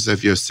take pictures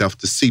of yourself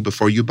to see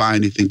before you buy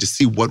anything, to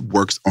see what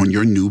works on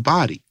your new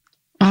body.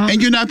 And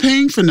you're not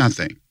paying for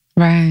nothing.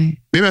 Right.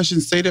 Maybe I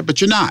shouldn't say that,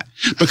 but you're not,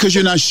 because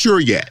you're not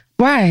sure yet.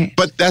 Right.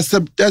 But that's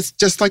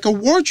just like a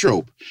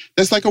wardrobe.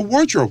 That's like a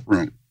wardrobe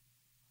room.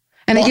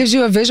 And it gives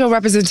you a visual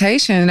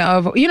representation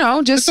of,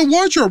 just... It's a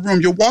wardrobe room.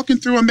 You're walking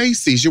through a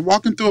Macy's. You're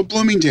walking through a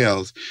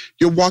Bloomingdale's.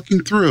 You're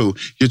walking through.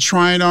 You're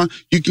trying on.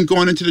 You can go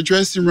on into the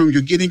dressing room.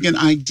 You're getting an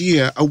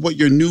idea of what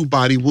your new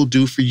body will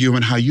do for you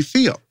and how you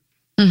feel.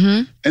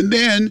 Mm-hmm. And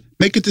then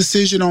make a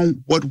decision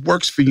on what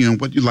works for you and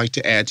what you'd like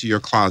to add to your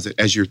closet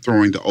as you're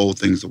throwing the old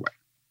things away.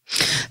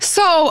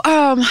 So,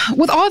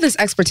 with all this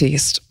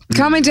expertise,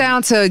 coming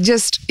down to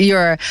just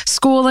your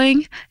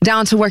schooling,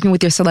 down to working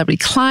with your celebrity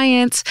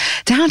clients,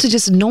 down to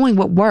just knowing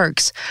what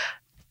works,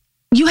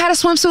 you had a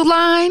swimsuit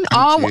line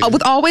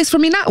with Always For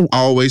Me now.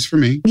 Always For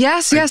Me.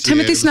 Yes,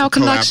 Timothy Snell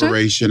collection.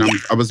 Collaboration.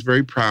 I was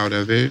very proud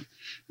of it. It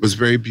was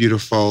very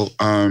beautiful.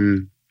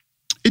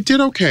 It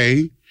did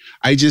okay.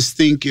 I just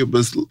think it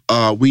was,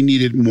 we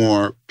needed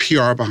more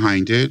PR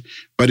behind it,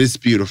 but it's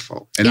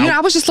beautiful. And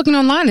I was just looking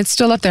online. It's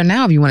still up there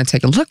now if you want to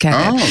take a look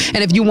at it.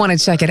 And if you want to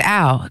check it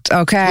out,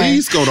 okay?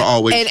 Please go to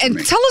Always For Me.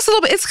 And tell us a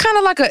little bit, it's kind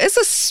of like it's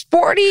a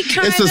sporty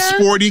kind of... It's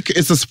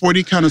a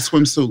sporty kind of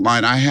swimsuit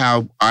line.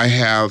 I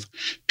have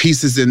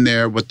pieces in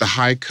there with the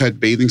high-cut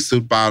bathing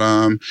suit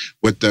bottom,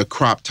 with the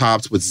crop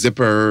tops with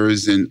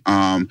zippers, and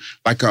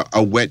like a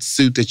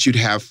wetsuit that you'd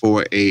have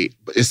for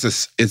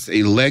it's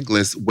a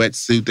legless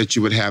wetsuit that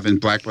you would have in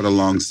black with a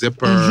long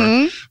zipper.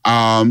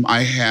 Mm-hmm.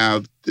 I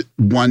have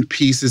one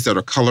pieces that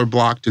are color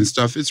blocked and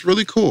stuff. It's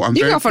really cool.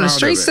 You go from the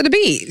streets to the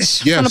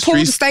beach. Yeah, from the pool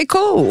to stay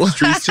cool.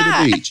 Streets to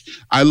the beach.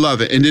 I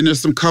love it. And then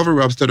there's some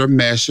cover-ups that are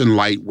mesh and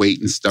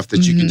lightweight and stuff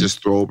that you can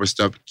just throw over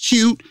stuff.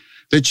 Cute,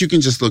 that you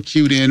can just look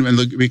cute in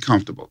and be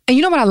comfortable. And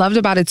you know what I loved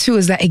about it too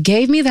is that it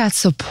gave me that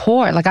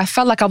support. Like I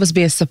felt like I was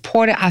being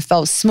supported. I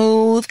felt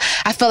smooth.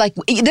 I felt like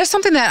there's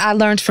something that I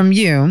learned from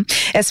you,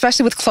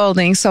 especially with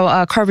clothing. So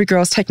Curvy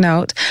Girls, take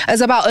note,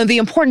 is about the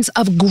importance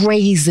of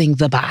grazing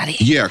the body.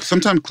 Yeah,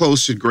 sometimes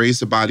clothes should graze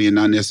the body and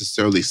not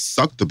necessarily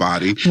suck the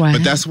body. Right.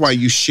 But that's why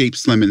you shape,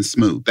 slim, and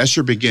smooth. That's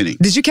your beginning.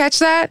 Did you catch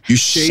that? You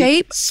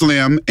shape,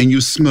 slim, and you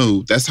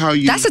smooth. That's how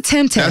you. That's a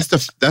Tim tip.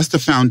 That's the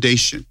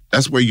foundation.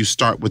 That's where you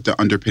start with the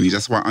underpinnings.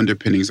 That's why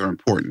underpinnings are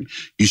important.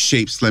 You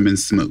shape, slim, and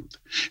smooth.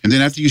 And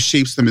then after you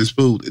shape, slim, and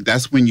smooth,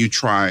 that's when you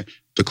try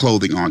the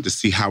clothing on to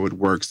see how it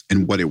works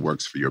and what it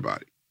works for your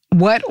body.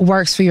 What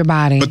works for your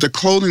body? But the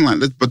clothing line,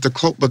 but the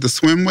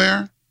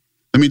swimwear,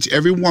 I mean, to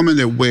every woman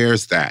that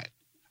wears that,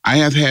 I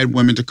have had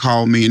women to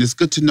call me, and it's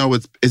good to know.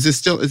 Is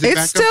it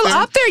back still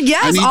up there?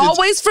 Yes,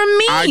 always for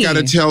me. I got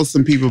to tell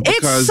some people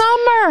because it's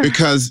summer.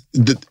 Because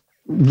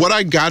what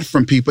I got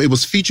from People, it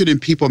was featured in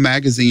People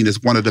magazine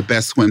as one of the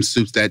best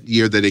swimsuits that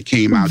year that it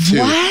came out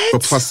too, for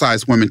plus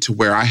size women to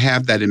wear. I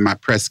have that in my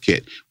press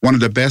kit. One of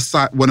the best.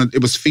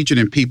 It was featured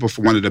in People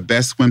for one of the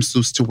best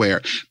swimsuits to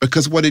wear,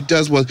 because what it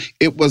does was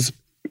it was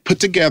put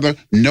together,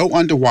 no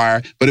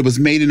underwire, but it was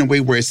made in a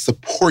way where it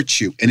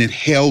supports you and it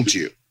held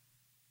you.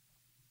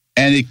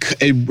 And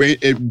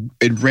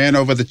it ran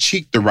over the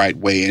cheek the right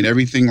way and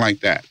everything like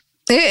that.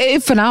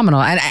 It's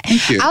phenomenal. And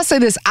I'll say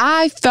this,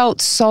 I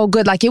felt so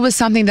good. Like it was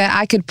something that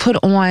I could put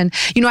on.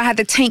 You know, I had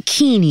the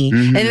tankini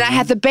and then I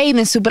had the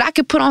bathing suit, but I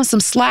could put on some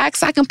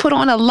slacks. I can put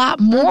on a lot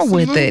more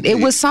with it. It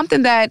was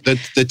something that... The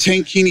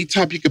tankini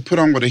top you could put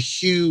on with a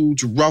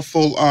huge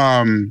ruffle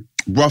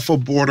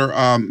border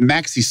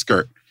maxi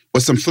skirt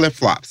with some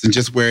flip-flops and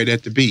just wear it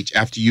at the beach.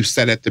 After you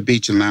sat at the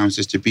beach and lounged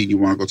at the beach, you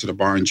want to go to the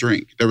bar and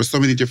drink. There were so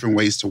many different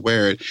ways to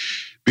wear it.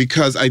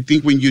 Because I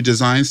think when you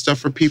design stuff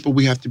for people,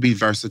 we have to be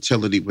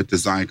versatility with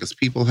design. Because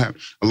people have,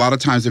 a lot of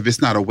times, if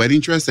it's not a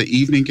wedding dress, an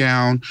evening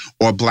gown,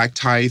 or a black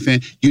tie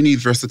thing, you need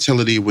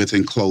versatility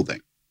within clothing.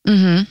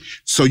 Mm-hmm.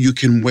 So you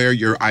can wear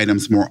your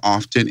items more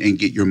often and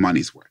get your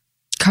money's worth.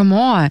 Come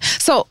on.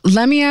 So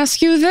let me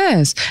ask you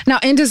this. Now,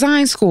 in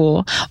design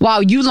school,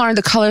 while you learn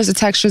the colors, the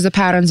textures, the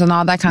patterns, and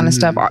all that kind of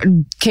stuff,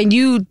 can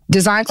you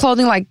design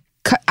clothing like,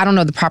 I don't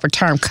know the proper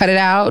term, cut it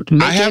out,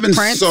 make it, I haven't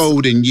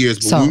sewed in years,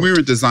 but when we were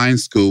in design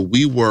school,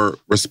 we were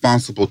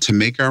responsible to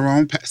make our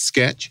own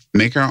sketch,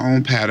 make our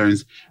own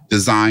patterns,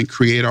 design,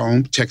 create our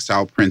own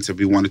textile prints if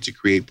we wanted to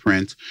create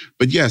prints.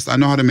 But yes, I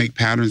know how to make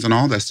patterns and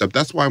all that stuff.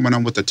 That's why when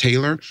I'm with a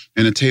tailor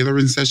in a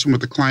tailoring session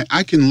with a client,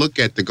 I can look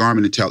at the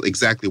garment and tell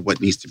exactly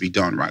what needs to be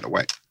done right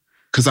away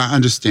because I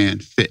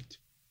understand fit.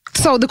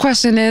 So the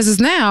question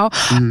is now,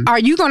 are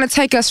you going to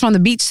take us from the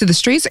beach to the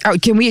streets? Or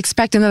can we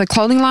expect another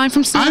clothing line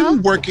from Snow?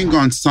 I'm working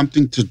on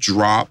something to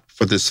drop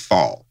for this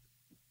fall.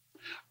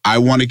 I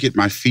want to get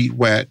my feet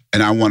wet,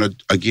 and I want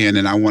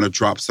to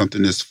drop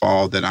something this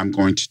fall that I'm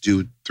going to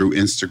do through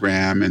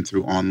Instagram and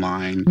through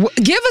online.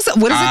 Give us,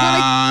 what is it going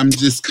to... I'm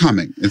just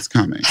coming. It's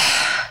coming.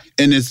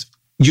 And it's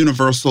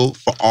universal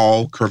for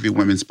all curvy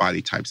women's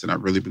body types, and I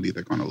really believe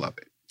they're going to love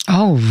it.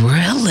 Oh,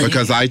 really?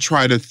 Because I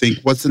try to think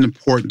what's an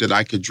important that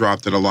I could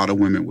drop that a lot of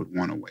women would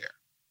want to wear.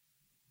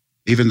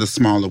 Even the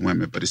smaller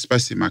women, but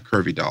especially my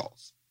curvy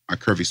dolls, my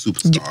curvy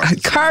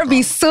superstars.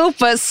 Curvy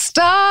superstars.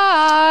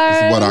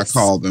 That's what I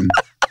call them.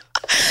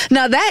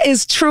 Now,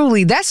 that's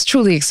truly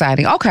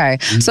exciting. Okay.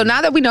 So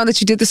now that we know that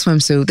you did the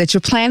swimsuit, that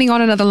you're planning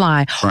on another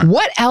line,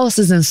 what else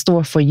is in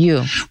store for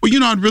you?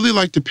 Well, I'd really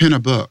like to pen a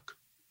book.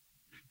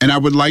 And I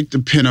would like to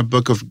pen a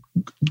book of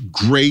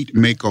great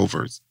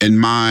makeovers and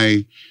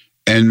my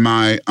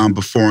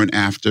before and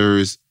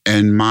afters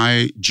and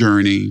my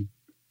journey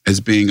as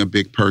being a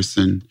big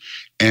person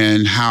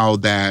and how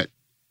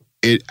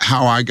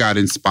I got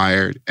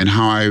inspired and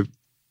how I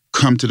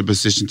come to the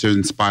position to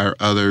inspire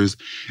others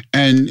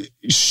and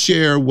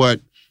share what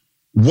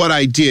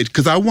I did.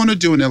 Because I want to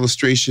do an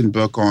illustration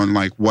book on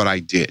like what I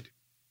did.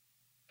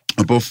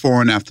 A before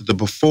and after. The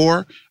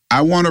before,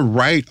 I want to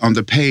write on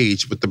the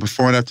page with the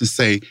before and after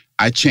say,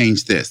 I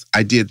changed this.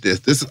 I did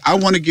this. I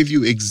want to give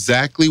you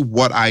exactly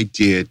what I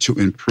did to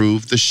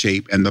improve the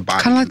shape and the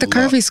body. Kind of like the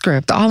curvy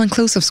script, the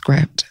all-inclusive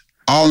script.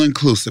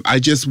 All-inclusive. I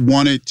just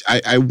wanted,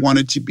 I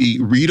wanted to be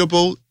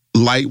readable,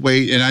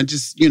 lightweight, and I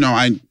just,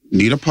 I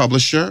need a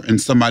publisher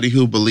and somebody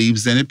who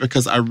believes in it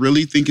because I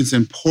really think it's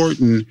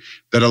important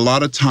that a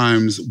lot of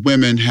times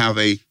women have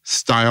a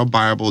style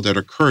Bible that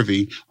are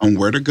curvy on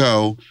where to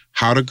go,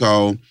 how to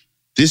go.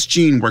 This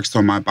jean works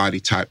on my body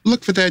type.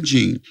 Look for that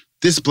jean.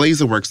 This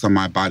blazer works on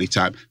my body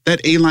type. That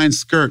A-line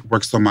skirt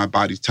works on my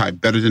body type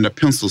better than a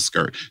pencil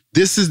skirt.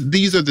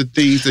 These are the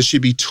things that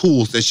should be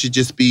tools that should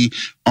just be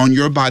on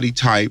your body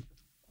type,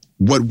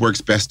 what works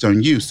best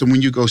on you. So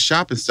when you go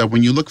shop and stuff,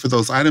 when you look for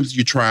those items,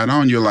 you try it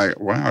on, you're like,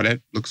 wow, that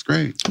looks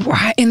great.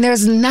 Right. And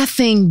there's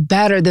nothing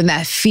better than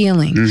that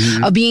feeling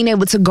of being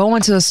able to go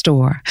into a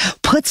store,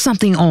 put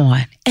something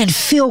on, and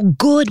feel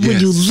good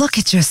when you look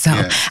at yourself.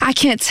 Yes. I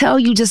can't tell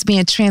you, just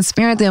being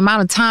transparent, the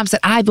amount of times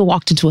that I've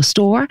walked into a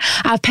store,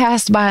 I've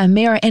passed by a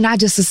mirror, and I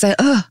just say,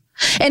 ugh.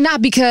 And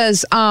not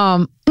because,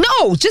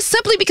 no, just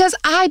simply because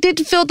I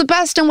didn't feel the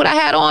best in what I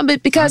had on,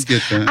 but because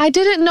I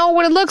didn't know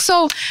what it looked.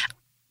 So,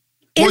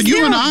 well,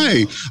 you and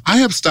I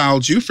have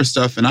styled you for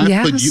stuff, and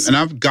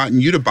I've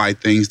gotten you to buy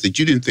things that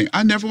you didn't think.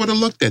 I never would have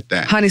looked at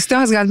that. Honey, Snell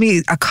has gotten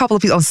me a couple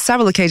of people on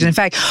several occasions. In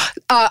fact,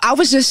 I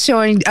was just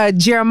showing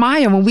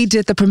Jeremiah when we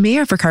did the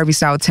premiere for Curvy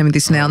Style with Timothy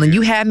Snell, and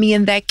you had me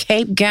in that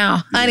cape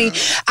gown. Honey,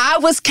 I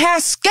was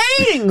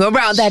cascading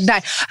around that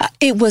night.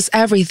 It was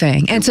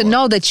everything. And to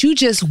know that you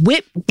just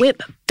whip,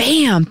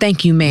 bam,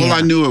 thank you, man. Well,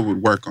 I knew it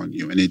would work on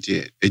you, and it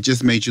did. It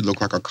just made you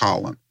look like a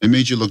column. It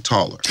made you look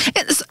taller.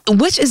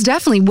 Which is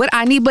definitely what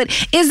I need. But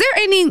is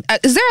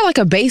there like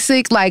a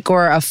basic,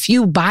 or a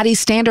few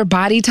standard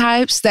body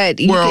types that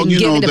you can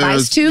give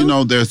advice to? You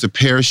know, there's a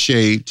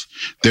pear-shaped,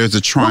 there's a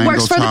triangle What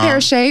works for the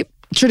pear-shape,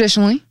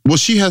 traditionally? Well,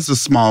 she has a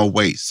small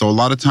waist. So a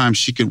lot of times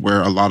she could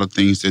wear a lot of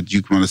things that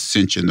you want to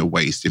cinch in the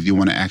waist. If you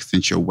want to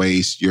accent your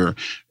waist,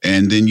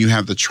 and then you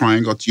have the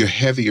triangle, you're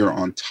heavier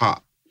on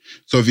top.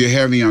 So if you're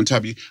heavy on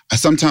top,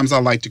 sometimes I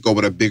like to go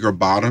with a bigger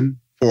bottom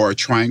for a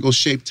triangle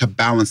shape to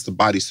balance the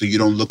body so you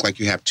don't look like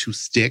you have two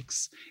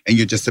sticks and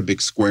you're just a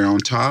big square on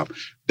top.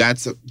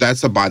 That's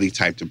a body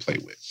type to play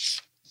with.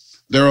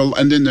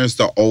 And then there's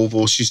the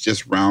oval. She's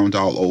just round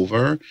all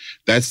over.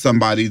 That's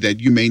somebody that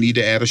you may need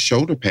to add a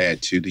shoulder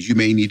pad to, that you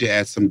may need to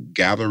add some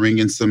gathering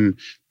and some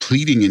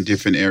pleating in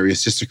different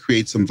areas just to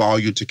create some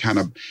volume to kind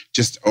of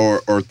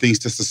or things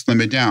just to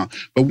slim it down.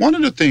 But one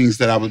of the things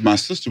that my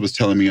sister was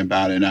telling me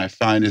about, and I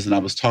find is, and I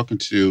was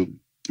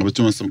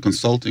doing some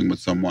consulting with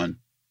someone.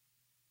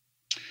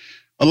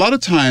 A lot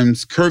of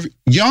times,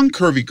 young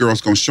curvy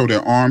girls going to show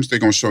their arms, they're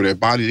going to show their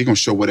body, they're going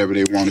to show whatever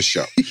they want to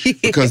show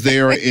because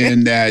they are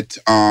in that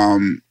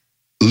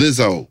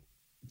Lizzo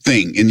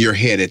thing in your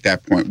head at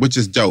that point, which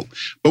is dope.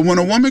 But when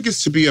a woman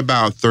gets to be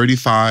about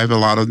 35, a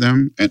lot of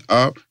them and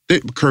up,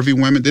 curvy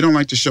women, they don't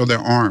like to show their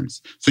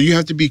arms. So you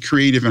have to be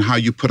creative in how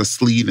you put a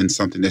sleeve in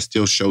something that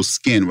still shows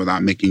skin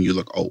without making you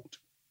look old.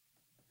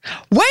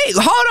 Wait,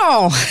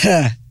 hold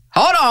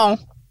on.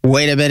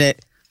 Wait a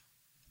minute.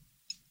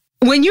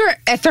 When you're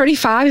at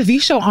 35, if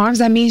you show arms,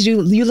 that means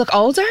you look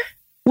older?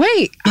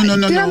 Wait.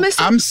 No.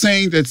 I'm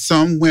saying that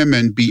some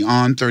women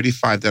beyond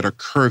 35 that are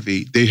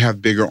curvy, they have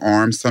bigger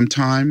arms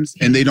sometimes,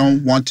 and they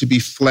don't want to be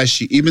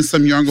fleshy. Even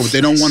some younger, they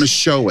don't want to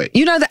show it.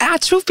 You know,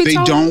 truth be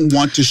told, they don't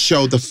want to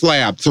show the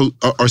flab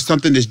or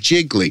something that's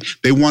jiggly.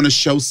 They want to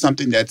show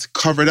something that's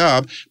covered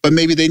up, but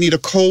maybe they need a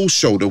cold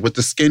shoulder with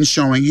the skin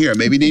showing here.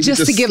 Maybe they need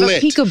just to give a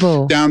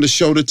peekaboo down the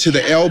shoulder to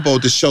the elbow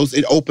that shows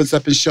it opens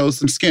up and shows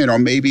some skin, or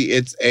maybe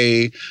it's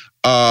a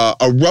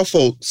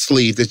ruffled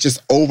sleeve that's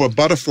just over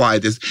butterfly.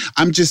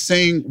 I'm just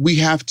saying we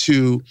have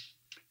to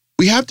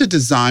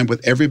design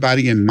with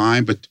everybody in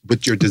mind, but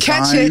with your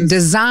design. Catch it.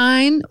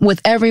 Design with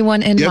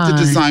everyone in mind. You have to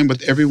design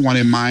with everyone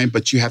in mind,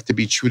 but you have to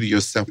be true to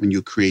yourself when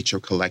you create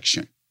your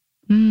collection.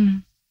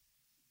 So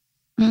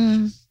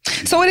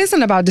it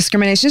isn't about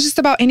discrimination. It's just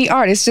about any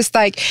art. It's just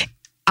like,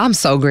 I'm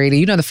so greedy.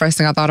 You know, the first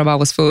thing I thought about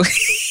was food.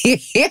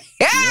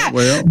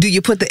 Well, do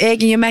you put the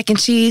egg in your mac and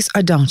cheese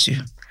or don't you?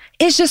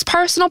 It's just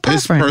personal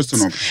preference.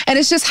 It's personal. And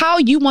it's just how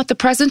you want the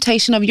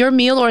presentation of your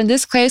meal, or in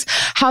this case,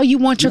 how you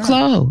want your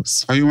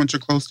clothes. How you want your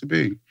clothes to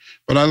be.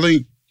 But I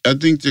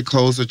think the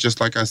clothes are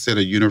just, like I said,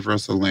 a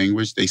universal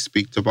language. They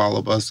speak to all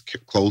of us.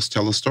 Clothes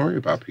tell a story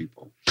about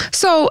people.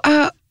 So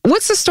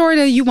what's the story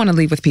that you want to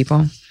leave with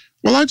people?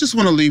 Well, I just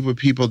want to leave with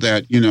people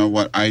that, you know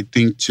what, I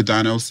think to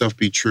thine own self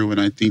be true.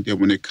 And I think that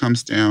when it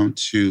comes down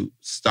to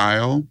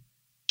style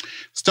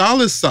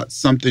is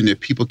something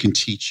that people can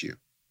teach you.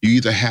 You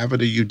either have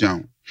it or you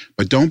don't.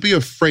 But don't be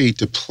afraid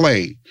to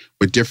play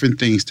with different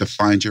things to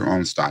find your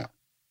own style.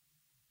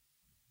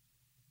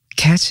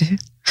 Catch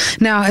it.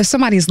 Now, if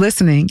somebody's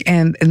listening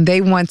and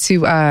they want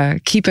to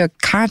keep a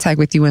contact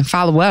with you and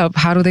follow up,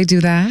 how do they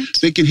do that?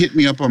 They can hit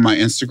me up on my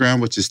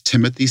Instagram, which is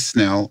Timothy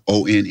Snell,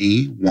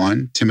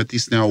 ONE, Timothy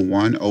Snell,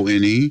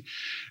 ONE.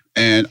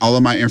 And all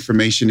of my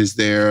information is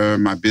there.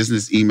 My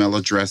business email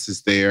address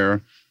is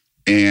there.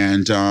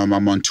 And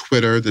I'm on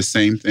Twitter, the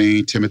same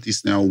thing, Timothy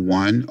Snell,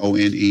 ONE.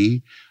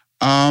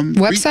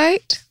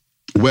 Website?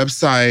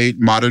 Website,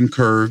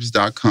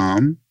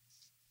 moderncurves.com.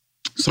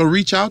 So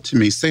reach out to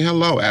me, say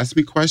hello, ask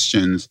me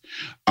questions,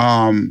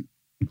 DM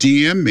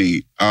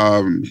me,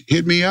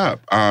 hit me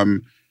up.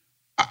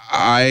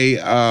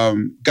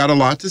 I got a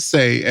lot to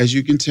say, as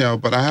you can tell,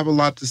 but I have a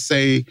lot to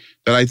say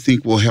that I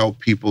think will help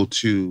people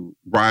to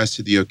rise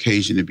to the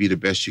occasion and be the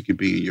best you can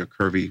be in your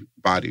curvy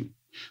body.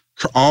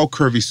 All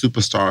curvy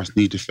superstars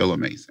need to feel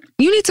amazing.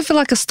 You need to feel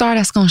like a star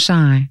that's going to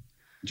shine.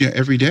 Yeah,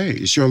 every day.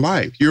 It's your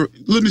life.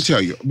 Let me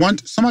tell you,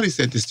 somebody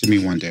said this to me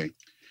one day.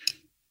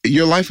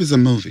 Your life is a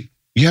movie.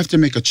 You have to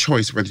make a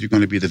choice whether you're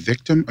going to be the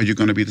victim or you're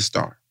going to be the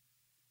star.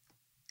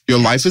 Your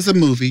life is a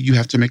movie. You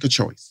have to make a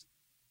choice.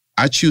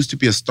 I choose to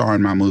be a star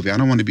in my movie. I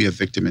don't want to be a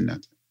victim in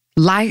nothing.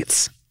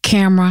 Lights,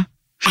 camera,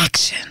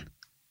 action.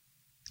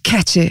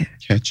 Catch it.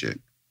 Catch it.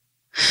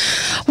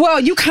 Well,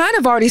 you kind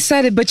of already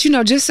said it, but,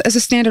 just as a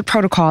standard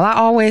protocol, I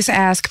always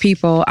ask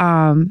people,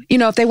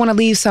 if they want to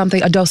leave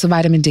something, a dose of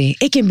vitamin D.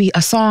 It can be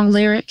a song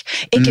lyric.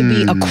 It can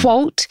be a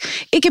quote.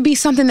 It could be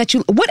something that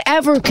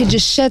whatever could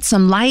just shed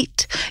some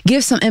light,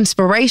 give some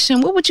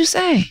inspiration. What would you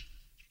say?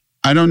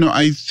 I don't know.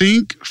 I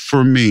think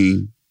for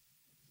me,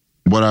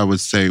 what I would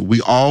say,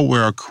 we all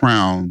wear a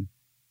crown.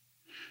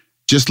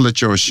 Just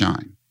let yours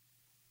shine.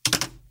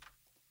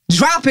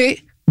 Drop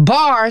it.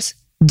 Bars.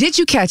 Did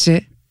you catch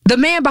it? The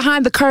man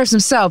behind the curves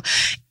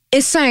himself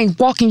is saying,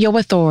 walk in your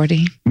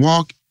authority.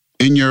 Walk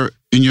in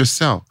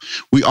yourself.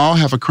 We all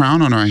have a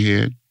crown on our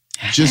head.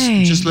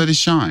 Just let it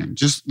shine.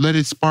 Just let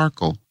it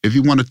sparkle. If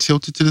you want to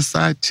tilt it to the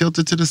side, tilt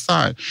it to the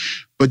side.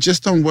 But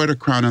just don't wear the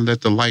crown and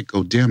let the light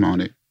go dim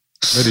on it.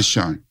 Let it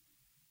shine.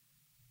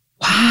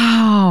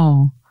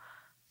 Wow.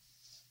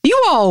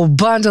 You old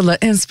bundle of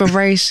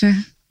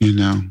inspiration.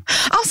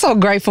 I'm so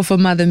grateful for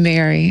Mother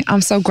Mary.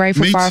 I'm so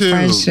grateful for our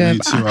friendship. Me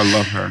too. I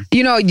love her.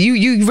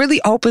 You really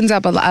opened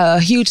up a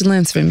huge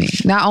lens for me,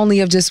 not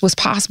only of just what's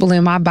possible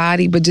in my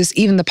body, but just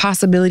even the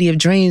possibility of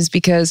dreams,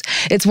 because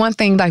it's one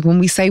thing like when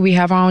we say we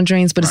have our own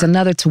dreams, but it's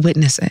another to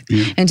witness it.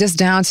 Yeah. And just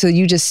down to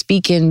you just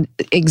speaking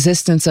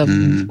existence of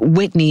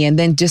Whitney and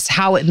then just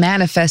how it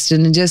manifested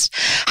and just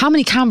how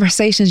many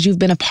conversations you've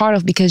been a part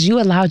of because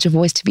you allowed your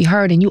voice to be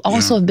heard. And you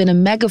also have been a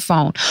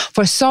megaphone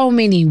for so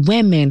many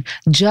women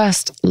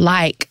just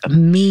like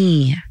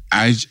me.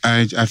 I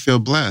feel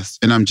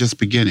blessed, and I'm just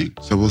beginning.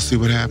 So we'll see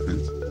what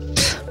happens.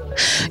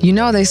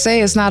 They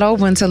say it's not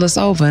over until it's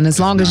over, and as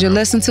long as you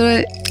listen to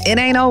it, it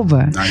ain't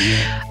over. Not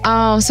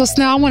yet. So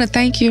Snell, I want to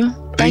thank you.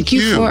 Thank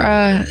you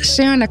for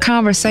sharing the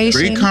conversation.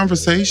 Great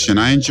conversation.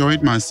 I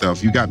enjoyed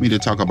myself. You got me to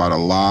talk about a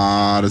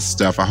lot of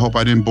stuff. I hope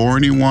I didn't bore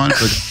anyone,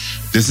 but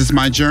this is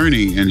my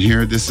journey, and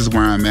this is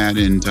where I'm at,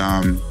 and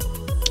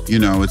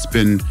it's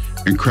been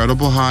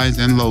incredible highs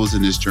and lows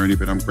in this journey,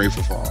 but I'm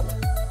grateful for all of it.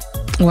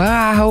 Well,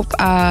 I hope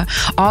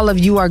all of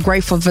you are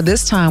grateful for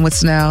this time with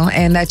Snell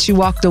and that you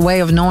walked away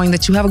of knowing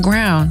that you have a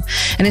ground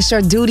and it's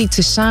your duty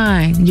to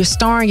shine. You're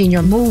starring in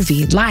your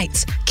movie,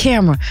 lights,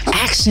 camera,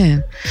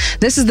 action.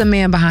 This is the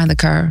man behind the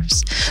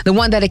curves, the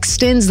one that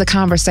extends the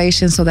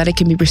conversation so that it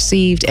can be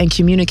received and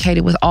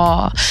communicated with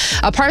all.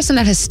 A person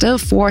that has stood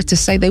forth to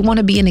say they want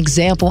to be an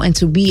example and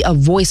to be a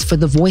voice for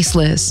the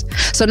voiceless.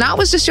 So now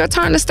it's just your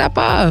turn to step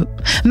up.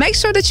 Make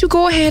sure that you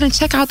go ahead and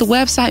check out the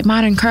website,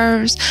 Modern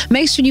Curves.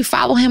 Make sure you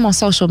follow him on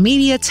social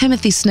media,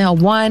 Timothy Snell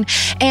 1,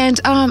 and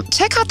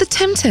check out the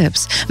Tim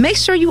Tips. Make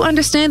sure you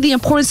understand the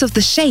importance of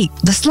the shape,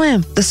 the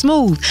slim, the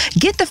smooth.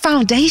 Get the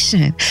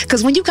foundation,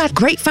 because when you got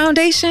great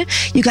foundation,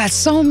 you got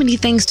so many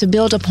things to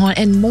build upon,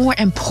 and more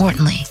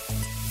importantly,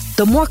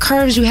 the more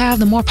curves you have,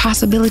 the more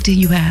possibility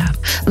you have.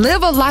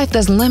 Live a life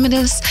that's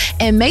limitless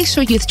and make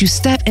sure you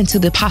step into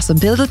the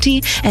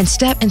possibility and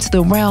step into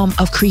the realm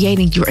of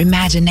creating your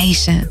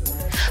imagination.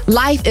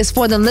 Life is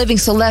for the living,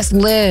 so let's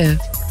live.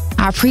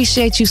 I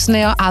appreciate you,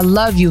 Snell. I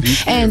love you.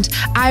 And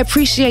I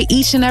appreciate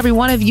each and every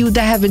one of you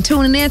that have been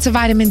tuning in to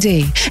Vitamin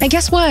D. And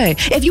guess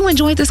what? If you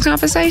enjoyed this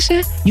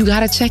conversation, you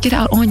got to check it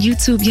out on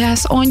YouTube.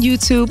 Yes, on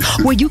YouTube,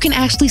 where you can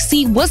actually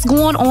see what's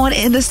going on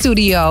in the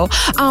studio.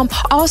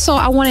 Also,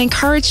 I want to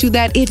encourage you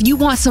that if you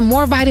want some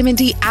more Vitamin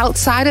D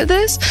outside of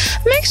this,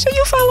 make sure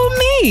you follow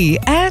me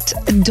at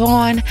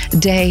Dawn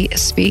Day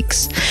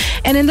Speaks.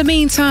 And in the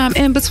meantime,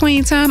 in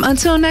between time,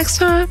 until next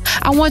time,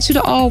 I want you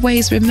to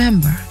always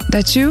remember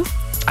that you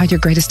are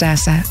your greatest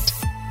asset.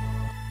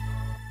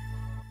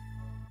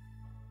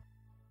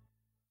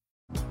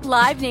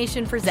 Live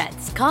Nation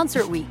presents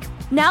Concert Week.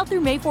 Now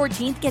through May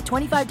 14th, get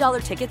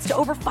 $25 tickets to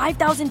over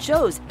 5,000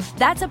 shows.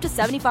 That's up to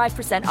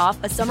 75%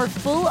 off a summer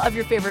full of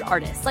your favorite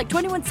artists like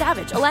 21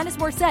 Savage, Alanis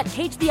Morissette,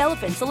 Cage the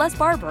Elephant, Celeste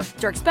Barber,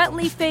 Dierks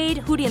Bentley, Fade,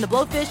 Hootie and the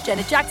Blowfish,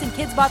 Janet Jackson,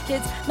 Kids Bop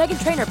Kids,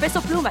 Meghan Trainor,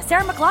 Peso Pluma,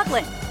 Sarah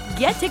McLachlan.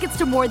 Get tickets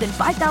to more than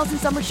 5,000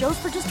 summer shows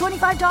for just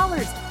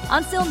 $25.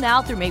 On sale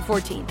now through May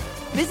 14th.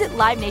 Visit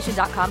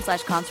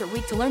LiveNation.com/Concert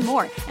Week to learn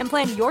more and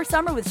plan your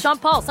summer with Sean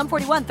Paul, Sum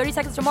 41, 30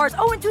 Seconds to Mars,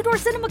 and Two Door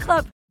Cinema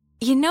Club.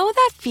 You know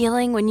that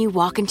feeling when you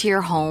walk into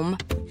your home,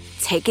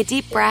 take a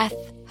deep breath,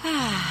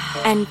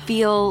 and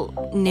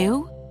feel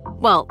new?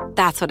 Well,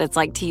 that's what it's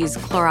like to use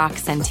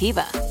Clorox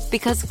Scentiva.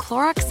 Because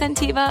Clorox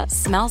Scentiva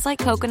smells like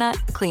coconut,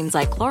 cleans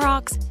like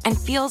Clorox, and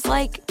feels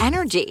like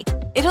energy.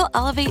 It'll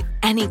elevate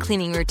any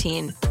cleaning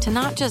routine to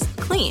not just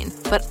clean,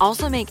 but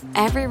also make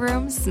every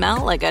room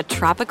smell like a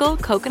tropical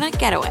coconut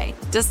getaway.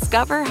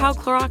 Discover how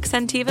Clorox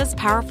Scentiva's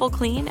powerful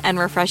clean and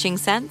refreshing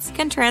scents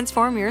can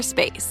transform your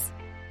space.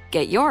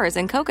 Get yours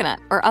in coconut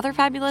or other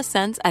fabulous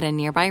scents at a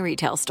nearby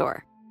retail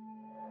store.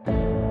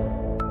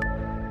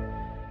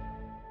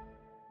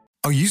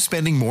 Are you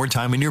spending more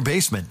time in your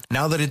basement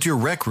now that it's your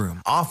rec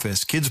room,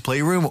 office, kids'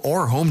 playroom,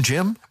 or home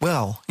gym?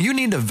 Well, you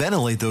need to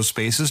ventilate those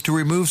spaces to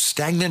remove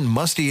stagnant,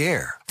 musty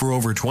air. For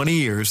over 20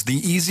 years, the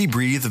Easy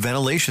Breathe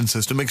ventilation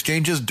system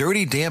exchanges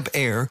dirty, damp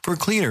air for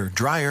cleaner,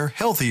 drier,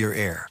 healthier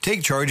air.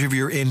 Take charge of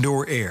your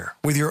indoor air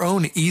with your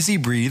own Easy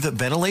Breathe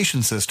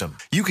ventilation system.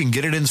 You can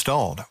get it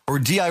installed, or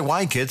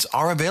DIY kits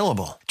are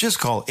available. Just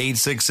call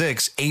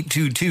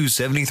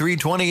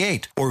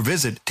 866-822-7328 or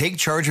visit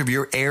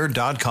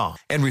takechargeofyourair.com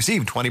and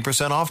receive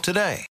 20% off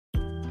today.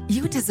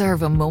 You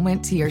deserve a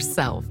moment to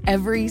yourself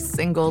every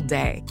single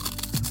day.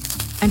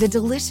 And a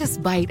delicious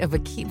bite of a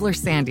Keebler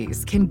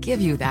Sandies can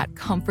give you that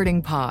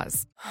comforting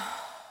pause.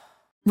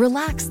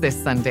 Relax this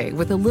Sunday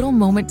with a little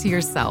moment to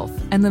yourself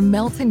and the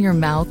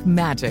melt-in-your-mouth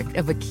magic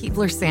of a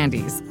Keebler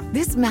Sandies.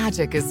 This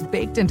magic is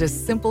baked into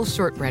simple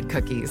shortbread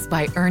cookies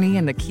by Ernie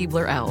and the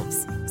Keebler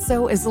Elves.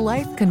 So as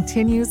life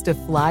continues to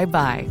fly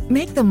by,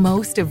 make the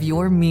most of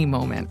your me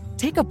moment.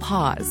 Take a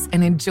pause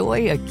and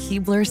enjoy a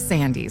Keebler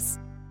Sandies.